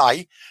every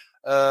day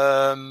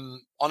on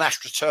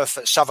AstroTurf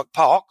at Southwark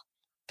Park.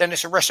 Then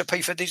it's a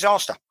recipe for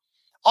disaster.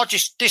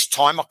 This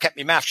time I kept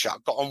my mouth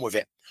shut, got on with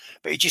it.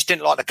 But he just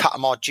didn't like the cut of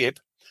my jib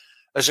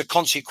as a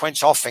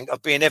consequence, I think,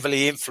 of being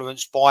heavily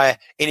influenced by,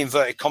 in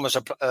inverted commas,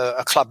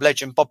 a club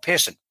legend, Bob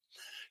Pearson.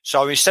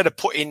 So instead of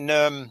putting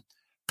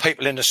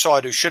people in the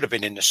side who should have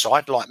been in the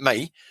side, like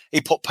me, he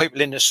put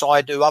people in the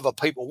side who other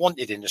people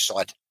wanted in the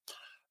side.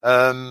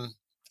 And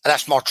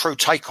that's my true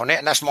take on it,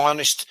 and that's my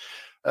honest,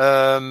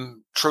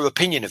 true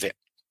opinion of it.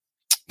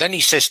 Then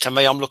he says to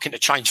me, I'm looking to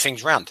change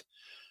things round.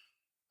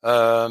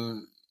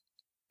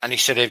 And he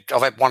said,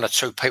 I've had one or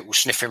two people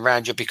sniffing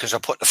around you because I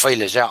put the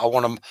feelers out.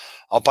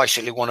 I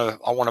basically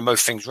want to move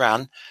things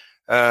round,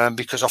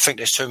 because I think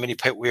there's too many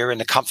people here in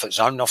the comfort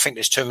zone. I think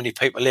there's too many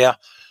people here.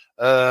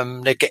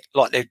 They're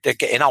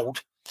getting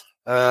old,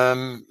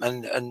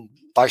 and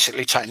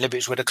basically taking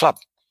liberties with the club.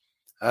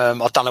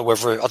 I don't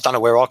know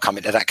where I come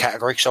into that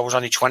category because I was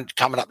only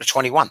coming up to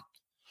 21.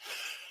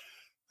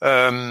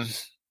 Then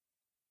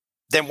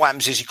what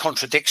happens is he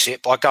contradicts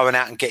it by going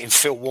out and getting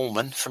Phil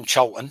Warman from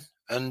Charlton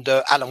and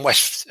Alan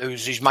West,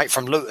 who's his mate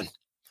from Luton,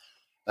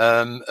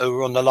 who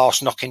were on the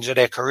last knockings of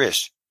their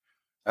careers.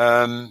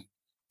 And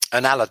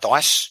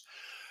Allardyce.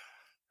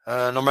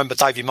 And I remember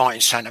Davey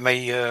Martin saying to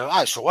me,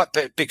 it's all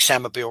right, Big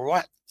Sam will be all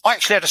right. I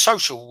actually had a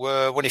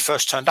social when he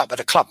first turned up at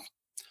the club,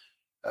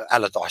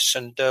 Allardyce,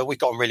 and we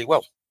got on really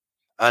well.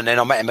 And then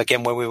I met him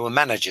again when we were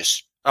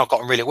managers. I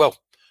got on really well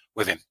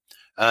with him.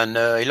 And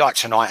he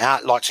likes a night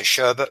out, likes a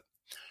sherbet.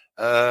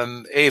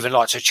 He even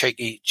likes a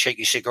cheeky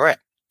cigarette.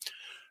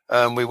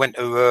 We went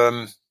to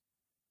a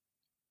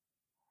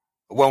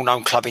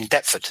well-known club in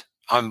Deptford,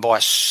 owned by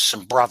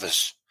some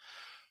brothers.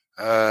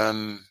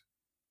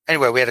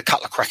 Anyway, we had a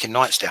couple of cracking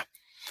nights there.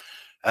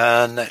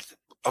 And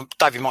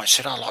Davey Martin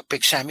said, I like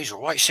Big Sam, he's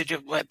all right. He said,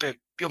 you'll make a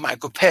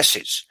good pair,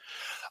 Sids.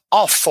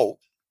 I thought,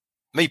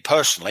 me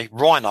personally,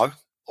 Rhino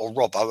or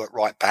Robbo at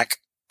right back,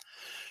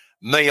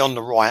 me on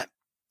the right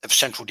of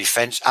central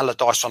defence,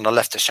 Allardyce on the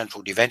left of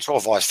central defence,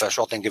 or vice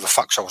versa. I didn't give a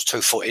fuck, so I was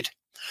two-footed.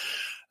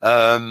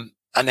 And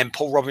then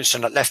Paul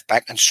Robinson at left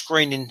back, and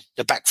screening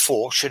the back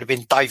four should have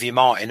been Davey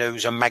Martin,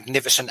 who's a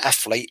magnificent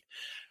athlete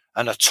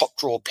and a top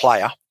draw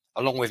player,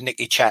 along with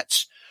Nicky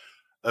Chats,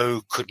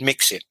 who could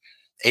mix it.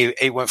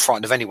 He weren't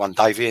frightened of anyone,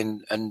 Davey,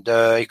 and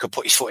he could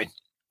put his foot in.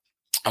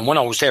 And when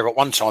I was there at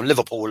one time,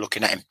 Liverpool were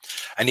looking at him,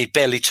 and he'd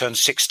barely turned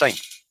 16,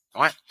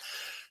 right?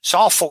 So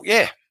I thought,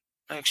 yeah,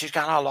 And she's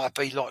going, oh, like,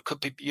 could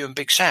be you and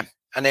Big Sam.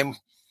 And then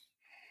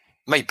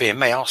me being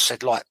me, I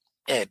said, like,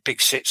 yeah,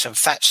 Big Sits and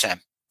Fat Sam.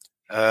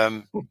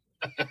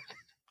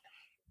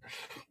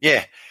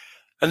 Yeah.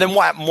 And then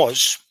what happened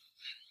was,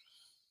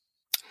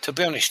 to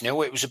be honest,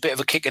 Neil, it was a bit of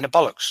a kick in the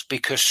bollocks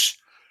because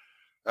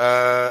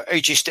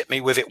he just hit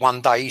me with it one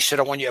day. He said,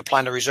 I want you to play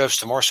in the reserves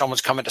tomorrow.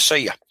 Someone's coming to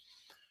see you.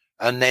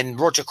 And then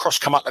Roger Cross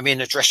come up to me in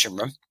the dressing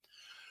room.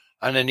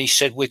 And then he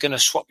said, we're going to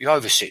swap you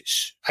over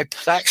sits. They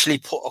actually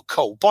put a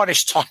call. By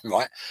this time,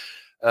 right,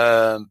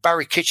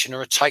 Barry Kitchener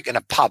had taken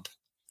a pub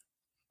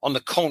on the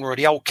corner of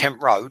the Old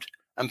Kent Road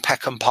and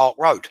Peckham Park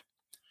Road.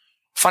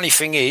 Funny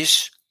thing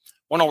is,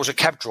 when I was a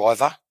cab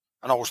driver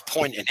and I was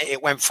pointing it,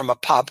 it went from a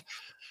pub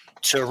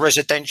to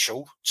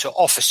residential to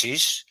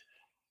offices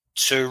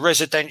to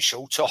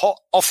residential to hot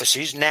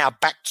offices, now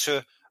back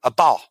to a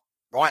bar,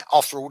 right,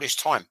 after all this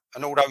time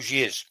and all those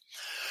years.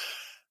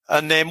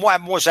 And then what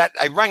happened was that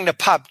they rang the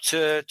pub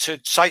to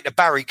say to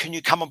Barry, can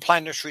you come and play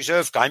in this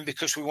reserve game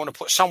because we want to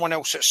put someone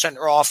else at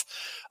centre-half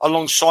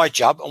alongside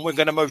Jubb and we're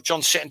going to move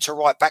John Sitton to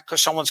right back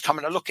because someone's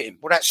coming to look at him.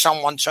 Well, that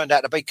someone turned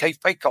out to be Keith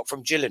Peacock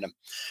from Gillingham.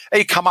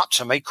 He come up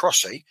to me,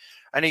 Crossy,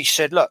 and he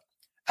said, look,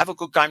 have a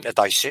good game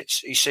today, Sits.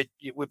 He said,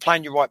 we're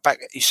playing you right back.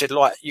 He said,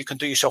 like, you can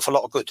do yourself a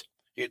lot of good.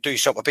 You do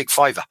yourself a big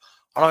favour.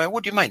 And I went,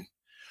 what do you mean?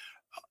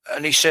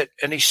 And he said,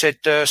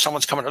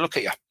 someone's coming to look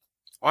at you,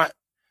 right?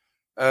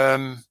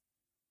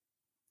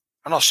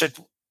 And I said,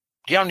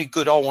 the only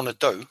good I want to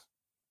do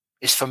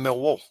is for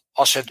Millwall.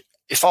 I said,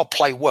 if I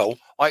play well,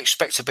 I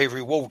expect to be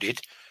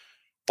rewarded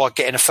by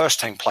getting a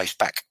first-team place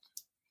back.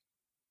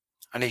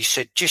 And he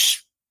said,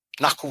 just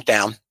knuckle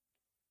down.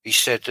 He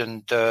said,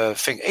 and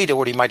think he'd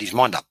already made his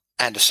mind up,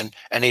 Anderson,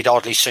 and he'd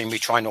hardly seen me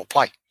train or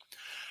play.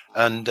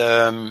 And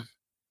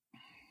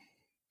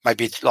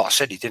maybe, like I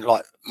said, he didn't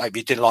like my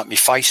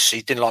face,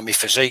 he didn't like my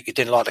physique, he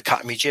didn't like the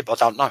cut of my jib, I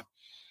don't know.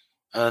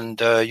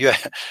 And you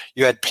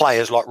had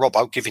players like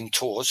Robbo giving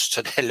tours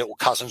to their little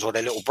cousins or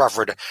their little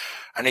brother,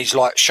 and he's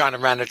like showing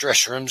them around the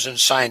dressing rooms and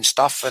saying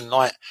stuff. And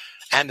like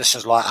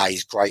Anderson's like, hey,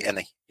 he's great, isn't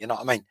he? You know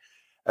what I mean?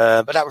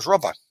 But that was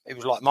Robbo. He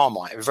was like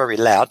Marmite. He was very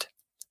loud,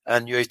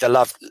 and you either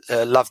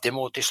loved him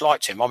or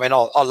disliked him. I mean,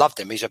 I loved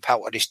him. He's a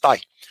pal to this day.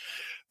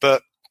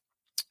 But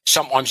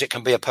sometimes it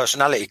can be a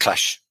personality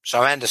clash.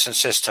 So Anderson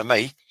says to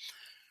me,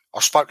 I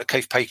spoke to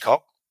Keith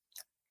Peacock.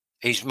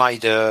 He's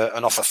made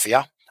an offer for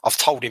you. I've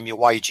told him your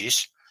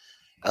wages.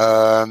 He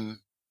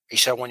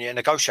said, I want you to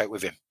negotiate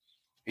with him.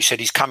 He said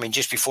he's coming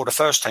just before the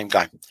first team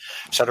game.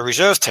 So the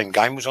reserve team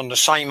game was on the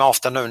same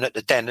afternoon at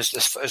the Den as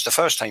the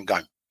first team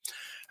game.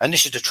 And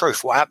this is the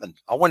truth. What happened?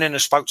 I went in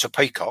and spoke to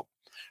Peacock.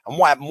 And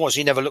what happened was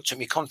he never looked at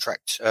my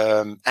contract,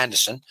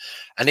 Anderson,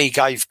 and he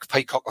gave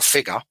Peacock a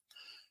figure.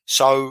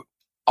 So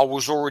I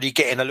was already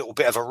getting a little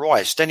bit of a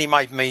rise. Then he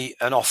made me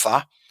an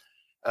offer,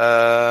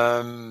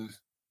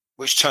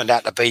 which turned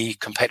out to be,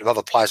 compared to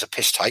other players, a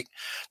piss take.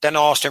 Then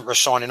I asked him for a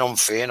signing on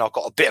fee, and I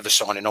got a bit of a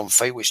signing on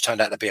fee, which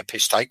turned out to be a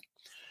piss take.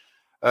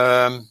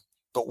 But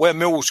where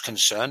Mill's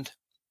concerned,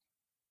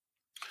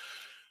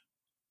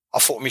 I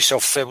thought to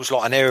myself there was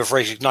like an air of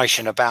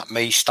resignation about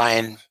me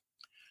staying.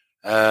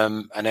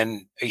 And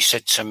then he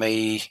said to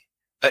me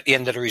at the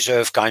end of the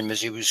reserve game,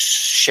 as he was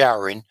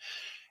showering,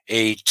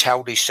 he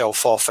towelled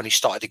himself off and he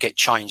started to get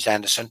changed,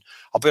 Anderson.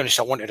 I'll be honest,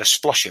 I wanted to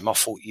splosh him. I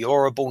thought, you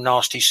horrible,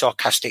 nasty,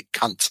 sarcastic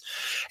cunt.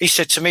 He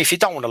said to me, if you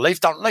don't want to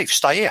leave, don't leave.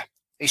 Stay here.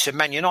 He said,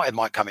 Man United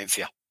might come in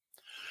for you.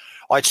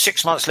 I had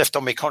 6 months left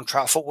on my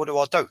contract. I thought,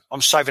 what do?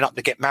 I'm saving up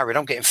to get married.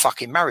 I'm getting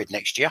fucking married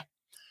next year.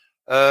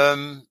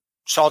 So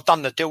I'd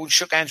done the deal and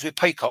shook hands with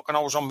Peacock and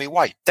I was on my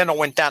way. Then I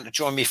went down to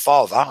join my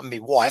father and my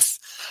wife.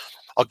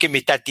 I give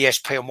my dad the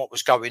SP on what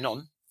was going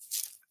on.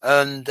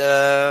 And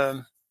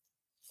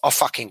I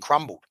fucking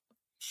crumbled.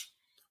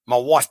 My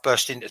wife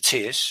burst into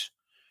tears.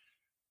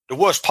 The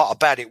worst part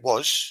about it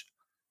was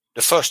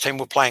the first team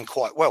were playing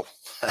quite well.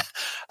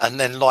 And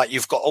then, like,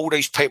 you've got all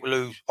these people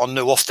who I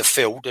knew off the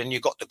field and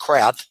you've got the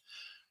crowd.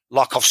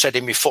 Like I've said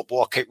in my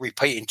football, I keep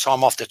repeating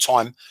time after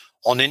time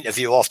on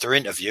interview after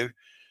interview.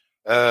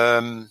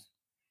 I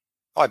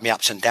had my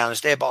ups and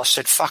downs there, but I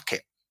said, fuck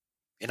it.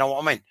 You know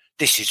what I mean?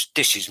 This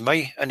is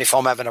me. And if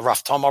I'm having a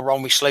rough time, I'll roll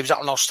my sleeves up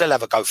and I'll still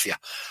have a go for you.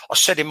 I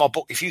said in my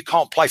book, if you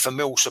can't play for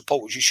Mill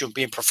supporters, you shouldn't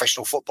be in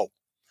professional football.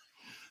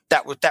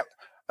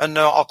 And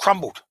I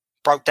crumbled,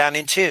 broke down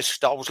in tears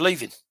that I was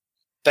leaving.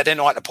 But then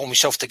I had to pull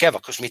myself together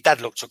because my dad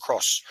looked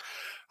across.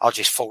 I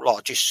just thought,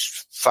 like,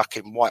 just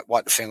fucking wipe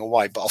the thing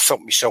away. But I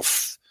felt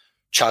myself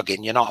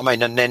chugging, you know what I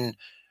mean? And then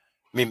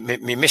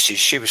me missus,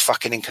 she was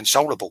fucking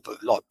inconsolable,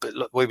 but look,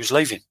 we was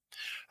leaving.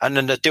 And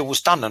then the deal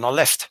was done and I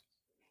left.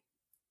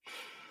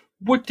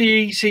 Would the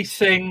easy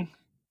thing,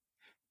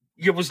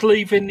 you was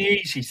leaving the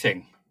easy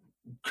thing,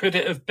 could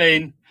it have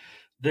been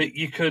that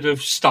you could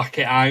have stuck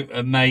it out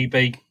and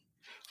maybe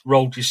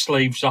rolled your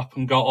sleeves up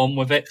and got on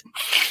with it?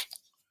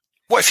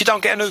 What if you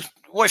don't get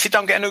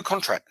a new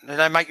contract and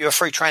they make you a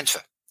free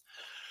transfer?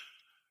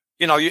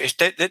 You know,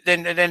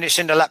 then it's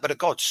in the lap of the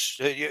gods.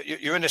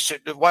 You're in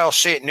the way I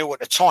see it, Neil, at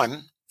the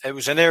time, there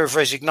was an air of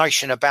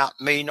resignation about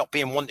me not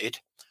being wanted.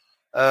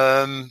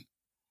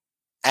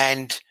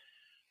 And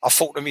I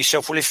thought to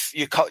myself, well, if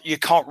you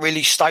can't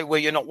really stay where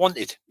you're not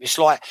wanted. It's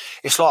like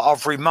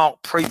I've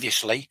remarked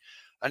previously,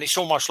 and it's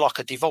almost like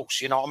a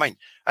divorce, you know what I mean?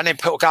 And then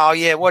people go, oh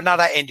yeah, well, no,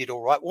 that ended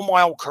all right. Well,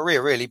 my whole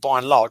career really, by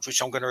and large, which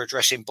I'm going to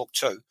address in book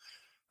 2,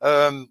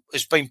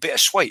 has been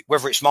bittersweet.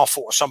 Whether it's my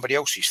fault or somebody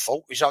else's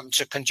fault is open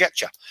to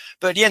conjecture.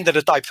 But at the end of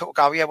the day, people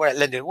go, yeah, well, it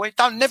ended. Well,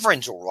 it never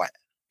ends all right.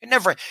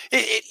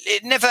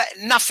 It never,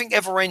 nothing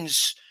ever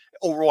ends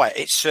all right.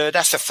 It's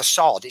that's a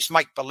facade. It's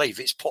make believe.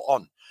 It's put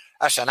on.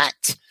 That's an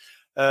act.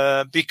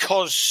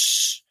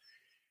 Because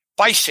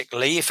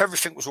basically, if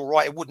everything was all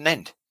right, it wouldn't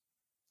end.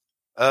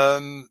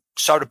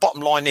 So the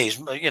bottom line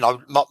is, you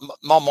know,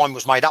 my mind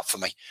was made up for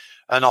me,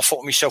 and I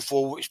thought to myself,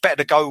 well, it's better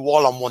to go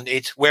while I'm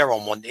wanted, where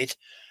I'm wanted,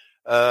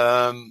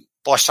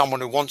 by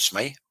someone who wants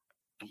me.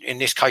 In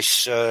this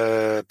case,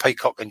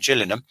 Peacock and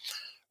Gillingham,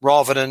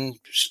 rather than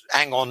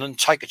hang on and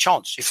take a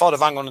chance. If I'd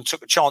have hung on and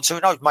took a chance, who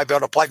knows? Maybe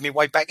I'd have played my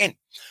way back in.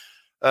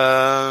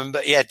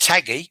 But yeah,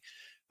 Taggy,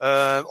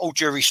 all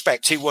due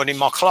respect, he wasn't in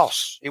my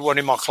class. He wasn't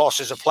in my class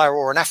as a player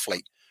or an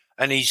athlete.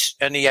 And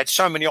he had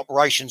so many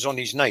operations on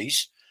his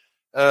knees,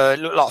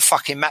 looked like a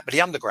fucking map of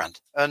the underground.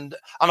 And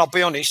I'll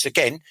be honest,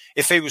 again,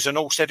 if he was an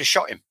horse, they'd have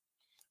shot him.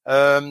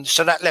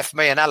 So that left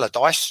me and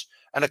Allardyce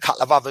and a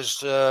couple of others,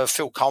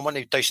 Phil Coleman,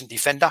 who's a decent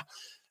defender,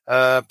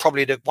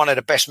 probably one of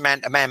the best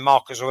man-to-man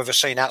markers I've ever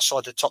seen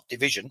outside the top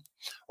division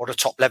or the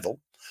top level.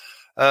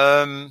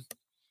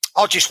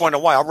 I just went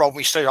away. I rolled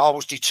my sleeves. I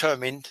was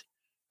determined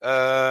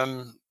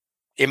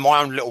in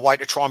my own little way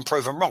to try and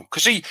prove him wrong.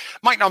 Because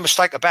make no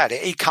mistake about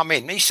it, he come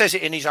in. He says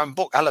it in his own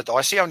book,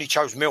 Allardyce. He only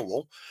chose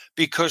Millwall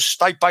because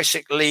they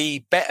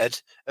basically bettered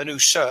and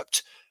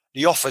usurped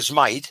the offers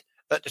made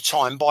at the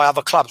time by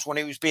other clubs when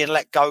he was being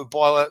let go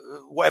by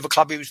whatever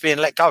club he was being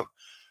let go.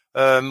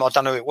 I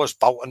don't know who it was,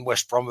 Bolton,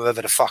 West Brom,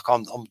 whoever the fuck. I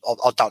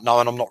don't know,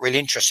 and I'm not really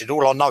interested.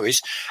 All I know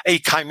is he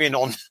came in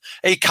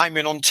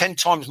on 10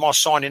 times my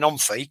signing on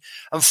fee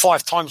and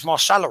 5 times my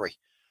salary.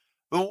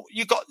 Well,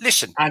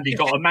 listen. And he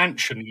got a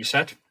mansion, you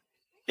said.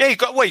 Yeah, he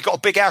got a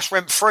big house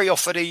rent free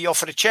off of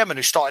the chairman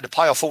who started to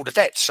pay off all the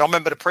debts. I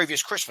remember the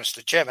previous Christmas,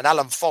 the chairman,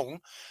 Alan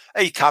Fong,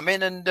 he come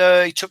in and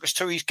he took us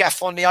to his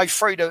gaff on the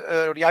A3,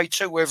 or the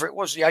A2, wherever it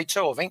was, the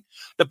A2, I think,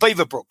 the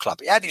Beaverbrook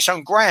Club. It had its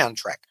own greyhound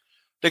track.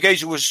 The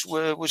geezer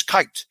was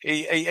caked.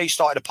 He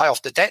started to pay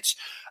off the debts,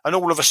 and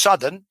all of a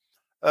sudden,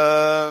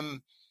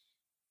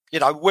 you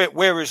know,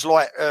 whereas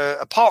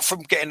apart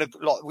from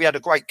we had a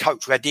great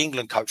coach, we had the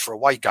England coach for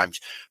away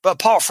games, but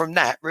apart from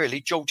that, really,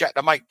 George had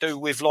to make do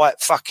with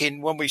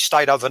fucking when we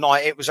stayed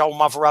overnight, it was old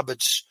Mother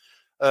Hubbard's,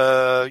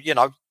 you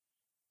know,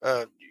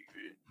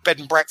 bed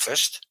and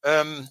breakfast.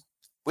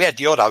 We had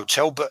the odd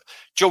hotel, but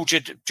George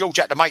had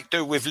to make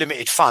do with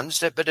limited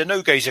funds. But the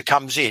new geezer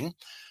comes in,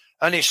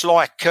 and it's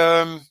like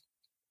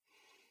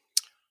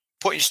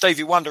putting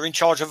Stevie Wonder in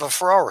charge of a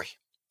Ferrari.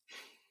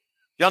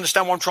 You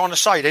understand what I'm trying to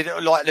say?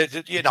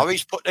 You know,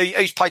 he's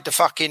paid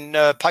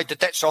the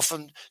debts off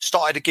and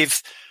started to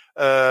give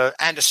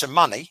Anderson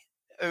money,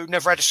 who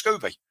never had a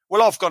Scooby.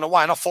 Well, I've gone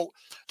away and I thought,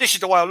 this is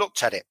the way I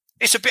looked at it.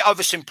 It's a bit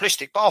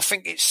oversimplistic, but I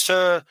think it's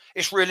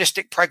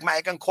realistic,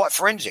 pragmatic, and quite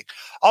forensic.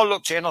 I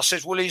looked at it and I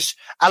said, well, is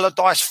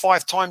Allardyce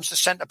 5 times the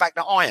centre back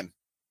that I am?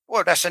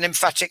 Well, that's an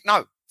emphatic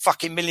no,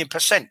 fucking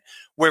 1,000,000%.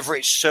 Whether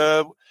it's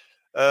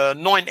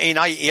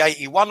 1980,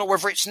 81, or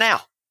whether it's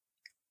now.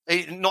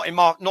 Not in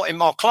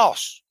my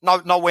class.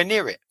 Nowhere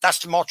near it.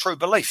 That's my true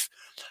belief.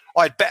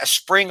 I had better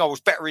spring. I was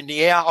better in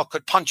the air. I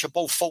could punch a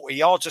ball 40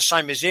 yards, the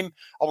same as him.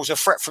 I was a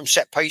threat from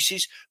set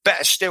pieces.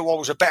 Better still, I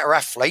was a better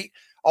athlete.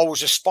 I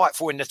was as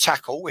spiteful in the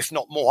tackle, if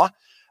not more,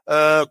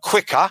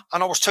 quicker,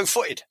 and I was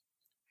 2-footed.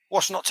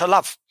 What's not to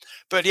love?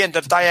 But at the end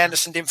of the day,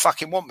 Anderson didn't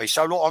fucking want me.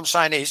 So what I'm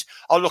saying is,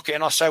 I look at it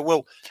and I say,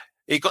 well,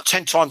 he got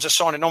 10 times the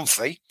signing on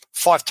fee,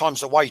 5 times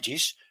the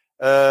wages,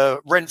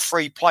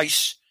 rent-free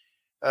place,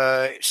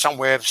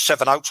 somewhere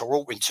Sevenoaks or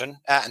Alwynton,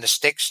 out in the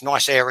sticks,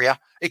 nice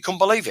area. He couldn't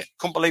believe it.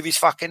 Couldn't believe his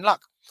fucking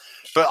luck.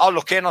 But I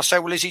look in and I say,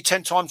 well, is he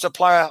 10 times the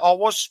player I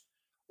was?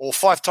 Or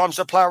 5 times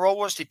the player I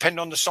was, depending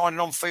on the signing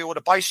on fee or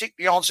the basic?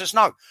 The answer is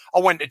no. I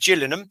went to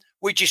Gillingham.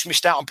 We just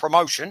missed out on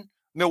promotion.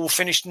 Millwall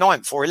finished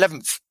 9th or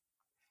 11th.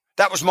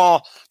 That was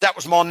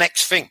my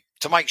next thing,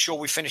 to make sure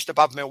we finished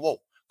above Millwall,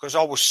 because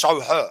I was so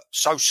hurt,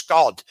 so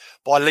scarred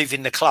by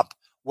leaving the club,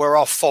 where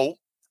I thought,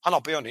 and I'll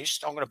be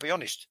honest, I'm going to be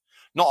honest,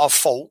 not I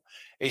thought,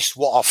 it's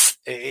what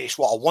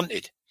I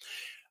wanted.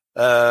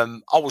 I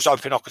was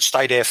hoping I could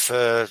stay there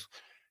for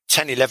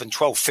 10, 11,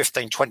 12,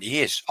 15, 20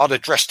 years. I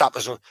would dressed up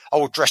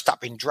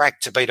in drag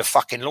to be the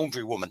fucking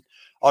laundry woman.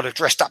 I'd have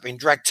dressed up in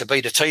drag to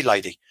be the tea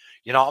lady.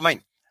 You know what I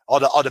mean?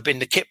 I'd have been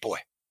the kit boy.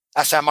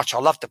 That's how much I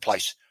loved the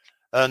place.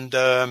 And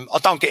I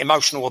don't get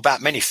emotional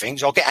about many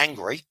things. I'll get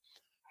angry.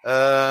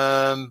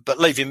 But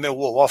leaving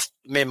Millwall off,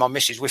 me and my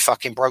missus, we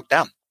fucking broke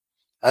down.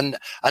 And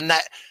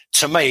that,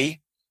 to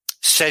me,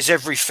 says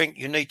everything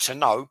you need to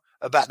know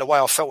about the way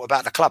I felt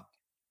about the club.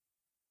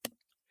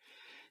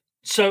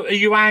 So are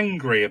you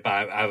angry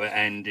about how it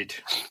ended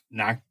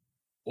now?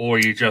 Or are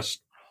you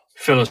just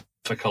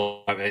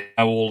philosophical about it?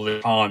 How all the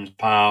time's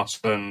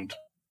passed and...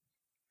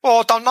 Well,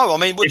 I don't know. I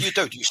mean, what do you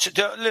do?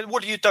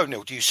 What do you do,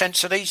 Neil? Do you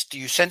censor these? Do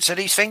you censor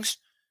these things?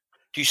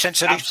 Do you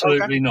censor these?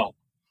 Absolutely not.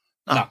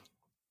 No. Well,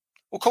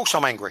 of course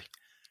I'm angry.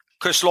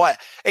 Because, like,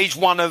 he's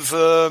one of,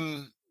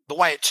 the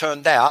way it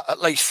turned out,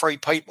 at least 4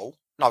 people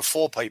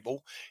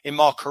in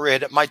my career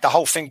that made the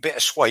whole thing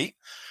bittersweet.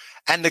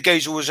 And the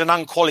geezer was an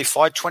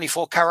unqualified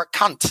 24-carat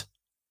cunt.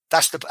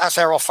 That's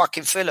how I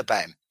fucking feel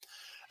about him.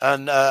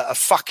 And a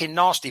fucking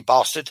nasty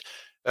bastard,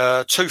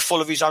 too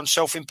full of his own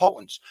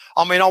self-importance.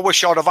 I mean, I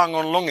wish I'd have hung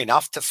on long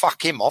enough to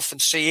fuck him off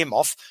and see him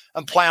off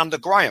and play under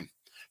Graham.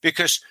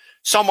 Because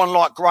someone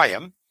like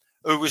Graham,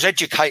 who was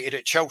educated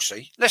at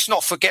Chelsea, let's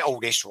not forget all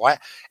this, right?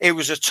 He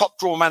was a top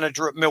draw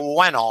manager at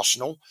Millwall and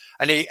Arsenal,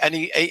 and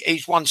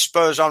he's won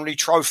Spurs' only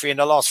trophy in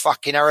the last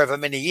fucking however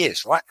many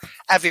years, right?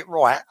 Have it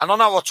right. And I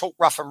know I talk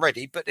rough and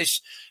ready, but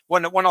this,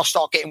 when I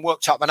start getting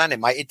worked up and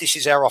animated, this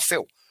is how I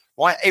feel,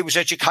 right? He was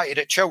educated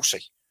at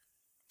Chelsea,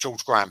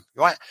 George Graham,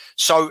 right?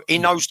 So he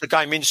knows the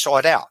game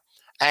inside out.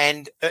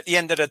 And at the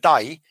end of the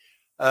day,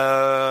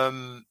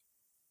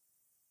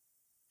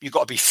 you've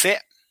got to be fit.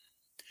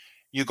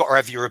 You've got to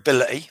have your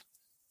ability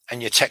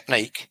and your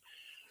technique.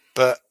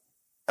 But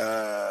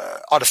I'd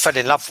have fell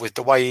in love with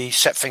the way he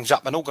set things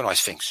up and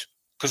organised things.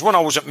 Because when I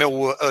was at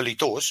Millwall early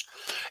doors,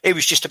 he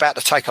was just about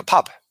to take a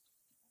pub.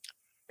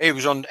 He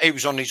was on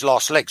his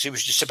last legs. He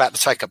was just about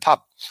to take a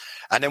pub.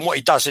 And then what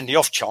he does in the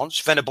off chance,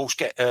 Venables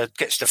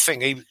gets the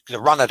thing, the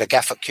run of the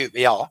gaff at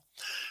QPR,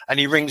 and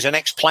he rings an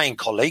ex-playing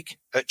colleague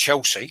at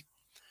Chelsea,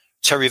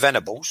 Terry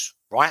Venables,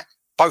 right?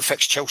 Both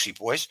ex-Chelsea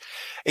boys.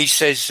 He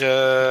says,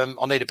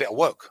 I need a bit of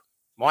work,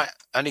 right?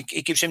 And he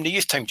gives him the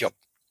youth team job.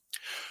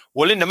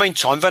 Well, in the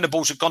meantime,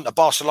 Venables had gone to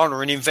Barcelona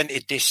and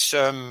invented this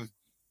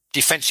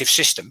defensive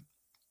system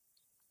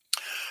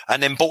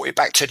and then brought it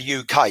back to the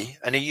UK,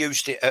 and he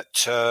used it at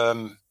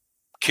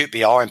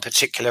QPR in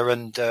particular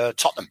and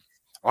Tottenham.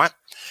 Right.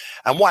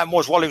 And what happened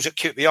was, while he was at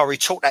QPR, he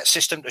taught that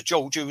system to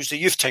George, who was the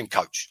youth team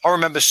coach. I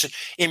remember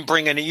him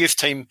bringing a youth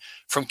team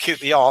from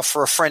QPR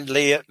for a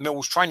friendly at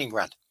Millwall's training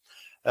ground.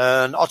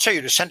 And I'll tell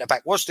you, the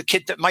centre-back was the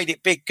kid that made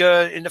it big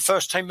in the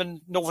first team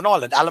in Northern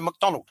Ireland, Alan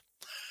McDonald.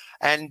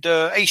 And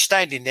he's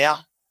standing there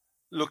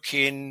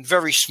looking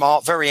very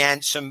smart, very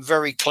handsome,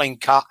 very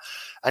clean-cut,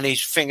 and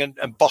he's fingering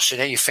and bossing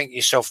it. You think to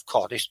yourself,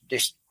 God,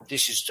 this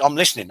is, I'm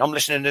listening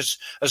as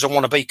a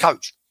wannabe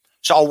coach.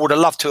 So I would have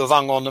loved to have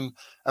hung on them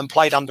and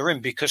played under him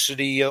because of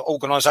the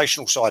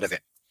organisational side of it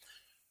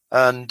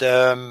and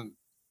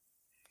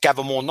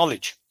gather more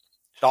knowledge.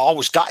 So I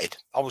was gutted.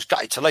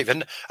 To leave.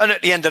 And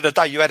at the end of the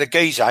day, you had a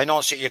geezer, in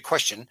answer to your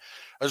question,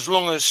 as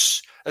well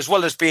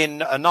as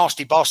being a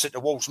nasty bastard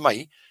towards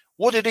me,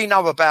 what did he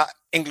know about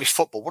English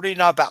football? What did he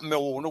know about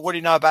Millwall? What did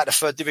he know about the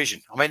third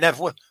division? I mean,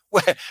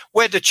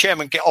 where did the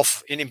chairman get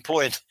off in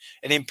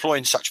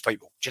employing such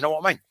people? Do you know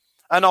what I mean?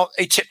 And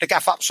he tipped the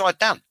gaff upside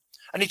down.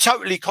 And he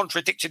totally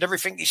contradicted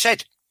everything he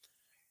said.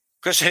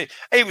 Because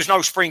he was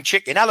no spring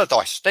chicken,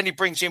 Allardyce. Then he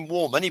brings in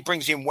Warman, he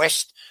brings in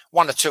West,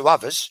 1 or 2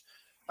 others.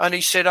 And he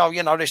said,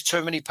 there's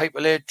too many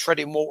people here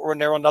treading water and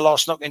they're on the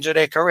last knockings of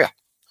their career.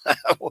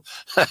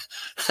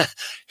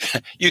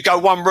 You go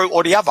one route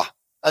or the other.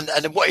 And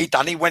then what he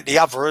done, he went the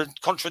other and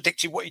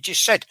contradicted what he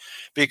just said.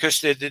 Because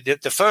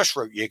the first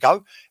route you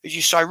go is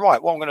you say,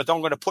 right, what I'm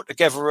going to put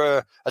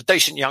together a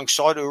decent young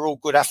side who are all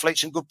good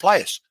athletes and good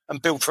players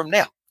and build from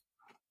there.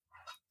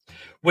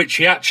 Which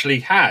he actually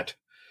had.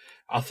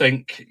 I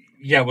think,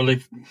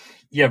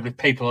 if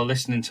people are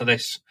listening to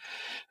this,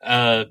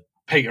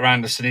 Peter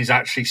Anderson is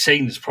actually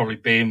seen as probably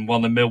being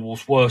one of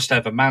Millwall's worst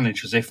ever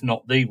managers, if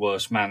not the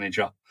worst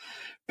manager.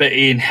 But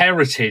he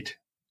inherited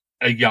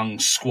a young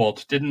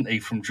squad, didn't he,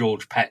 from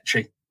George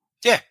Petchey?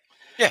 Yeah.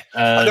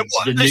 The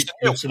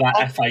nucleus to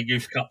that FA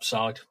Youth Cup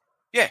side.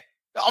 Yeah.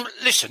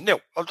 Listen, Neil,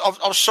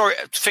 I'm sorry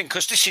to think,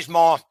 because this is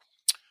my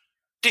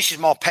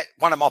pet,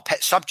 one of my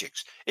pet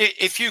subjects.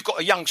 If you've got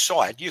a young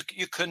side, you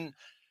can,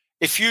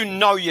 if you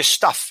know your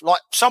stuff,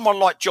 like someone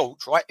like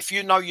George, right? If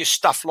you know your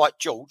stuff like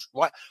George,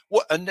 right?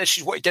 And this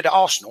is what he did at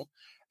Arsenal.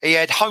 He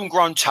had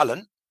homegrown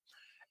talent.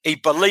 He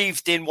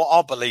believed in what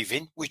I believe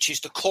in, which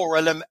is the core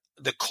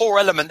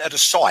element of the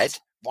side,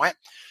 right?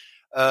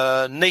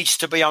 Needs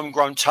to be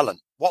homegrown talent.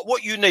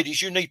 What you need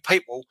is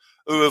people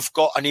who have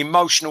got an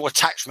emotional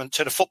attachment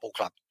to the football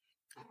club.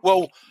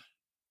 Well,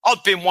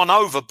 I've been won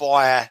over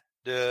by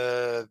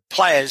the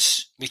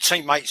players, my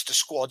teammates, the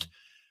squad,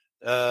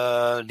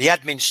 the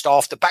admin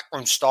staff, the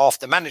backroom staff,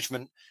 the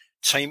management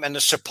team, and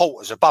the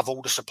supporters, above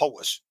all the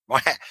supporters,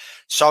 right?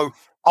 So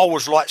I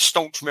was like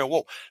staunch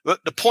Millwall.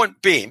 But the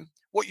point being,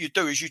 what you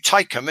do is you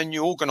take them and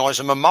you organise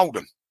them and mould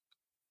them.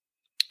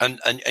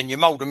 And you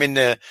mould them in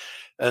there.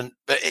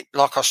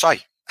 Like I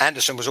say,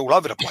 Anderson was all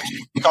over the place.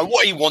 So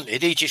what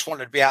he just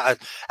wanted to be able to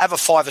have a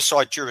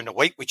 5-a-side during the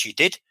week, which he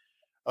did.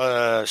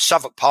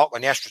 Southwark Park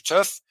on the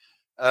AstroTurf.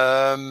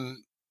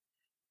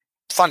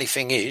 Funny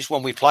thing is,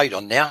 when we played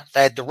on there,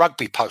 they had the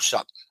rugby posts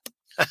up.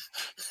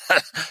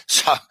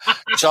 so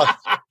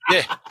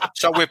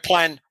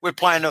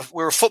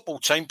we're a football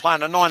team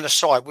playing a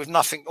 9-a-side with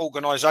nothing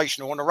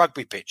organisational on a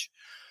rugby pitch.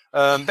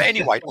 But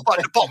anyway,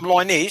 the bottom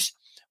line is,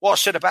 what I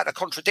said about the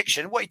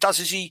contradiction. What he does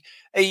is he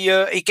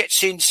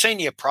gets in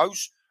senior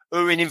pros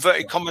who, in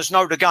inverted commas,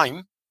 know the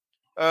game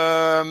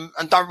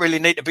and don't really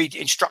need to be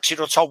instructed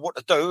or told what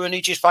to do. And he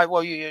just like,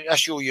 well,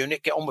 that's your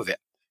unit, get on with it.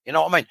 You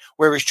know what I mean?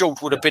 Whereas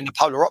George would have been the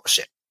polar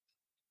opposite.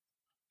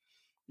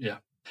 Yeah.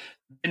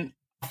 And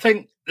I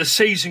think the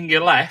season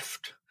you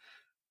left,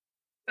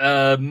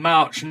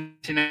 March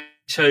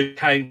 1982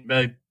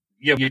 came,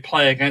 you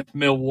play against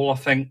Millwall, I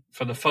think,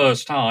 for the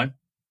first time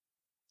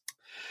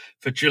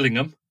for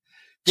Gillingham.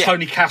 Yeah.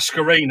 Tony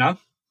Cascarino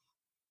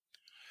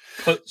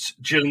puts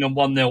Gillingham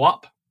 1-0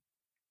 up.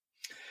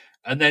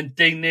 And then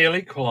Dean Neal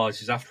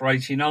equalises after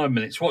 89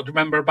 minutes. What do you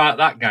remember about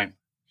that game?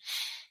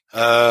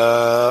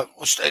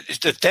 Was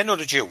it the Den or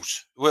the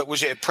Gills?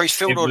 Was it at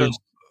Priestfield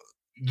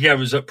Yeah, it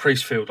was at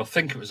Priestfield. I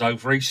think it was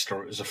over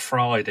Easter. It was a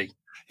Friday.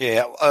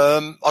 Yeah.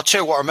 I'll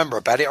tell you what I remember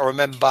about it. I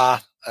remember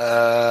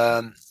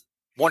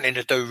wanting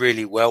to do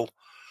really well.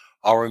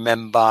 I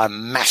remember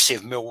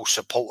massive Millwall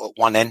support at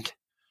one end.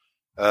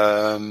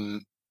 I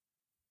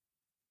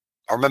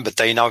remember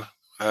Dino,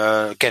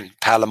 again,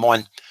 pal of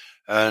mine,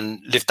 and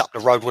lived up the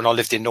road when I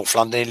lived in North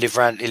London. He lived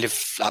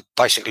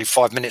basically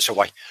 5 minutes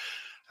away.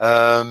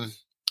 And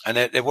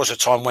there was a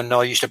time when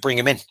I used to bring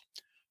him into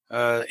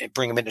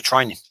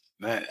training,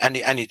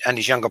 and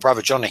his younger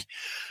brother, Johnny.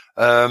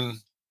 Yeah,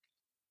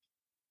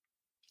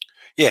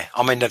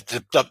 I mean,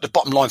 the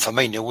bottom line for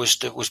me, Neil,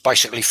 was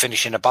basically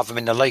finishing above him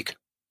in the league.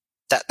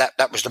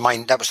 That was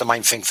the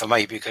main thing for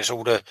me, because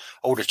all the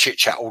chit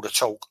chat, all the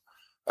talk.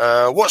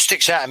 What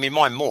sticks out in my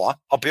mind more,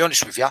 I'll be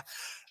honest with you,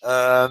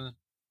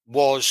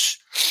 was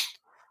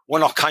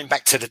when I came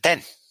back to the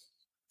Den.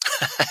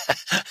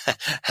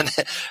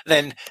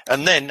 and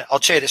then I'll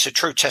tell you, it's a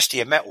true test of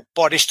your mettle.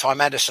 By this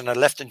time, Addison had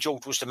left and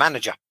George was the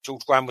manager.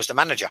 George Graham was the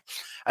manager.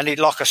 And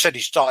like I said,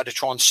 he started to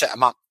try and set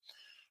him up.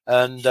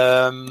 And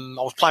I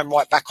was playing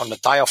right back on the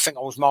day. I think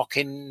I was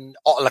marking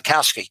Otto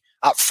Lukowski.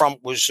 Up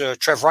front was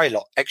Trev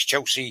Raylott,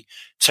 ex-Chelsea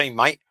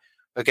teammate,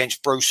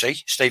 against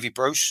Brucey, Stevie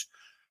Bruce.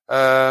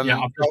 I've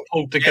just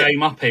pulled the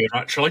game up here,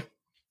 actually.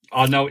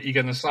 I know what you're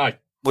going to say.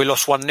 We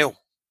lost 1-0.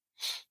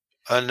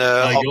 And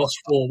you lost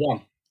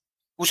 4-1.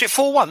 Was it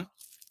 4-1?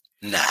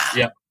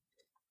 Nah.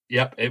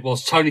 Yep. It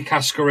was. Tony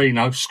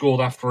Cascarino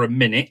scored after a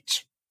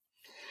minute.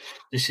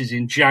 This is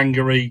in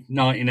January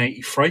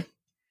 1983.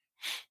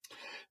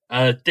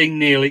 Dean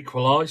Neal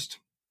equalised.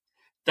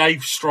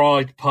 Dave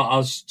Stride put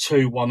us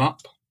 2-1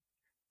 up.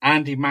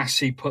 Andy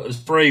Massey put us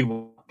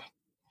 3-1 up.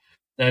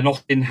 Then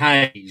Austin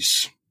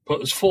Hayes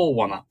put us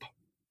 4-1 up.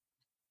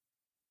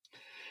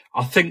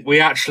 I think we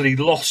actually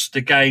lost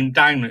the game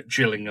down at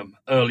Gillingham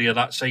earlier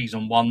that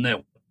season,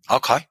 1-0.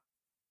 Okay.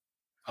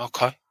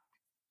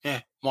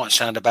 Yeah, might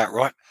sound about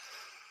right.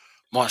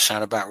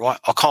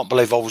 I can't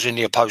believe I was in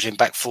the opposing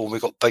back four and we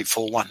got beat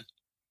 4-1.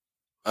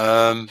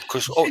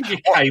 Because you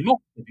came off,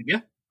 didn't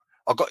you?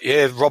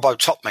 Robbo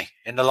topped me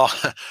in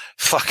the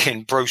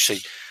fucking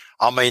Brucey.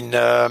 I mean,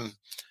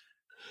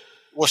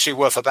 what's he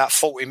worth? About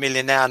 40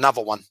 million now,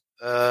 another one.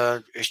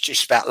 It's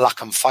just about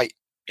luck and fate.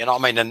 You know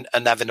what I mean?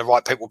 And having the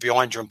right people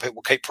behind you and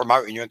people keep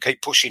promoting you and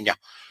keep pushing you.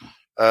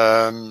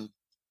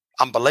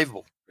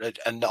 Unbelievable.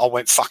 And I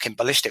went fucking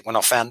ballistic when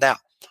I found out.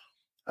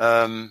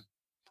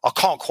 I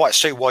can't quite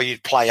see why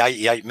you'd play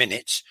 88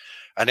 minutes.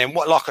 And then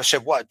like I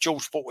said, what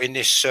George brought in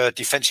this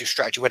defensive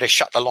strategy where they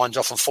shut the lines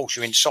off and force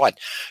you inside.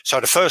 So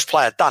the first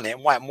player done it,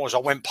 and what happened was I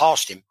went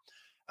past him.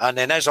 And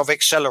then as I've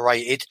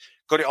accelerated,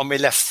 got it on my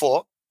left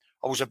foot,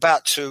 I was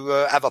about to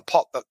have a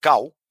pop at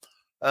goal.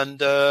 And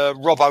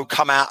Robbo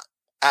come out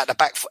the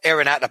back,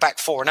 airing out the back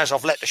four. And as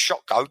I've let the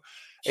shot go,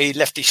 he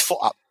left his foot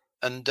up.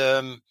 And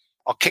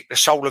I kicked the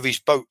sole of his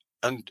boot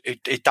and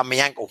it done me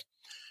ankle.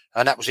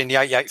 And that was in the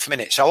 88th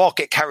minute. So I'll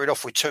get carried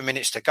off with 2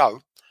 minutes to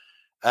go.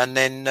 And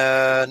then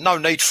no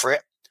need for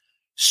it.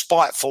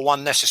 Spiteful,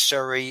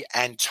 unnecessary,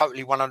 and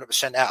totally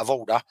 100% out of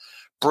order.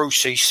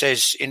 Brucey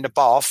says in the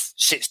bath,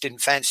 Sitz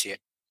didn't fancy it.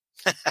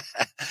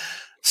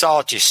 So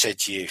I just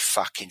said, you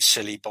fucking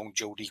silly bong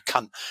Geordie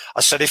cunt. I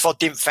said, if I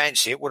didn't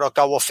fancy it, would I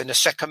go off in the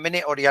 2nd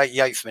minute or the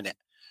 88th minute?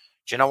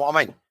 Do you know what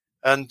I mean?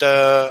 And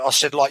I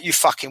said, like, you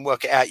fucking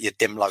work it out, you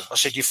dimlo. I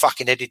said, you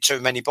fucking headed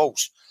too many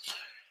balls.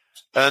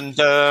 And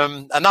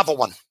another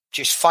one,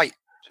 just fate.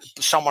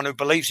 Someone who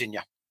believes in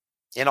you.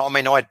 You know what I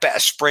mean? I had better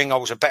spring. I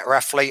was a better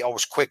athlete. I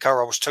was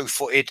quicker. I was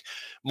two-footed,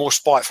 more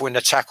spiteful in the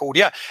tackle.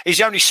 Yeah, he's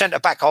the only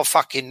centre-back I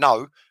fucking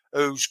know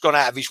who's gone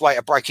out of his way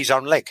to break his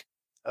own leg.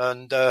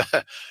 And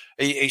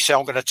he said,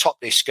 I'm going to top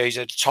this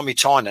geezer, Tommy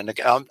Tynan,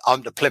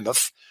 under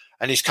Plymouth.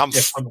 And he's come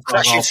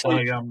crashing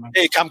through.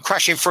 He come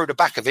crashing through the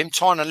back of him.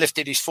 Tynan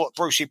lifted his foot.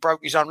 Brucey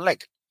broke his own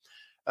leg.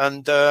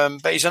 And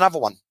but he's another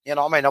one. You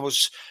know what I mean? I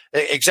was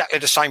exactly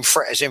the same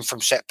threat as him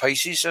from set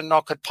pieces, and I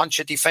could punch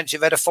a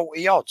defensive head of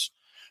 40 yards.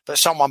 But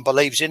someone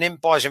believes in him,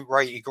 buys him for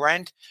 80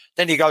 grand.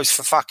 Then he goes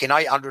for fucking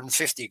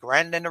 850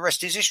 grand. Then the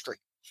rest is history.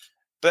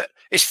 But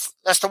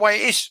that's the way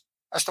it is.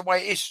 That's the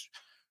way it is.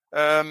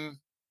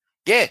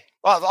 Yeah.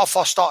 I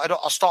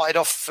started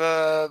off.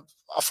 I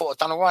thought I'd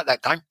done all right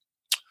that game.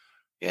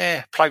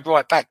 Yeah, played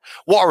right back.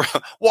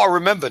 What I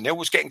remember, Neil,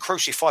 was getting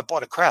crucified by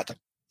the crowd.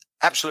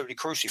 Absolutely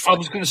crucified. I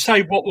was going to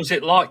say, what was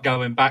it like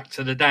going back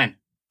to the den?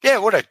 Yeah,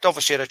 well,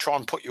 obviously they try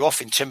and put you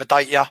off,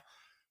 intimidate you,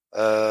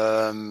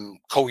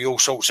 call you all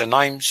sorts of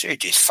names. You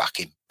just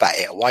fucking bat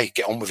it away,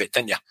 get on with it,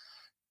 don't you?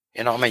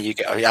 You know what I mean?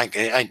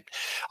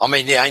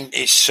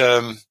 It's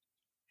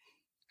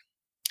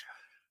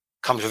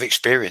comes with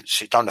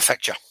experience. It don't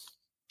affect you.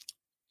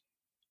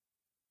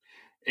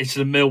 It's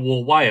the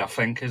Millwall way, I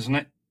think, isn't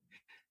it?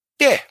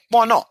 Yeah,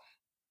 why not?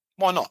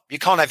 Why not? You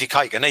can't have your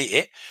cake and eat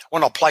it.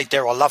 When I played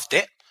there, I loved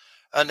it.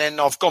 And then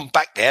I've gone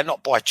back there,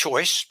 not by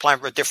choice, playing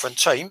for a different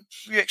team.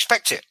 You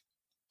expect it.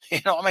 You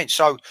know what I mean?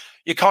 So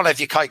you can't have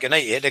your cake and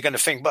eat it. They're going to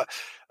think. But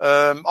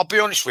I'll be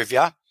honest with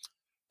you.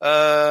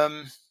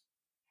 I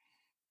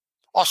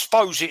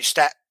suppose it's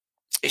that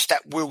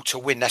will to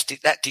win. That's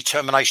that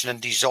determination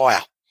and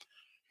desire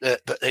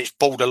that it's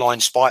borderline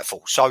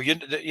spiteful. So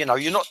you're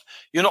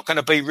not going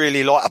to be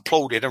really like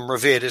applauded and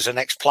revered as an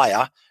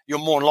ex-player. You're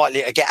more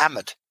likely to get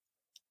hammered.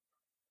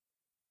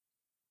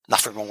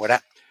 Nothing wrong with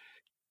that.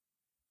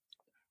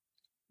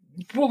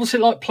 What was it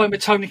like playing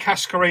with Tony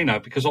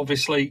Cascarino? Because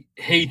obviously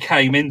he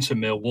came into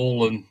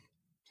Millwall and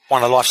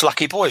one of life's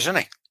lucky boys, isn't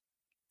he?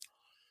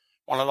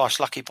 One of life's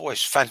lucky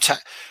boys.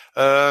 Fantastic.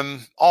 I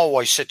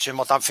always said to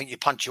him, I don't think you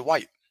punch your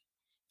weight.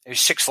 He was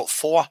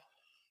 6'4",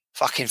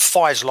 fucking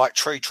thighs like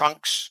tree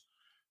trunks,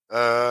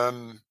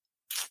 calves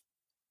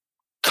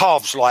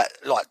like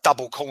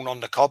double corn on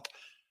the cob.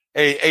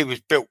 He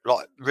was built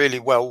like really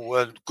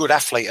well, good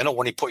athlete, and all.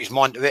 When he put his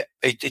mind to it,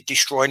 he'd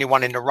destroy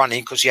anyone in the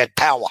running because he had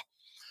power.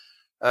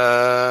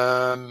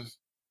 Got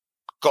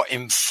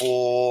him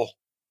for,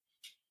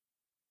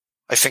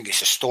 I think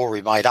it's a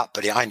story made up,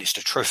 but it ain't. It's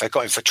the truth. They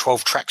got him for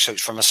 12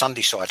 tracksuits from a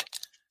Sunday side.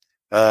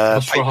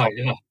 That's right,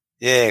 yeah.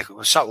 Yeah,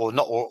 or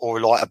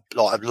like a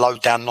low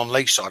down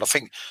non-league side. I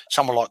think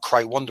someone like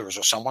Cray Wanderers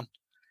or someone.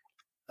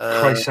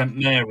 Cray St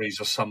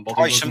Mary's or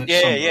somebody. St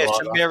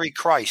Mary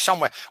Cray,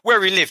 somewhere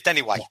where he lived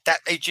anyway. That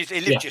he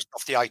lived just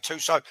off the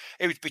A2, so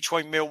it was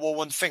between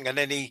Millwall and thing, and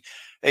then he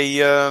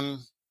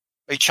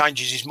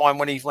changes his mind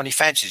when he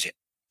fancies it.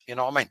 You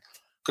know what I mean?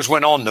 Because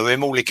when I knew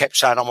him, all he kept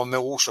saying, I'm a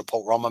Millwall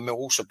supporter.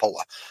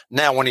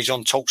 Now when he's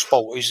on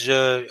TalkSport, he's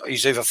either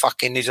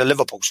he's a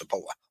Liverpool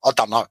supporter. I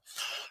don't know.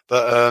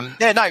 But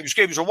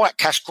he was a white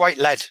cash, great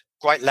lad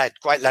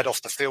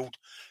off the field,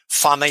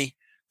 funny,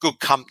 good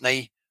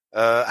company,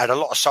 had a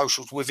lot of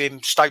socials with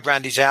him, stayed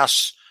round his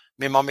house.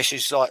 Me and my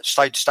missus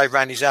stayed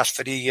round his house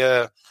for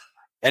the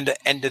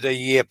end of the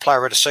year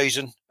player of the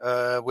season,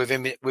 with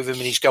him and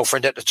his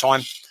girlfriend at the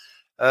time.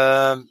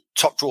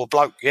 Top drawer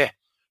bloke, yeah.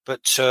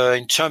 But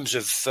in terms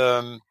of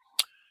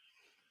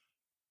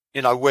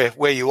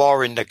where you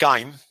are in the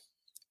game,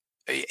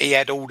 he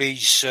had all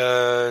these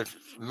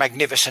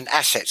magnificent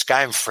assets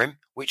going for him,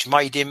 which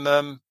made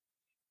him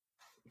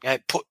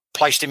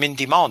placed him in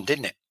demand,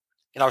 didn't it?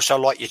 So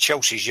like your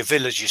Chelseas, your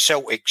Villas, your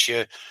Celtics,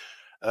 your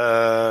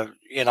like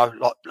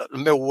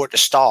Millwall at the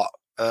start,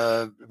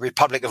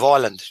 Republic of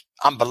Ireland,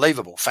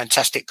 unbelievable,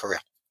 fantastic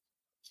career.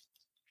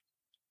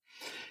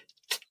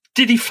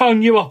 Did he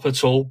phone you up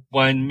at all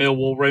when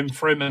Millwall were in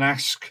for him and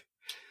ask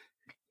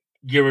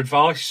your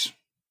advice?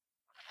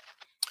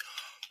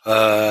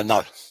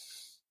 No.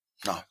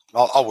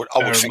 I would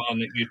think.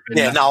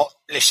 No.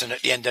 Listen, at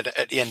the end of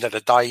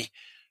the day,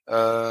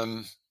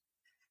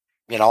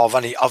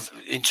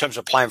 in terms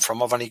of playing for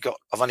him, I've only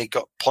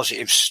got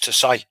positives to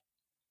say.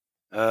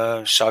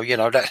 So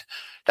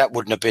that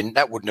wouldn't have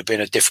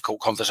been a difficult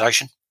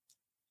conversation.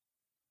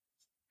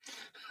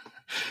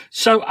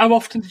 So, how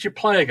often did you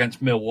play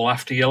against Millwall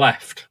after you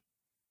left?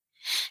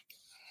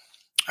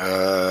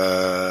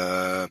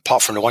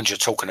 Apart from the ones you're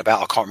talking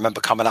about, I can't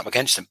remember coming up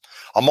against them.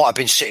 I might have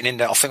been sitting in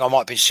there. I think I might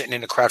have been sitting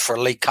in the crowd for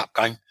a League Cup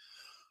game,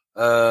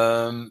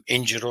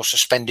 injured or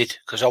suspended,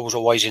 because I was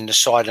always in the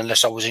side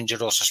unless I was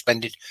injured or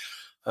suspended.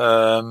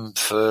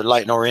 For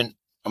Leyton Orient,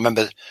 I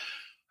remember.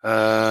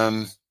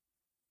 I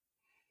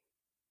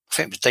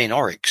think it was Dean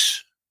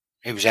Oryx.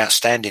 He was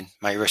outstanding.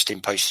 May he rest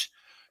in peace.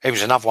 He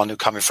was another one who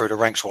coming through the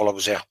ranks while I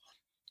was there.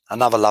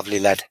 Another lovely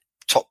lad,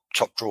 top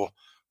drawer,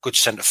 good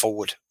centre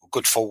forward,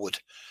 good forward.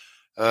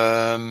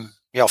 I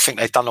think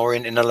they've done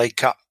Orient in the League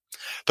Cup.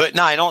 But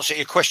no, in answer to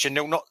your question,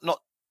 Neil,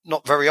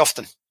 not very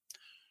often.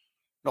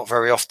 Not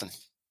very often.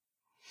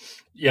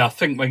 Yeah, I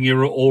think when you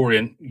were at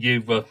Orient, they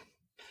were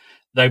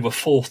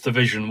 4th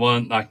division,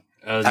 weren't they?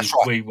 And that's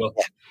right. We were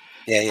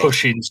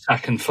pushing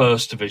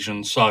first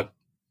division. So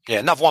yeah,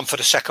 another one for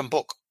the second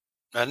book.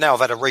 Now I've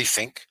had a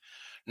rethink.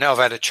 Now I've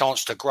had a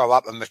chance to grow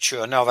up and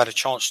mature. Now I've had a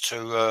chance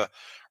to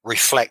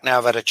reflect. Now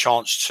I've had a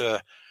chance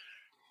to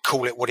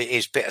call it what it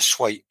is,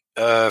 bittersweet.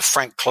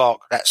 Frank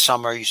Clark, that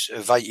summer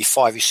of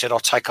 85, he said, I'll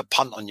take a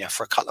punt on you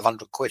for a couple of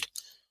 £100.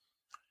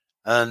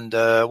 And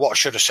what I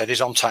should have said is,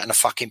 I'm taking a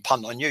fucking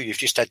punt on you. You've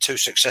just had 2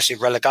 successive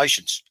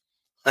relegations.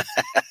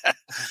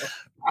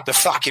 The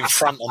fucking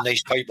front on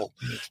these people.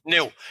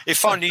 Neil,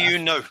 if only you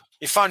knew.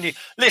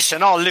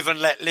 Listen, I'll live and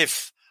let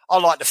live. I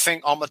like to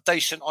think I'm a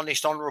decent,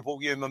 honest, honourable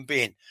human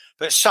being.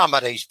 But some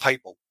of these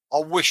people, I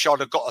wish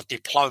I'd have got a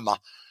diploma.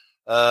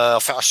 I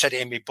think I said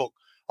it in my book.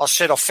 I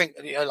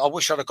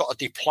wish I'd have got a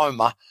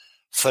diploma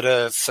for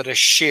the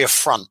sheer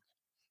front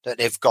that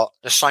they've got,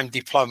 the same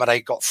diploma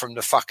they got from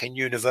the fucking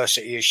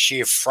University of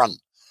Sheer Front.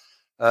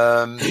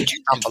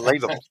 Just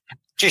unbelievable.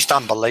 Just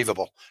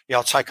unbelievable. Yeah,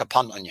 I'll take a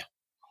punt on you.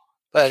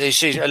 But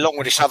this is, along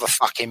with this other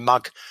fucking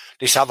mug,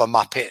 this other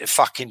muppet,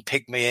 fucking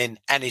pygmy in,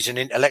 and he's an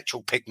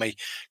intellectual pygmy,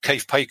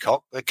 Keith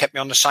Peacock, that kept me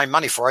on the same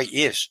money for 8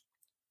 years.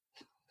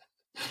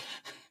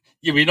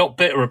 You're not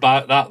bitter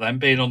about that then,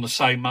 being on the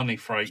same money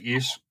for 8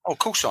 years? Oh, of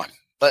course I am.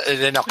 But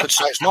then I could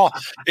say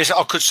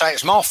I could say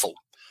it's my fault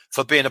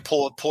for being a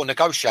poor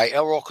negotiator,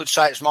 or I could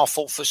say it's my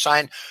fault for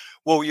saying,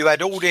 well, you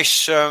had all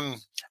this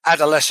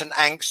adolescent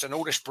angst and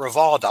all this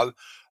bravado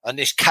and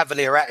this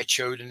cavalier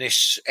attitude and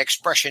this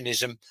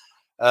expressionism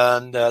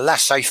and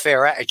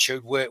laissez-faire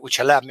attitude, which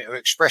allowed me to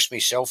express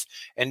myself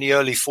in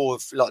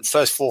the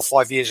first 4 or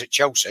 5 years at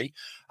Chelsea.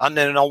 And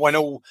then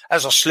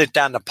as I slid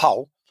down the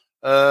pole,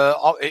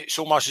 it's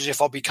almost as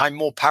if I became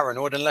more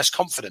paranoid and less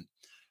confident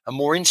and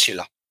more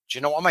insular. Do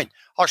you know what I mean?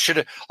 I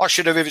should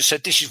have even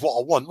said, this is what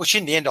I want, which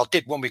in the end I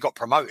did when we got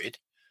promoted.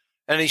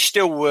 And he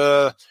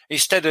still,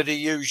 instead of the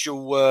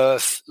usual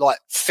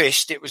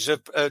fist, it was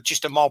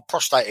just a mild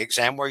prostate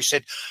exam where he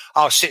said,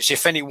 "Oh, Sitz,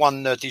 if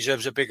anyone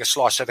deserves a bigger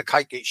slice of the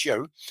cake, it's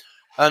you."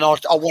 And I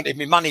wanted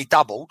my money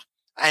doubled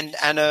and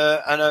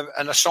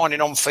a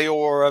signing on fee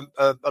or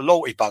a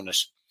loyalty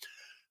bonus.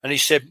 And he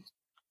said,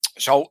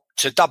 so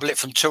to double it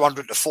from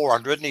 200 to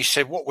 400, and he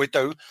said, what we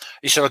do,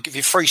 he said, I'll give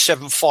you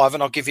 375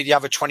 and I'll give you the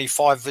other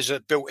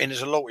 25 built in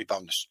as a loyalty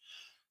bonus.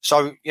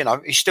 So,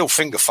 he still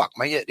finger fucked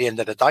me at the end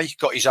of the day. He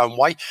got his own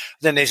way.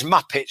 Then there's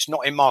Muppets,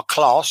 not in my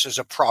class as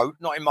a pro,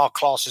 not in my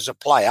class as a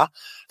player.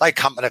 They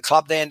come to the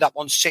club, they end up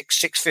on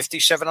 650,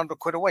 700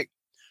 quid a week.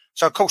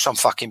 So, of course, I'm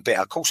fucking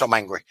bitter. Of course, I'm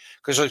angry.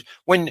 Because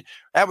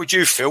how would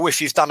you feel if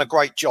you've done a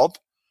great job?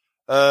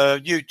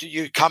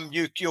 You're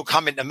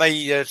coming to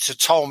me to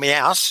tile me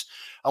house,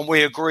 and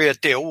we agree a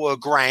deal,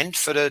 $1,000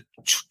 for the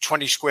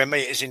 20 square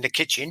metres in the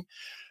kitchen.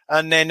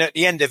 And then at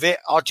the end of it,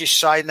 I just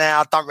say,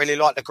 I don't really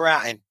like the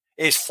grouting.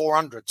 Here's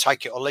 400,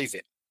 take it or leave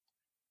it.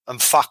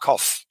 And fuck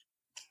off.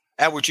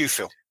 How would you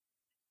feel?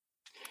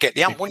 Get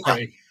the ump, wouldn't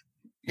you?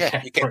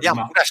 Yeah, you get the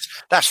ump.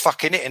 That's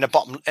fucking it in the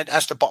bottom.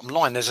 That's the bottom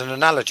line. There's an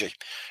analogy.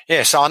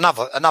 Yeah, so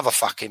another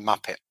fucking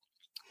muppet.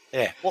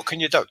 Yeah, what can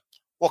you do?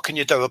 What can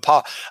you do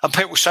apart? And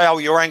people say, oh,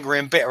 you're angry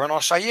and bitter. And I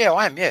say, yeah,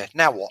 I am. Yeah,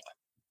 now what?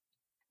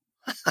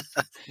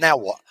 Now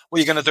what? What are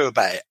you going to do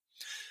about it?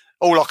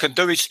 All I can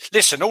do is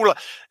listen.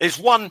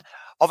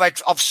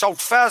 I've sold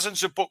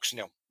thousands of books,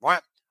 Neil.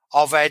 Right?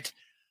 I've had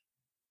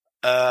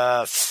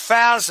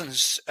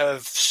thousands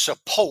of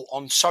support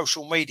on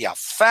social media.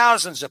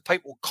 Thousands of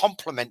people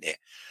compliment it.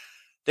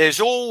 There's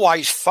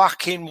always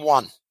fucking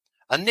one,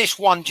 and this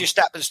one just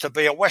happens to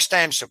be a West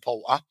Ham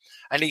supporter.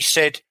 And he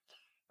said,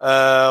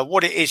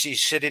 "What it is," he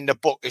said in the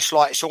book,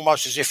 it's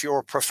almost as if you're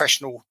a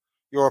professional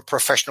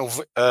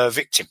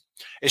victim.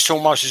 It's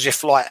almost as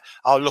if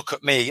oh, look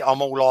at me,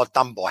 I'm all hard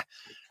done by.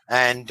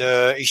 And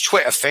his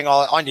Twitter thing,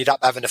 I ended up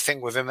having a thing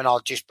with him, and I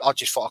just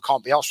thought I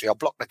can't be arsed with you. I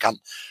blocked the cunt.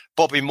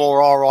 Bobby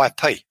Moore,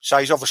 R.I.P. So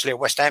he's obviously a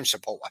West Ham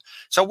supporter.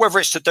 So whether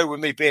it's to do with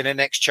me being an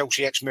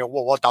ex-Chelsea,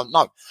 ex-Millwall, I don't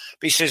know.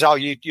 But he says, oh,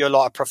 you're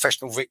like a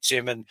professional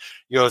victim, and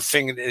you're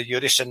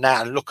this and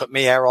that, and look at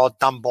me, how I've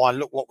done by, and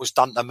look what was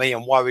done to me,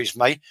 and worries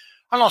me.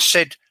 And I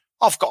said,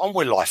 I've got on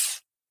with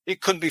life. It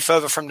couldn't be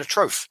further from the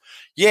truth.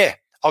 Yeah.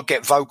 I'll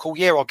get vocal.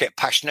 Yeah, I'll get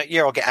passionate.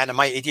 Yeah, I'll get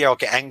animated. Yeah, I'll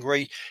get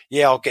angry.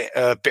 Yeah, I'll get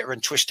bitter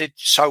and twisted.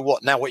 So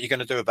what? Now what are you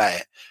going to do about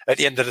it? At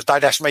the end of the day,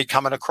 that's me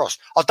coming across.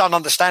 I don't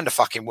understand the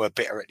fucking word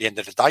bitter at the end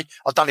of the day.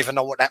 I don't even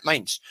know what that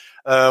means.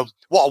 What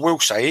I will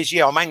say is,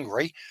 yeah, I'm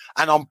angry,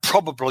 and I'm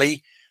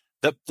probably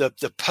the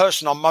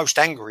person I'm most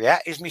angry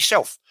at is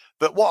myself.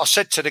 But what I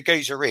said to the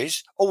geezer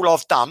is, all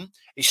I've done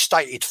is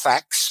stated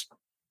facts,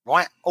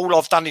 right? All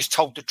I've done is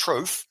told the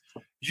truth.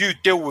 You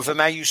deal with them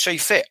how you see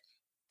fit.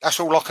 That's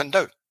all I can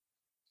do.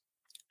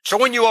 So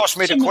when you ask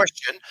me the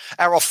question,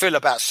 how I feel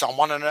about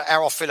someone and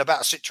how I feel about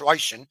a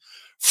situation,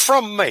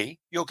 from me,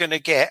 you're going to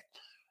get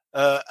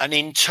an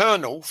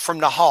internal, from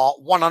the heart,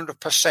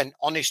 100%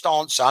 honest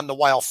answer and the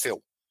way I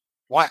feel,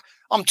 right?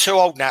 I'm too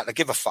old now to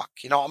give a fuck,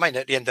 you know what I mean,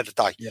 at the end of the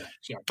day. Yeah,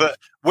 exactly. But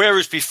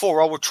whereas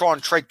before I would try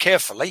and tread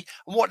carefully,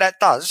 and what that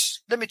does,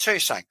 let me tell you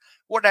something,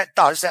 what that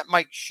does,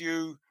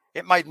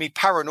 it made me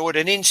paranoid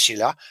and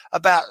insular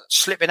about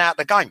slipping out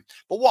the game.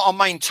 But what I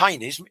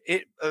maintain is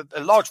a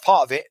large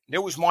part of it,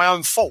 Neil, was my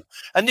own fault.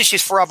 And this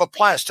is for other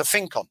players to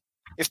think on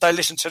if they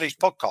listen to these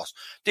podcasts.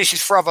 This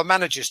is for other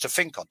managers to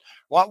think on.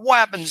 Right? What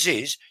happens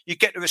is you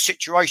get to a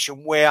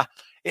situation where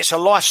it's a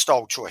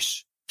lifestyle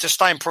choice to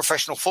stay in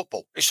professional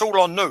football. It's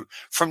all I knew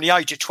from the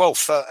age of 12,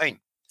 13.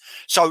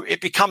 So it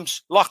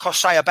becomes, like I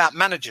say, about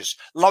managers,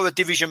 lower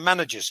division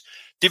managers,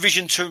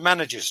 Division 2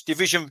 managers,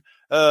 Division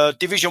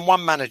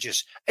 1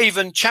 managers,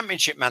 even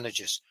Championship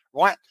managers,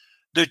 right?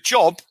 The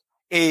job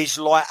is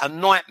like a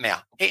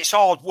nightmare. It's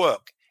hard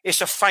work. It's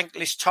a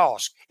thankless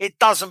task. It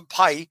doesn't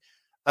pay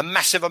a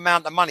massive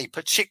amount of money,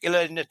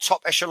 particularly in the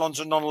top echelons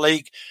of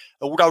non-league,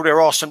 although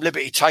there are some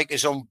liberty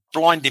takers on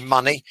blinding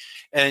money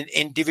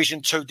in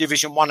Division 2,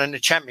 Division 1 and the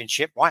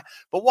Championship, right?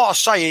 But what I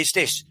say is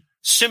this,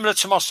 similar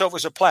to myself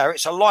as a player,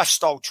 it's a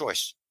lifestyle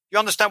choice. You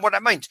understand what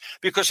that means?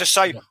 Because I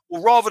say,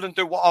 well, rather than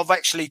do what I've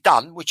actually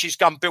done, which is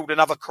go and build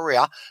another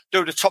career,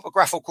 do the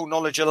topographical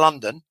knowledge of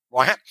London,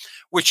 right?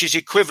 Which is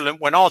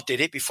equivalent when I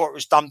did it before it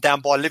was dumbed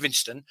down by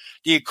Livingston,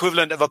 the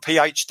equivalent of a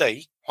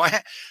PhD,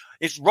 right?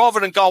 It's rather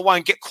than go away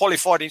and get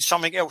qualified in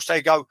something else,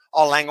 they go,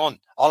 I'll hang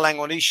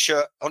on his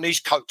shirt, on his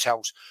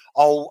coattails.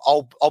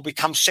 I'll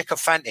become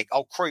sycophantic.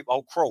 I'll creep.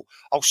 I'll crawl.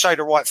 I'll say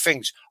the right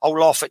things. I'll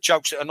laugh at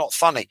jokes that are not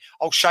funny.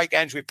 I'll shake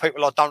hands with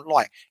people I don't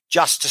like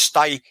just to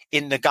stay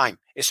in the game.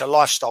 It's a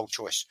lifestyle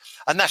choice.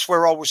 And that's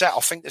where I was at. I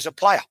think as a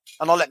player,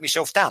 and I let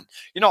myself down.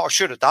 You know what I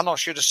should have done? I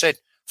should have said,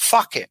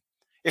 fuck it.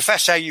 If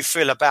that's how you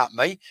feel about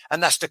me,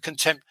 and that's the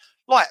contempt,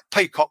 like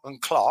Peacock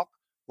and Clark,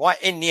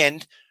 right? In the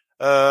end,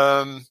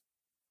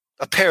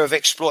 a pair of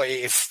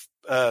exploitative,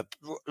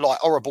 like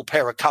horrible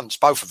pair of cunts,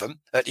 both of them,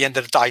 at the end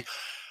of the day,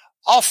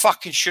 I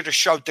fucking should have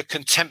showed the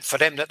contempt for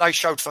them that they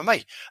showed for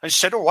me and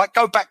said, all right,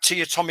 go back to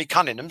your Tommy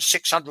Cunningham,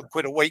 600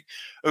 quid a week,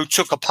 who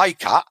took a pay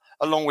cut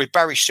along with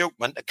Barry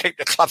Silkman to keep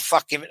the club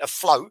fucking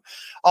afloat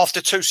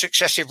after 2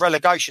 successive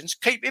relegations.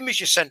 Keep him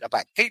as your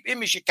centre-back. Keep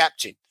him as your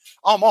captain.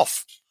 I'm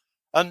off.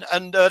 And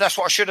that's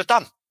what I should have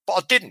done, but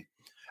I didn't.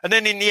 And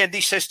then in the end,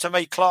 he says to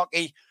me,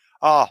 Clarky,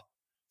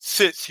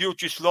 Sitz, you're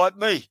just like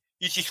me.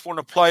 You just want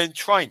to play and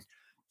train.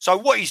 So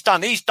what he's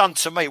done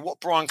to me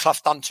what Brian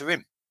Clough done to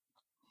him,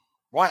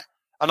 right?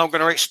 And I'm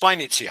going to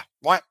explain it to you,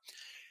 right?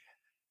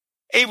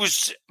 He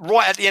was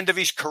right at the end of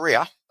his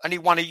career and he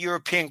won a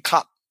European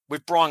Cup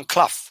with Brian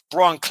Clough.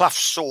 Brian Clough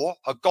saw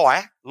a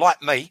guy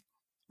like me,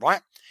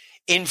 right,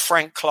 in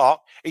Frank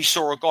Clark. He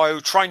saw a guy who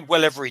trained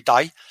well every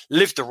day,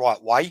 lived the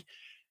right way,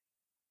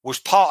 was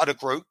part of the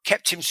group,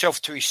 kept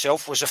himself to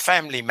himself, was a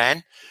family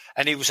man,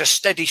 and he was a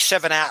steady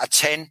 7 out of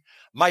 10,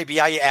 maybe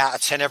 8 out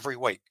of 10 every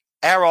week.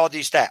 How hard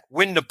is that?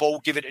 Win the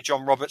ball, give it to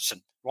John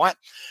Robertson, right?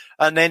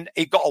 And then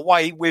he got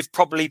away with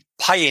probably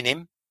paying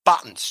him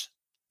buttons,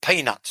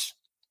 peanuts,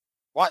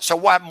 right? So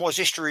what happened was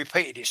history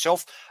repeated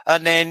itself.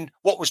 And then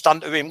what was done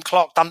to him,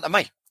 Clark done to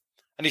me.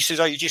 And he says,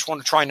 oh, you just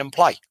want to train and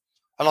play?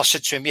 And I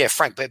said to him, yeah,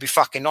 Frank, but it'd be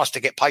fucking nice to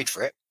get paid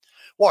for it.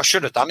 What I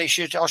should have done, I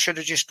should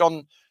have just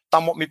done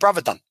what my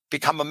brother done,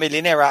 become a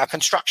millionaire out of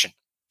construction.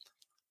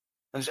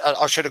 And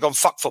I should have gone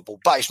fuck football,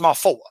 but it's my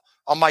fault.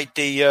 I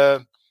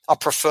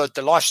preferred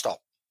the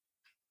lifestyle.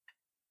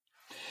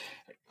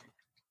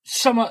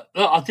 Something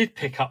that I did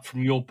pick up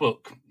from your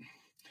book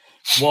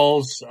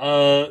was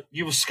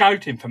you were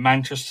scouting for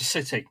Manchester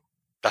City.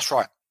 That's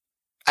right.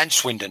 And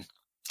Swindon,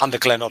 under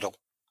Glenn Hoddle.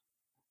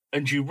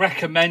 And you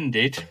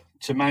recommended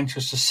to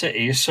Manchester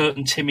City a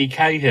certain Timmy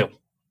Cahill.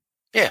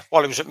 Yeah,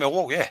 while he was at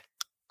Millwall, yeah.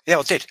 Yeah,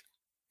 I did.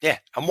 Yeah.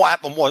 And what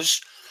happened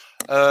was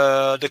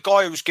the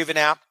guy who was giving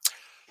out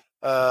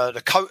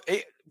the coat.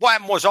 What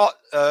happened was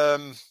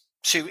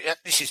see,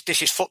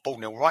 this is football,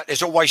 Neil, right?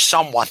 There's always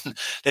someone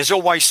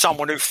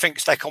who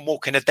thinks they can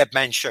walk in a dead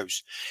man's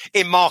shoes.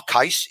 In my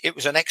case, it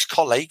was an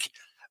ex-colleague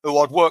who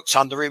I'd worked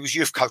under. He was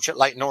youth coach at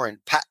Leyton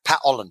Orient, Pat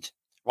Holland,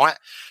 right?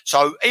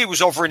 So he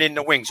was hovering in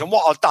the wings. And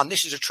what I'd done,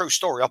 this is a true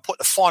story, I put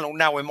the final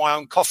nail in my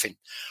own coffin.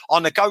 I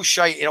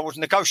was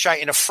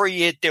negotiating a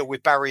 3-year deal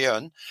with Barry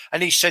Earn,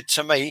 and he said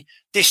to me,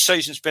 this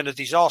season's been a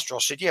disaster. I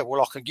said, yeah,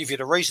 well, I can give you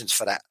the reasons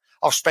for that.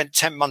 I've spent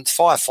 10 months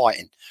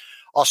firefighting.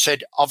 I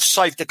said, I've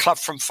saved the club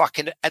from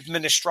fucking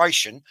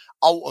administration,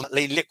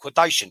 ultimately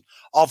liquidation.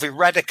 I've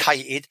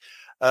eradicated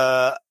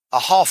a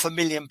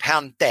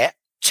 £500,000 debt,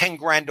 10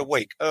 grand a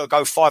week,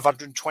 ergo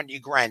 520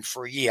 grand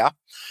for a year.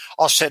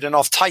 I said, and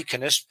I've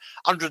taken us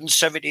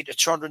 170 to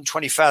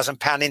 220,000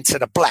 pound into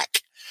the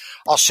black.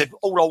 I said,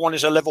 all I want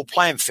is a level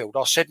playing field.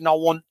 I said, and I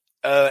want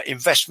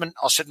investment.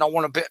 I said, and I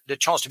want the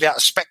chance to be able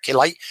to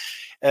speculate.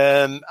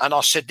 And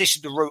I said, this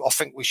is the route I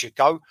think we should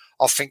go.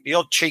 I think the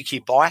odd cheeky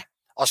buy,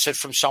 I said,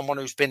 from someone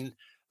who's being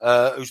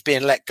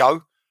let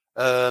go,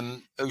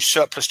 who's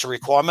surplus to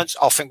requirements.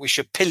 I think we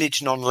should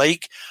pillage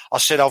non-league. I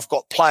said, I've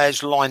got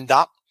players lined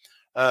up.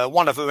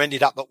 One of who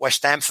ended up at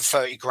West Ham for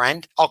 30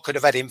 grand. I could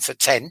have had him for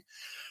 10.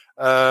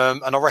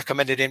 And I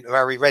recommended him to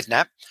Harry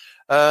Redknapp.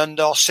 And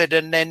I said,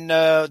 and then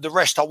the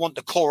rest, I want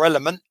the core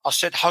element. I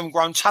said,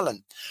 homegrown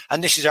talent.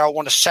 And this is how I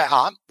want to set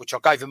up, which I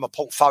gave him a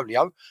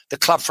portfolio, the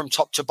club from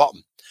top to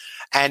bottom.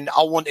 And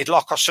I wanted,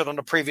 like I said on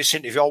the previous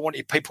interview, I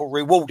wanted people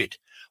rewarded.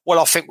 Well,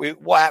 I think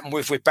what happened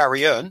with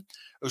Barry Earn,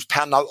 who's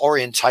pound note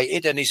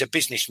orientated and he's a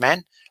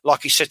businessman.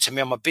 Like he said to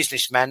me, I'm a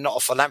businessman, not a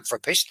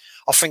philanthropist.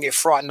 I think it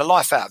frightened the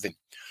life out of him.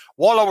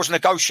 While I was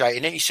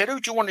negotiating it, he said, who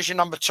do you want as your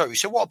number 2? He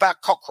said, what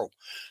about Cockrell?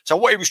 So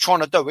what he was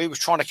trying to do, he was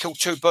trying to kill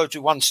 2 birds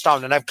with one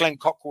stone and have Glenn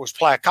Cockrell as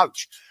player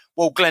coach.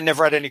 Well, Glenn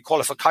never had any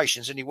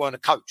qualifications and he weren't a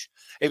coach.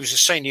 He was a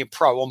senior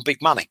pro on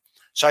big money.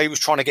 So he was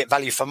trying to get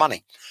value for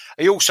money.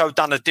 He also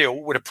done a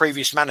deal with a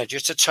previous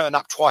manager to turn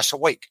up twice a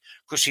week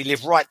because he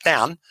lived right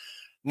down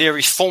near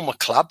his former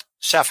club,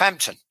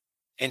 Southampton,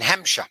 in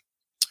Hampshire.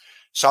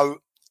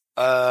 So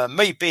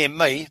me being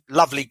me,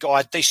 lovely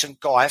guy, decent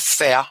guy,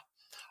 fair,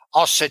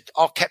 I said,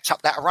 I kept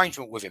up that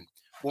arrangement with him.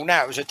 Well,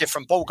 now it was a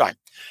different ballgame.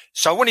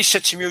 So when he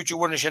said to me, who do you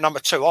want as your number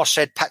 2? I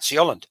said, Patsy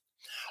Holland.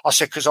 I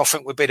said, because I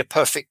think we'd be the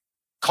perfect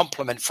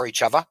complement for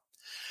each other,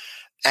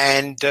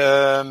 and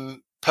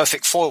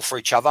perfect foil for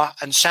each other,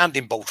 and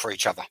sounding board for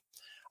each other.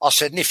 I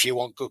said, and if you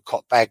want good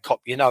cop, bad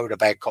cop, you know who the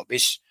bad cop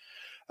is.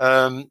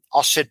 I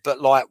said,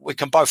 but like, we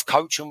can both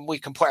coach and we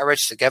can put our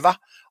heads together.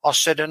 I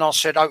said,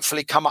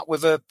 hopefully come up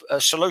with a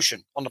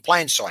solution on the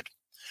playing side.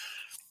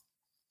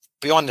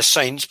 Behind the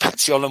scenes,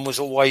 Patsy Holland was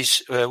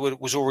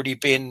already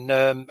being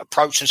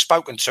approached and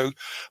spoken to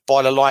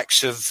by the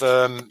likes of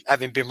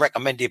having been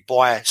recommended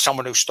by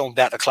someone who stormed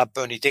out the club,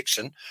 Bernie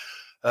Dixon,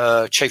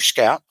 Chief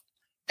Scout,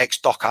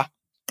 ex-Docker.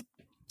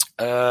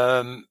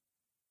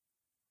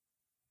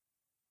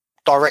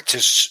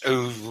 Directors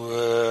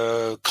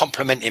who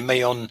complimented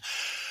me on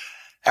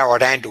how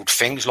I'd handled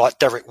things, like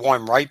Derek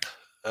Weinrape.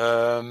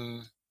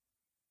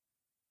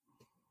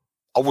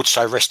 I would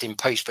say rest in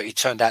peace, but he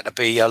turned out to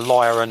be a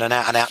liar and an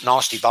out-and-out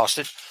nasty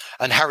bastard.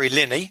 And Harry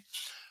Linney,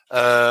 they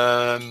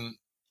were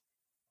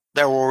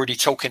already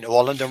talking to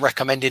Holland and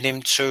recommending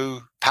him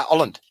to Pat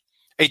Holland.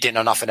 He didn't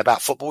know nothing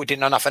about football. He didn't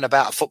know nothing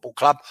about a football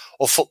club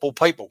or football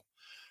people.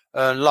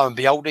 And lo and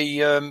behold, he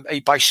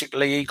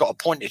got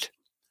appointed.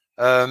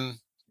 Well,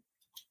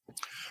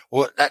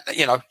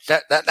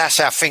 that's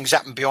how things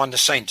happen behind the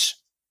scenes.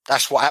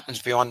 That's what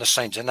happens behind the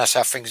scenes, and that's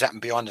how things happen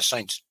behind the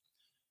scenes.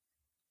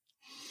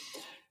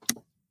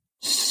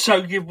 So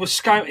you were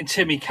scouting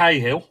Timmy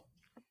Cahill.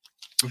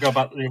 We go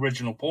back to the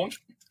original point.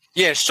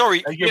 Yeah,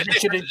 sorry.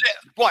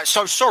 Right,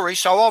 so sorry.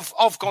 So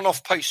I've gone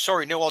off piece.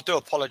 Sorry, Neil, I do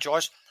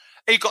apologise.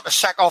 He got the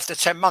sack after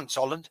 10 months,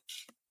 Holland.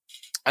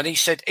 And he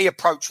said he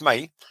approached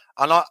me,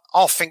 and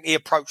I think he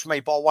approached me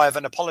by way of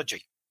an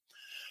apology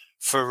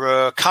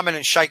for coming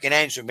and shaking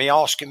hands with me,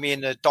 asking me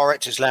in the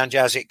director's lounge,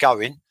 how's it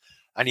going?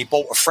 And he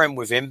brought a friend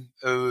with him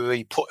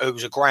who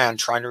was a ground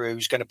trainer who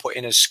was going to put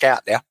in as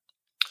scout there.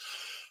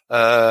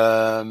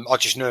 I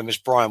just knew him as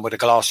Brian with the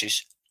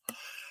glasses.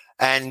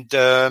 And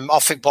I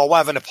think by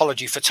way of an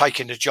apology for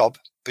taking the job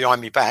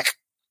behind me back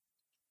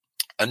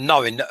and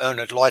knowing that Ern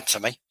had lied to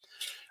me,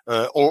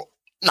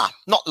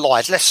 not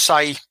lied, let's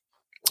say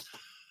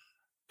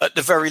at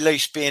the very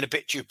least being a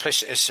bit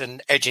duplicitous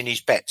and edging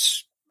his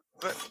bets.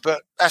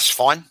 But that's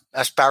fine.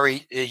 That's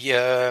Barry.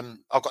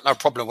 I've got no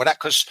problem with that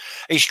because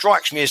he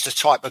strikes me as the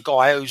type of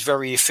guy who's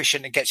very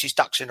efficient and gets his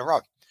ducks in a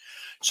row.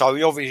 So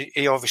he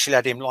obviously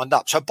had him lined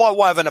up. So by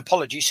way of an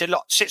apology, he said,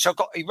 look,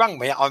 he rang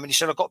me at home and he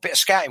said, I've got a bit of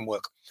scouting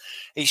work.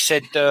 He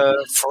said,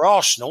 for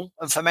Arsenal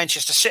and for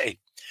Manchester City.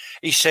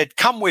 He said,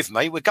 come with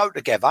me. We go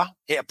together.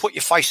 It'll put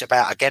your face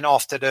about again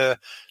after the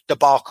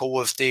debacle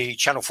of the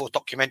Channel 4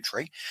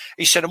 documentary.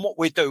 He said, and what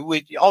we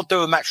do, I'll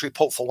do a match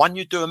report for one,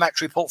 you do a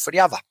match report for the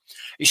other.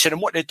 He said,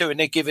 and what they're doing,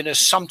 they're giving us,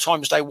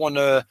 sometimes they want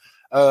a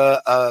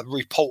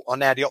report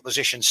on how the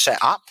opposition's set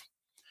up.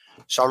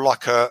 So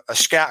like a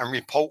scouting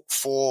report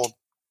for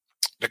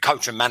the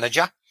coach and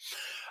manager.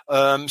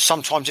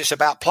 Sometimes it's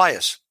about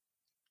players.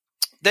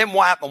 Then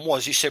what happened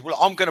was he said, well,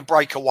 I'm going to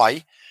break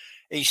away.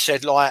 He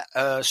said,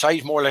 so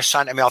he's more or less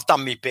saying to me, I've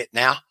done my bit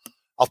now.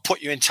 I've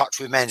put you in touch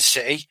with Man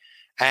City.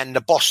 And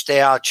the boss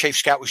there, chief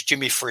scout, was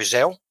Jimmy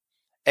Frizzell,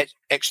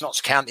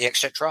 ex-Notts County,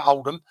 etc.,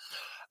 Oldham.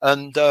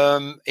 And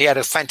he had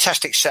a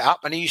fantastic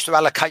setup. And he used to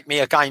allocate me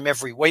a game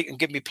every week and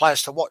give me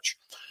players to watch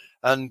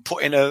and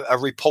put in a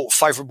report,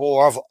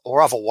 favourable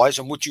or otherwise.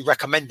 And would you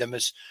recommend them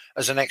as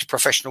an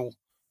ex-professional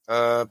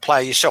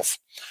player yourself?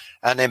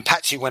 And then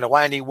Patsy went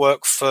away and he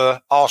worked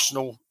for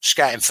Arsenal,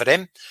 scouting for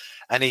them.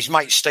 And his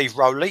mate Steve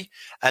Rowley.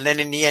 And then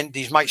in the end,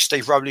 his mate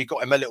Steve Rowley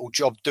got him a little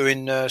job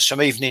doing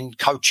some evening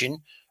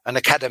coaching and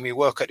academy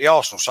work at the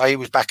Arsenal. So he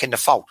was back in the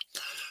fold.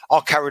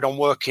 I carried on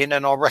working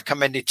and I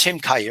recommended Tim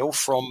Cahill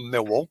from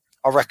Millwall.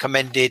 I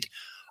recommended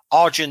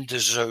Arjun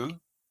Dazoo,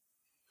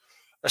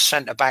 a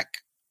centre-back.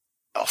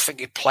 I think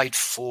he played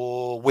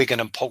for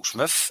Wigan and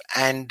Portsmouth,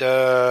 and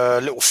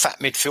a little fat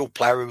midfield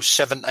player who was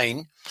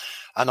 17.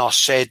 And I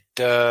said...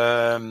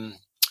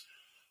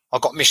 I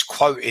got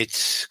misquoted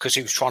because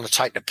he was trying to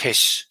take the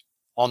piss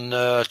on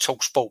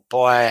Talk Sport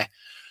by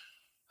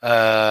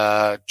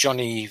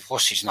Johnny,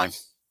 what's his name?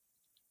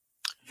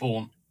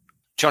 Vaughan.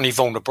 Johnny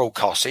Vaughan, the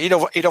broadcaster. He'd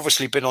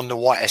obviously been on the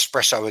White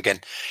Espresso again.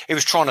 He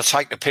was trying to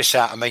take the piss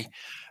out of me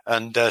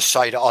and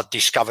say that I'd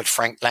discovered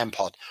Frank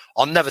Lampard.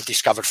 I never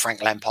discovered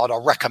Frank Lampard. I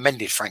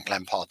recommended Frank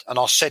Lampard. And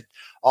I said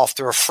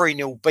after a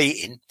 3-0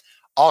 beating,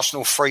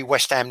 Arsenal 3,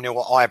 West Ham 0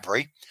 at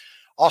Highbury,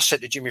 I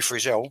said to Jimmy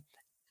Frizzell,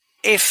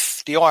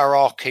 if the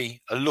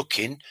hierarchy are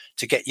looking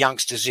to get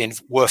youngsters in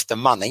worth the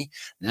money,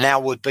 now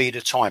would be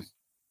the time.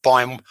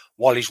 Buy him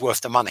while he's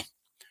worth the money.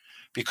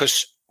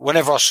 Because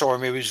whenever I saw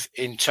him, he was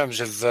in terms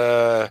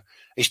of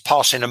his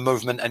passing and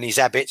movement and his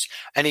habits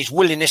and his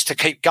willingness to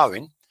keep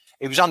going.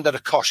 He was under the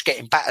cosh,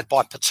 getting battered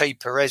by Petit,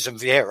 Perez and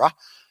Vieira.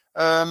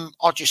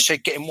 I just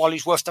said get him while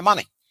he's worth the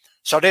money.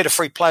 So they're the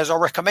 3 players I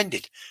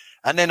recommended.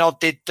 And then I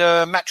did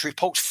match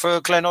reports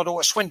for Glenn Hoddle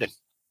at Swindon.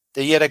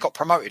 The year they got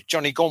promoted.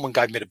 Johnny Gorman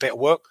gave me the bit of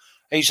work.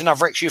 He's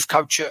another ex-youth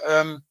coach at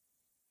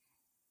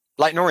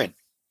Leyton Orient.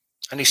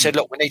 And he said,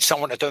 look, we need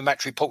someone to do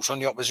match reports on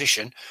the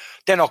opposition.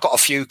 Then I got a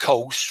few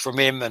calls from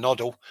him and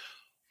Hoddle.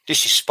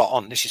 This is spot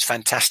on. This is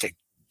fantastic.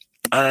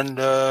 And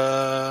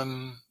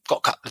got got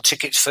a couple of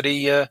tickets for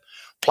the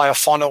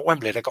playoff final at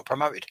Wembley. They got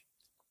promoted,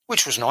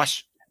 which was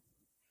nice.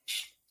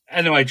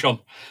 Anyway, John,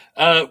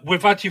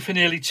 we've had you for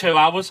nearly 2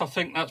 hours. I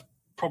think that's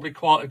probably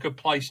quite a good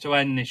place to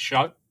end this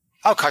show.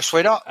 Okay,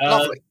 sweetheart.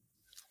 Lovely.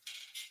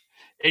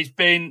 It's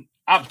been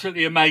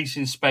absolutely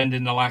amazing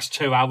spending the last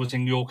 2 hours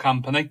in your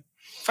company.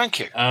 Thank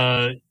you.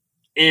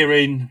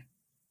 Hearing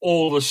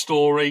all the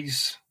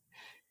stories.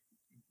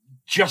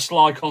 Just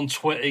like on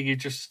Twitter, you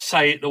just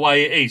say it the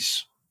way it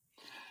is.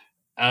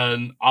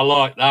 And I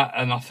like that,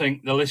 and I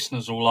think the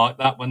listeners will like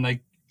that when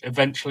they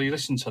eventually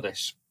listen to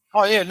this.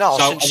 Oh, yeah, no,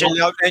 I sincerely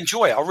hope they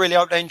enjoy it. I really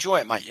hope they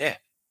enjoy it, mate, yeah.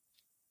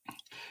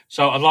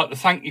 So I'd like to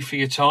thank you for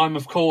your time.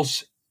 Of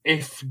course,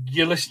 if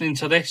you're listening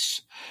to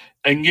this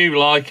and you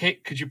like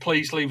it, could you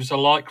please leave us a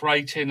like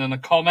rating and a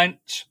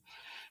comment?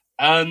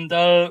 And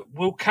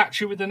we'll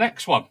catch you with the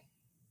next one.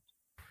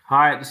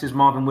 Hi, this is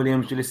Marvin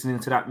Williams. You're listening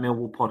to That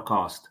Millwall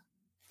Podcast.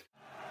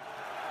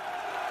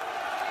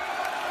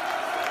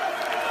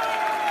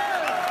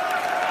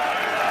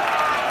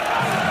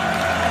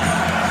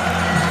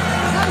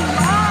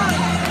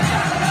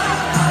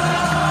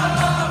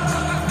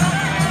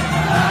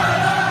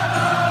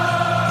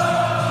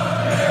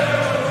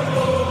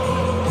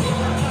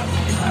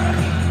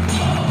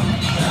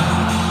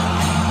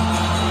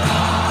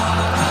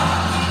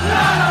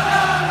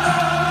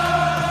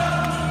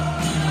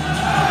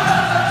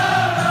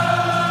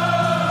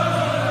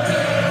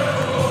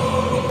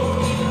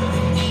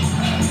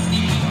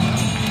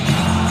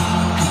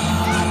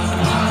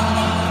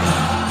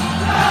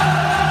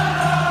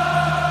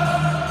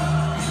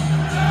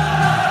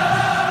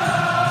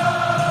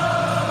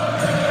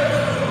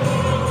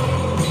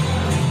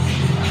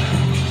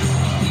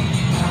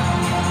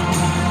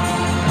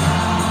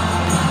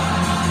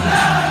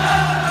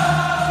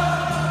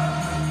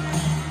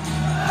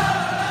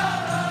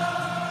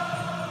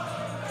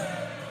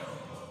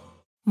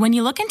 When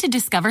you look into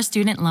Discover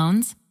Student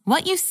Loans,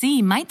 what you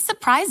see might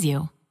surprise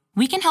you.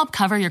 We can help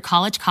cover your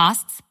college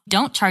costs,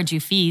 don't charge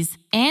you fees,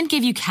 and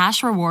give you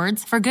cash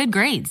rewards for good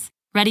grades.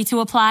 Ready to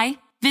apply?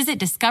 Visit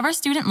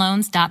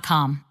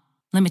discoverstudentloans.com.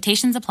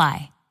 Limitations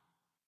apply.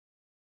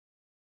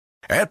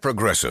 At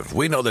Progressive,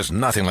 we know there's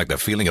nothing like the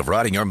feeling of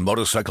riding your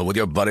motorcycle with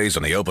your buddies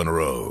on the open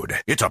road.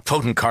 It's a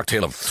potent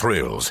cocktail of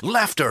thrills,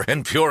 laughter,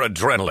 and pure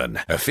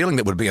adrenaline. A feeling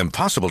that would be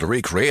impossible to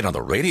recreate on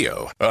the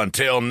radio.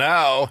 Until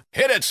now.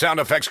 Hit it, sound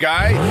effects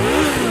guy.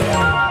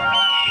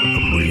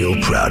 I'm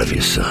real proud of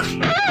you, son.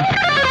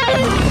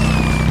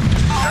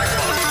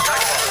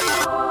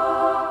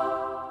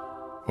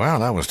 Well,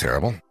 that was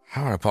terrible.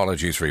 Our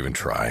apologies for even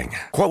trying.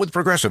 Quote with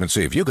Progressive and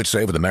see if you could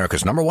save with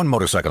America's #1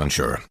 motorcycle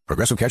insurer.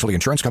 Progressive Casualty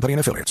Insurance Company and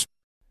Affiliates.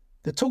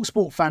 The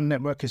TalkSport Fan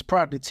Network is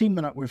proudly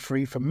teaming up with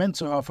Free for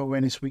Mental Health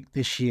Awareness Week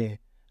this year.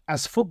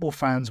 As football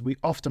fans, we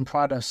often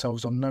pride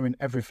ourselves on knowing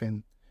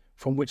everything,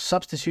 from which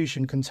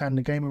substitution can turn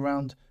the game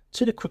around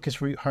to the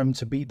quickest route home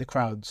to beat the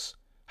crowds.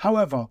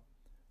 However,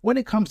 when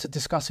it comes to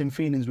discussing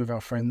feelings with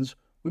our friends,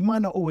 we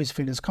might not always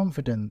feel as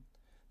confident.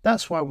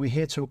 That's why we're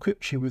here to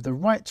equip you with the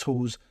right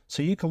tools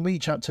so you can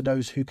reach out to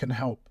those who can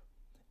help.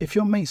 If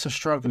your mates are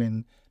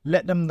struggling,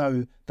 let them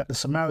know that the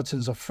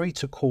Samaritans are free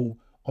to call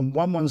on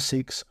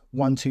 116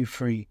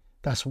 123.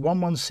 That's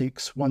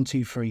 116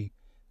 123.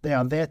 They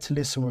are there to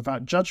listen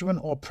without judgment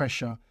or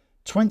pressure,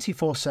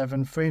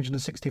 24/7,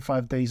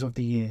 365 days of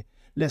the year.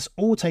 Let's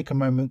all take a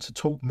moment to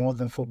talk more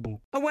than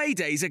football. Away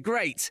days are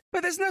great,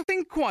 but there's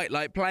nothing quite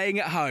like playing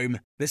at home.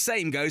 The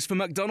same goes for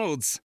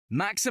McDonald's.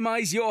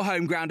 Maximise your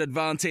home ground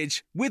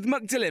advantage with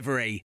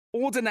McDelivery.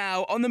 Order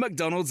now on the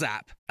McDonald's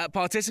app. At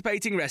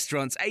participating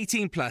restaurants,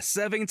 18+,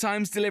 serving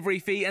times, delivery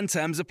fee and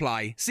terms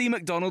apply. See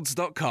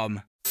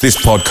mcdonalds.com. This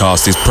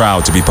podcast is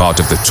proud to be part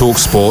of the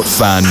TalkSport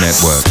Fan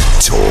Network.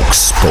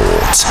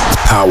 TalkSport.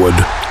 Powered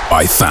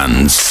by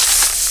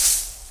fans.